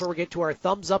topic before we get to our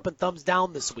thumbs up and thumbs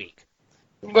down this week?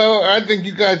 Well, I think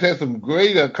you guys had some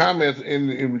great comments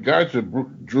in regards to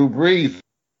Drew Brees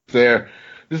there.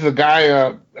 This is a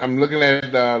guy, I'm looking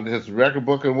at his record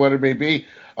book and what it may be,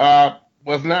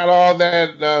 was not all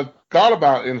that thought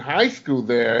about in high school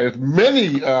there. As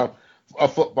many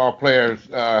football players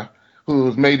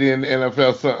who's made it in the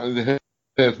NFL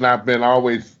has not been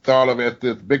always thought of as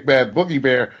this big bad boogie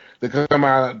bear to come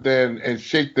out there and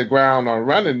shake the ground on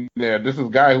running there. This is a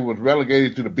guy who was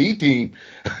relegated to the B team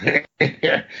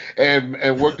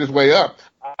and worked his way up.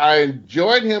 I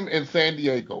enjoyed him in San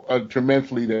Diego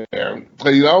tremendously there.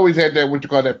 So he always had that, what you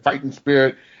call that fighting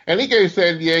spirit. And he gave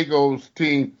San Diego's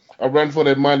team a run for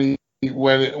their money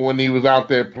when he was out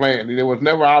there playing. He was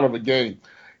never out of a game.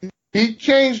 He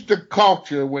changed the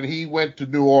culture when he went to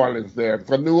New Orleans there.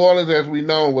 Because New Orleans, as we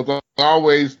know, was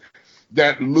always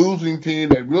that losing team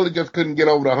that really just couldn't get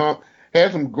over the hump.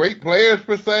 Had some great players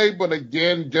per se, but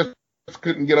again, just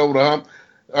couldn't get over the hump.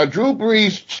 Drew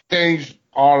Brees changed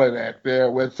all of that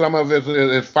there with some of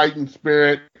his fighting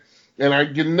spirit. And I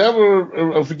can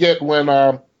never forget when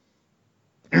when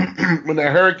the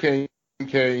hurricane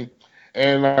came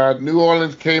and New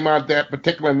Orleans came out that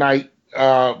particular night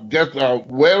just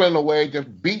wailing away,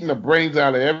 just beating the brains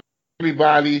out of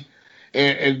everybody,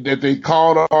 and that they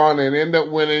called on and ended up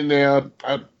winning their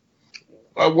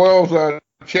world's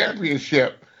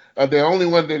championship. The only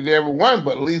one that they ever won,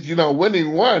 but at least,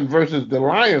 winning one versus the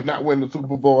Lions not winning the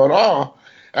Super Bowl at all,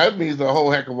 that means a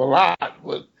whole heck of a lot.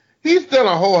 But he's done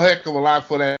a whole heck of a lot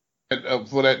for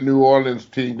that New Orleans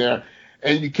team there.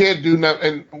 And you can't do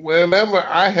nothing. And whenever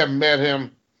I have met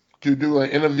him to do an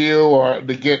interview or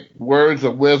to get words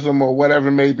of wisdom or whatever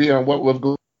it may be on what was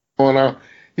going on,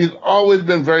 he's always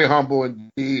been very humble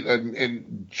indeed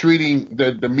in treating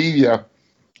the media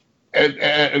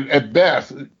at best,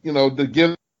 to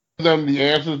give them the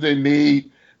answers they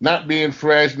need, not being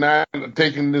fresh, not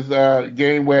taking this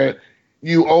game where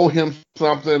you owe him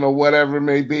something or whatever it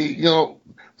may be.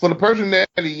 For the person that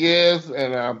he is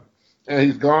and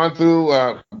he's gone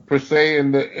through per se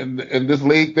in this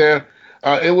league there,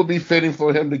 it would be fitting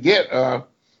for him to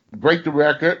break the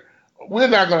record. We're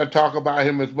not going to talk about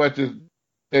him as much as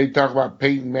they talk about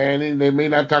Peyton Manning. They may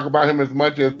not talk about him as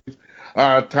much as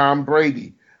Tom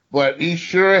Brady, but he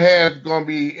sure has going to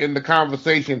be in the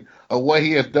conversation of what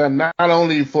he has done, not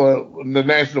only for the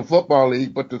National Football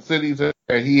League, but the cities that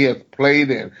he has played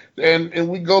in. And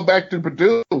we go back to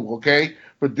Purdue, okay?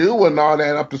 Purdue wasn't all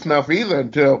that up to snuff either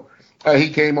until he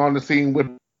came on the scene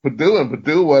with Purdue, and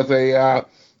Purdue was a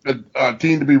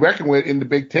team to be reckoned with in the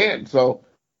Big Ten. So,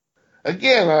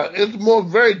 again, it's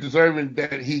very deserving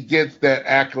that he gets that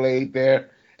accolade there.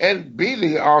 And be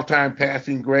the all-time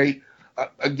passing great.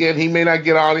 Again, he may not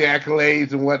get all the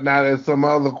accolades and whatnot as some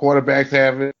other quarterbacks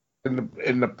have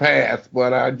in the past,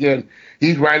 but again,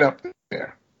 he's right up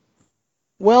there.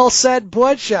 Well said,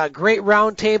 Butch. Great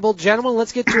round table. Gentlemen,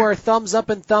 let's get to our thumbs up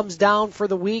and thumbs down for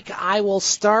the week. I will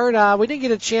start. We didn't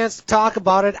get a chance to talk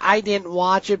about it. I didn't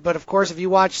watch it, but of course, if you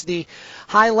watch the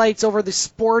highlights over the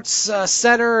Sports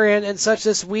Center and such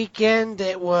this weekend,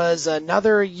 it was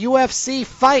another UFC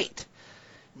fight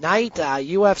night,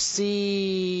 UFC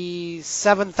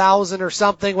 7000 or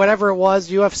something, whatever it was,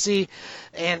 UFC,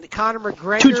 and Conor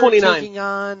McGregor 229. taking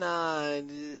on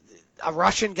a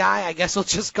Russian guy, I guess we'll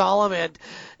just call him, and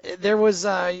there was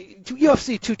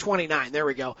UFC 229, there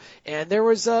we go, and there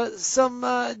was some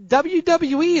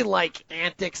WWE-like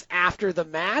antics after the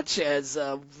match as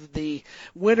the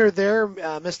winner there,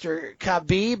 Mr.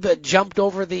 Khabib, jumped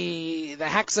over the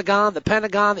hexagon, the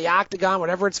pentagon, the octagon,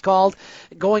 whatever it's called,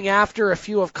 going after a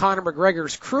few of Conor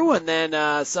McGregor's crew, and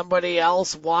then somebody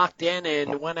else walked in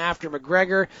and went after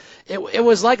McGregor. It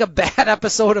was like a bad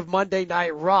episode of Monday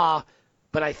Night Raw,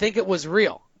 but I think it was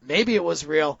real. Maybe it was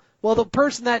real. Well, the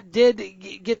person that did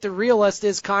get the realest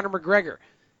is Conor McGregor.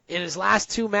 In his last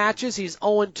two matches, he's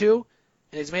 0-2,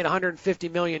 and he's made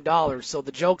 $150 million. So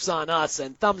the joke's on us,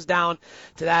 and thumbs down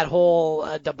to that whole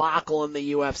debacle in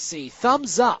the UFC.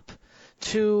 Thumbs up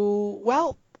to,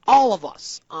 well, all of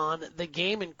us on the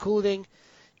game, including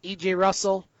E.J.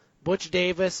 Russell, Butch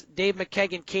Davis, Dave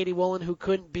McKagan, Katie Woolen, who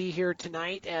couldn't be here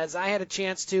tonight, as I had a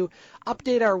chance to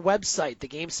update our website,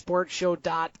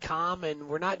 thegamesportshow.com, and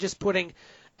we're not just putting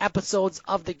episodes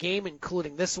of the game,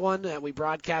 including this one that we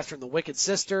broadcast from the Wicked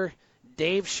Sister,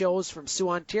 Dave shows from Soo,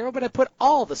 Ontario, but I put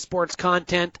all the sports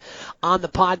content on the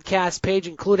podcast page,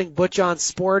 including Butch On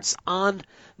Sports on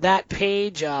that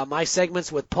page, my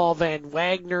segments with Paul Van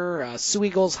Wagner, Sioux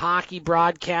Eagles hockey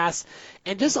broadcasts,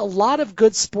 and just a lot of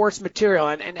good sports material.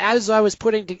 And as I was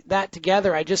putting that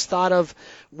together, I just thought of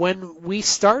when we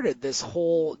started this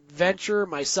whole venture,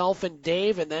 myself and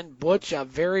Dave, and then Butch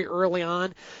very early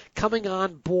on, coming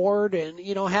on board and,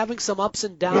 having some ups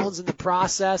and downs in the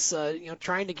process,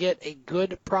 trying to get a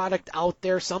good product out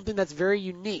there, something that's very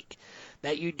unique,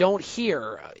 that you don't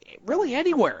hear really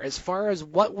anywhere as far as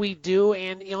what we do,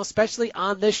 and especially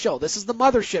on this show. This is the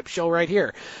mothership show right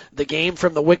here. The game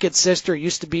from the Wicked Sister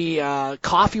used to be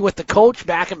Coffee with the Coach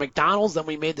back at McDonald's. Then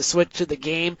we made the switch to the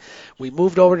game. We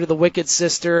moved over to the Wicked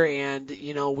Sister, and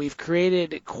we've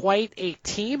created quite a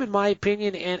team, in my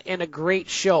opinion, and a great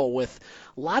show with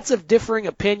lots of differing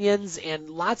opinions and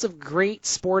lots of great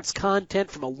sports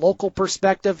content from a local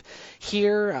perspective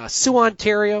here. Soo,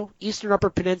 Ontario, Eastern Upper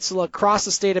Peninsula, across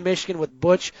the state of Michigan with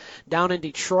Butch, down in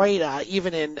Detroit,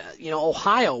 even in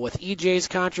Ohio with EJ's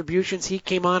contributions. He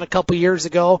came on a couple years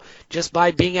ago just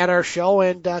by being at our show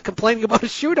and complaining about a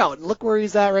shootout, and look where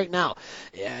he's at right now.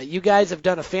 You guys have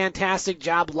done a fantastic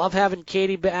job. Love having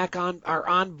Katie back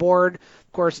on board.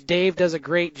 Of course, Dave does a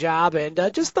great job, and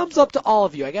just thumbs up to all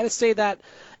of you. I got to say that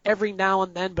every now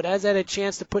and then, but as I had a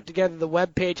chance to put together the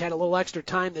webpage, had a little extra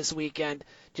time this weekend,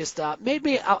 just made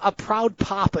me a proud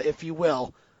papa, if you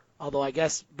will. Although I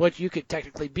guess, Butch, you could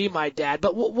technically be my dad,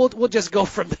 but we'll just go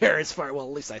from there as far, well,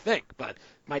 at least I think. But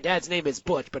my dad's name is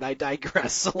Butch, but I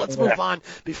digress. So let's move on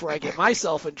before I get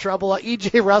myself in trouble.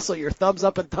 E.J. Russell, your thumbs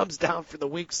up and thumbs down for the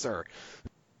week, sir.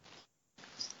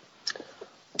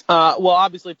 Well,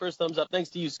 obviously, first thumbs up. Thanks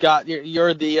to you, Scott.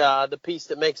 You're the piece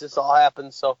that makes this all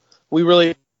happen. So we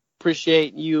really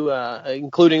appreciate you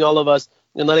including all of us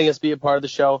and letting us be a part of the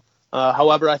show.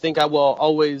 However, I think I will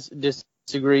always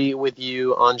disagree with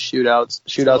you on shootouts.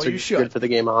 Shootouts are good for the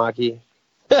game of hockey.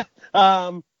 But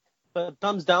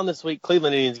thumbs down this week.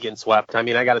 Cleveland Indians getting swept. I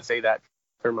mean, I got to say that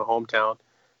for my hometown.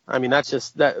 I mean,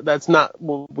 that's not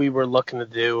what we were looking to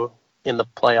do in the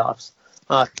playoffs.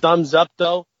 Thumbs up,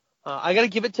 though. I got to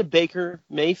give it to Baker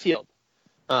Mayfield,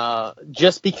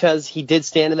 just because he did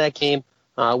stand in that game,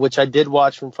 which I did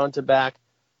watch from front to back,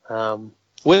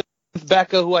 with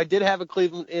Becca, who I did have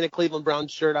in a Cleveland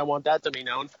Browns shirt. I want that to be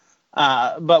known.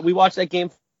 But we watched that game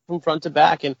from front to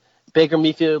back, and Baker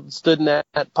Mayfield stood in that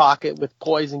pocket with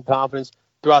poise and confidence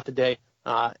throughout the day,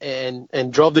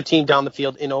 and drove the team down the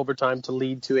field in overtime to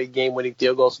lead to a game-winning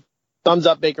field goal. So, thumbs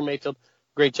up, Baker Mayfield.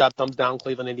 Great job. Thumbs down,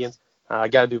 Cleveland Indians. Got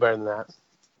to do better than that.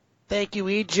 Thank you,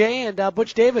 EJ. And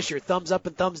Butch Davis, your thumbs up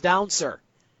and thumbs down, sir.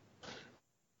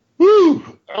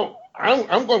 Whew.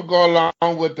 I'm going to go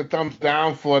along with the thumbs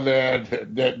down for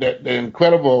the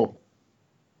incredible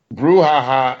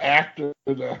brouhaha after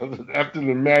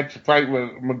the match fight with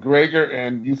McGregor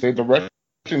and you say the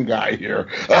Russian guy here.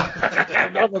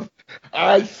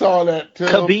 I saw that too.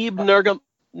 Khabib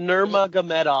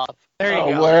Nurmagomedov. There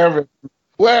you go.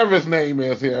 Whatever his name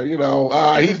is here, he's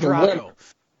the winner.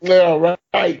 Yeah,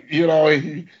 right. You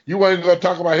weren't going to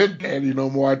talk about his daddy no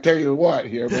more. I tell you what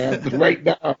here, man. Right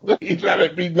now, he's let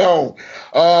it be known.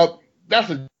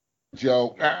 That's a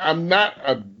joke. I'm not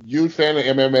a huge fan of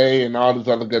MMA and all this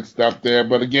other good stuff there,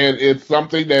 but again, it's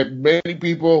something that many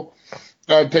people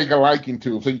take a liking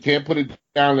to. So you can't put it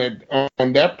down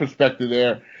on that perspective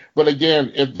there. But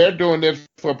again, if they're doing this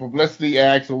for publicity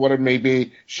acts or what it may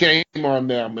be, shame on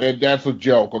them. And that's a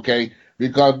joke, okay?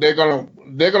 Because they're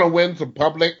gonna win some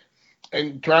public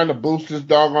and trying to boost this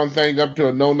doggone thing up to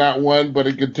a no not one, but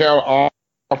it can tell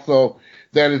also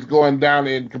that it's going down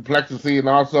in complexity and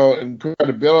also in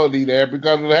credibility there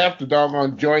because half the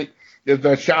doggone joint is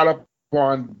a shot up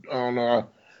on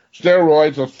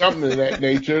steroids or something of that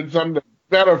nature. Some of the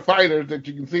better fighters that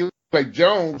you can see like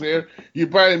Jones here, you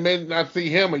probably may not see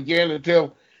him again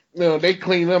until they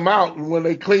clean him out, and when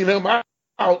they clean him out,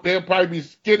 they'll probably be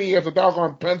skinny as a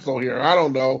doggone pencil here. I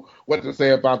don't know what to say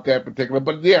about that particular,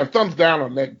 but yeah, thumbs down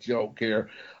on that joke here.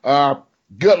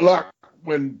 Good luck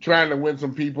when trying to win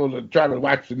some people to try to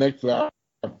watch the next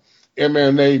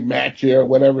MMA match here,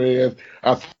 whatever it is,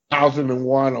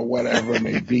 1,001 or whatever it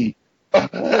may be.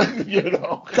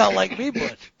 Sound like me,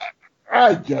 Butch.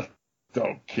 I just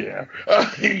don't care.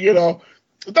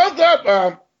 Thumbs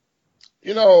up.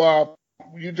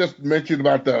 You just mentioned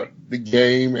about the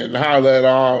game and how that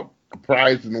all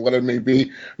comprised and what it may be.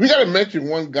 We got to mention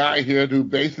one guy here who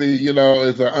basically,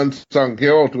 is an unsung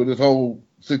hero to this whole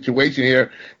situation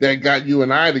here that got you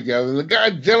and I together.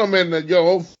 The gentleman, your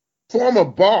old former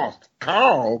boss,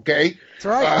 Carl, okay? That's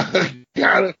right.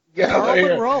 Carl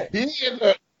Monroe. He is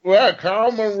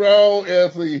Carl Monroe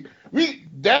is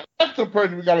that's the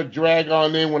person we got to drag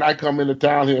on in when I come into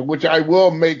town here, which I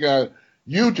will make a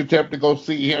huge attempt to go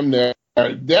see him there.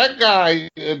 That guy,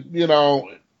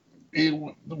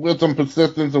 he, with some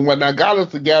persistence and whatnot, got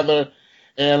us together,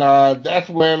 and that's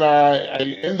when I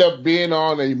ended up being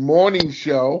on a morning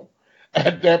show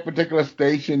at that particular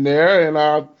station there, and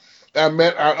I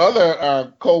met our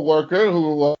other co-worker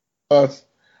who was,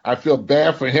 I feel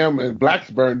bad for him in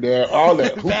Blacksburg there, all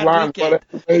that hoopla, whatever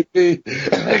it may be.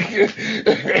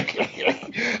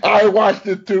 I watched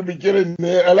it to beginning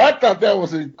there, and I thought that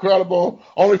was incredible,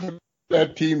 only for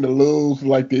that team to lose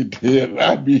like they did.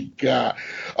 I mean, God.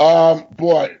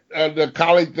 The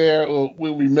colleague there,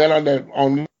 we met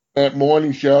on that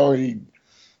morning show, and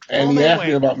he asked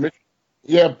me about me.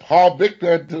 Yeah, Paul, big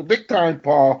time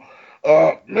Paul.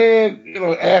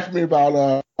 Asked me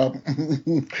about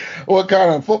what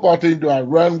kind of football team do I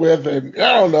run with, and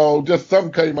I don't know, just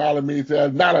something came out of me. He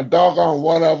said, not a doggone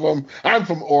one of them. I'm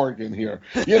from Oregon here.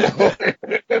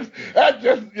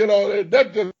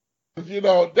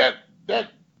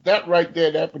 That right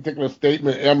there, that particular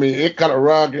statement, I mean, it kind of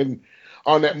rung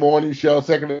on that morning show,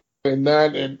 second and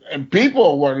none, and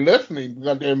people were listening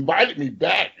because they invited me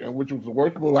back, which was the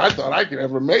worst move I thought I could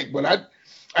ever make, but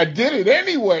I did it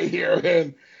anyway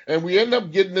here, and we ended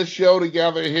up getting this show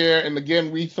together here, and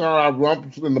again, we saw our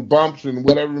rumps and the bumps and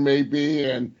whatever it may be,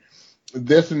 and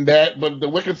this and that, but the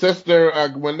Wicked Sister,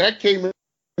 when that came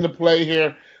into play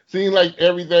here, seemed like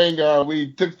everything,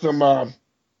 we took some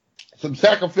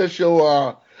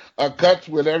sacrificial cuts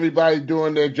with everybody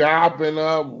doing their job,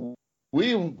 and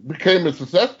we became a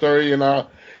success story in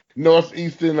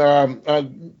northeastern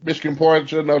Michigan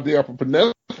portion of the Upper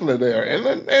Peninsula there, and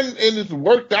it's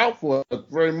worked out for us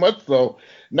very much so.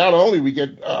 Not only we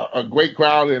get a great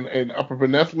crowd in Upper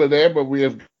Peninsula there, but we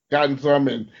have gotten some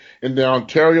in the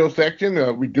Ontario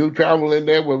section. We do travel in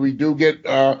there where we do get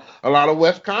a lot of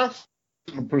Wisconsin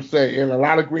per se, and a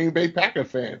lot of Green Bay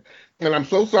Packers fans. And I'm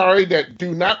so sorry that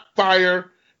do not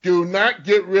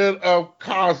get rid of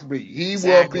Cosby. He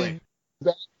will be.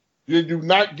 You do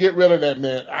not get rid of that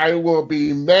man. I will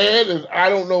be mad as I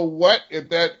don't know what if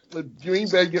Green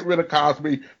Bay get rid of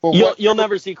Cosby. You'll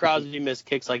never see Crosby miss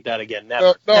kicks like that again.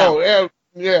 Never.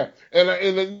 Yeah.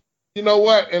 And you know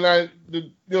what? And on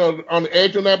the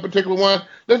edge on that particular one,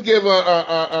 let's give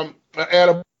a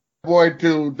attaboy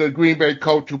to the Green Bay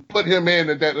coach who put him in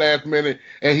at that last minute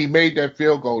and he made that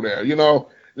field goal there.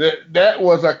 That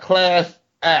was a class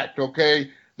act.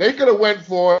 Okay, they could have went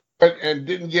for it and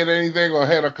didn't get anything or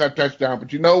had a cut touchdown.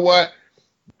 But you know what?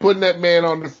 Putting that man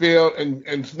on the field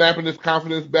and snapping his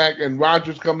confidence back, and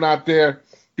Rodgers coming out there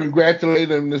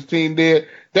congratulating him and his team did,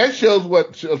 that shows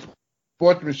what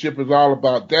sportsmanship is all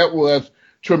about. That was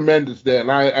tremendous there,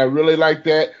 and I really like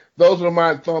that. Those are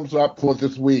my thumbs up for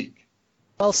this week.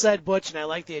 Well said, Butch, and I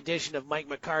like the addition of Mike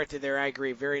McCarthy there. I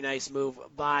agree. Very nice move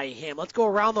by him. Let's go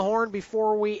around the horn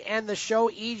before we end the show.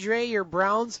 EJ, your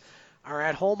Browns are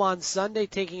at home on Sunday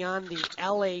taking on the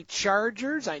LA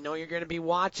Chargers. I know you're going to be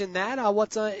watching that.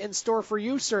 What's in store for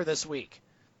you, sir, this week?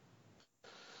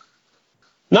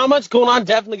 Not much going on.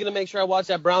 Definitely going to make sure I watch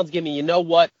that Browns game. And you know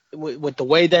what? With the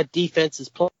way that defense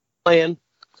is playing,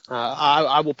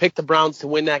 I will pick the Browns to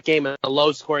win that game in a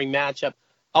low-scoring matchup.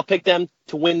 I'll pick them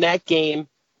to win that game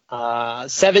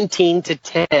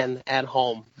 17-10 at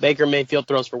home. Baker Mayfield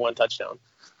throws for 1 touchdown.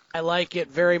 I like it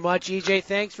very much. EJ,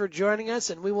 thanks for joining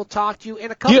us, and we will talk to you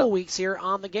in a couple weeks here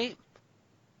on the game.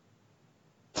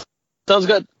 Sounds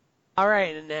good. All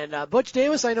right, and then Butch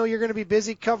Davis, I know you're going to be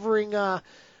busy covering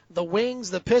the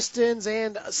Wings, the Pistons,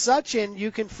 and such, and you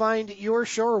can find your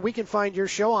show, or we can find your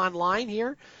show online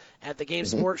here at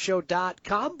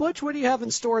thegamesportshow.com. Butch, what do you have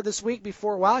in store this week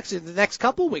before, well, actually the next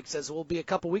couple weeks, as it will be a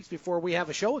couple weeks before we have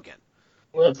a show again?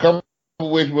 Well, a couple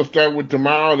weeks, we'll start with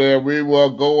tomorrow there. We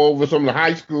will go over some of the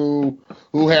high school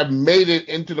who have made it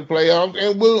into the playoffs,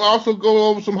 and we'll also go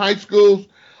over some high schools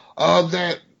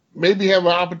that maybe have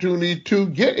an opportunity to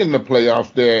get in the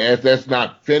playoffs there, as that's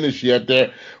not finished yet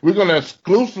there. We're going to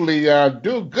exclusively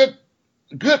do a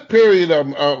good period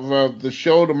of the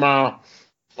show tomorrow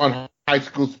on high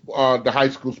school, the high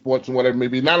school sports and whatever it may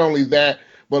be. Not only that,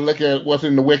 but look at what's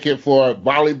in the wicket for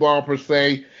volleyball per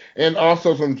se, and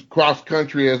also some cross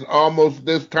country, as almost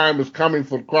this time is coming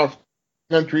for cross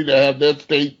country to have their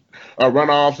state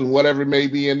runoffs and whatever it may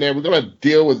be in there. We're going to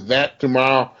deal with that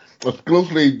tomorrow.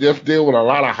 Exclusively just deal with a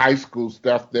lot of high school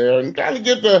stuff there and kind of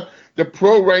get the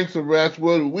pro ranks of rest.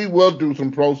 We will do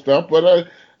some pro stuff, but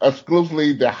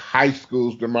exclusively the high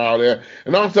schools tomorrow there.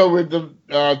 And also with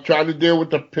try to deal with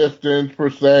the Pistons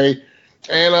per se.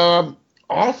 And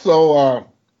also,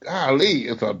 golly,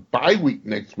 it's a bye week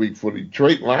next week for the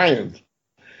Detroit Lions.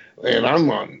 And I'm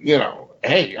on,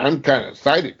 I'm kind of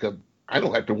excited because I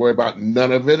don't have to worry about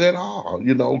none of it at all.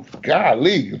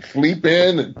 Golly, sleep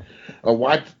in and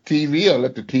watch TV or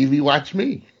let the TV watch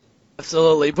me.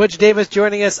 Absolutely. Butch Davis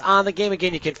joining us on the game.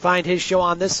 Again, you can find his show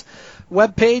on this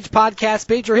webpage, podcast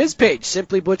page, or his page,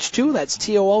 Simply Butch2. That's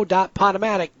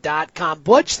TOO.podomatic.com.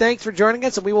 Butch, thanks for joining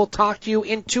us, and we will talk to you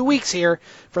in 2 weeks here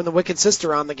from the Wicked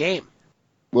Sister on the game.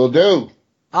 Will do.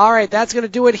 All right, that's going to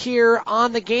do it here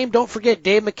on the game. Don't forget,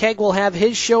 Dave McKeag will have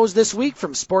his shows this week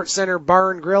from Sports Center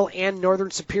Bar and Grill and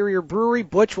Northern Superior Brewery.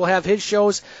 Butch will have his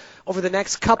shows over the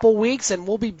next couple weeks, and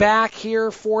we'll be back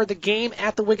here for the game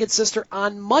at the Wicked Sister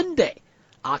on Monday,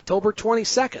 October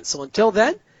 22nd. So until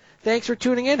then, thanks for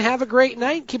tuning in. Have a great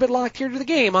night. Keep it locked here to the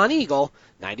game on Eagle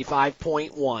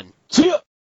 95.1. See ya!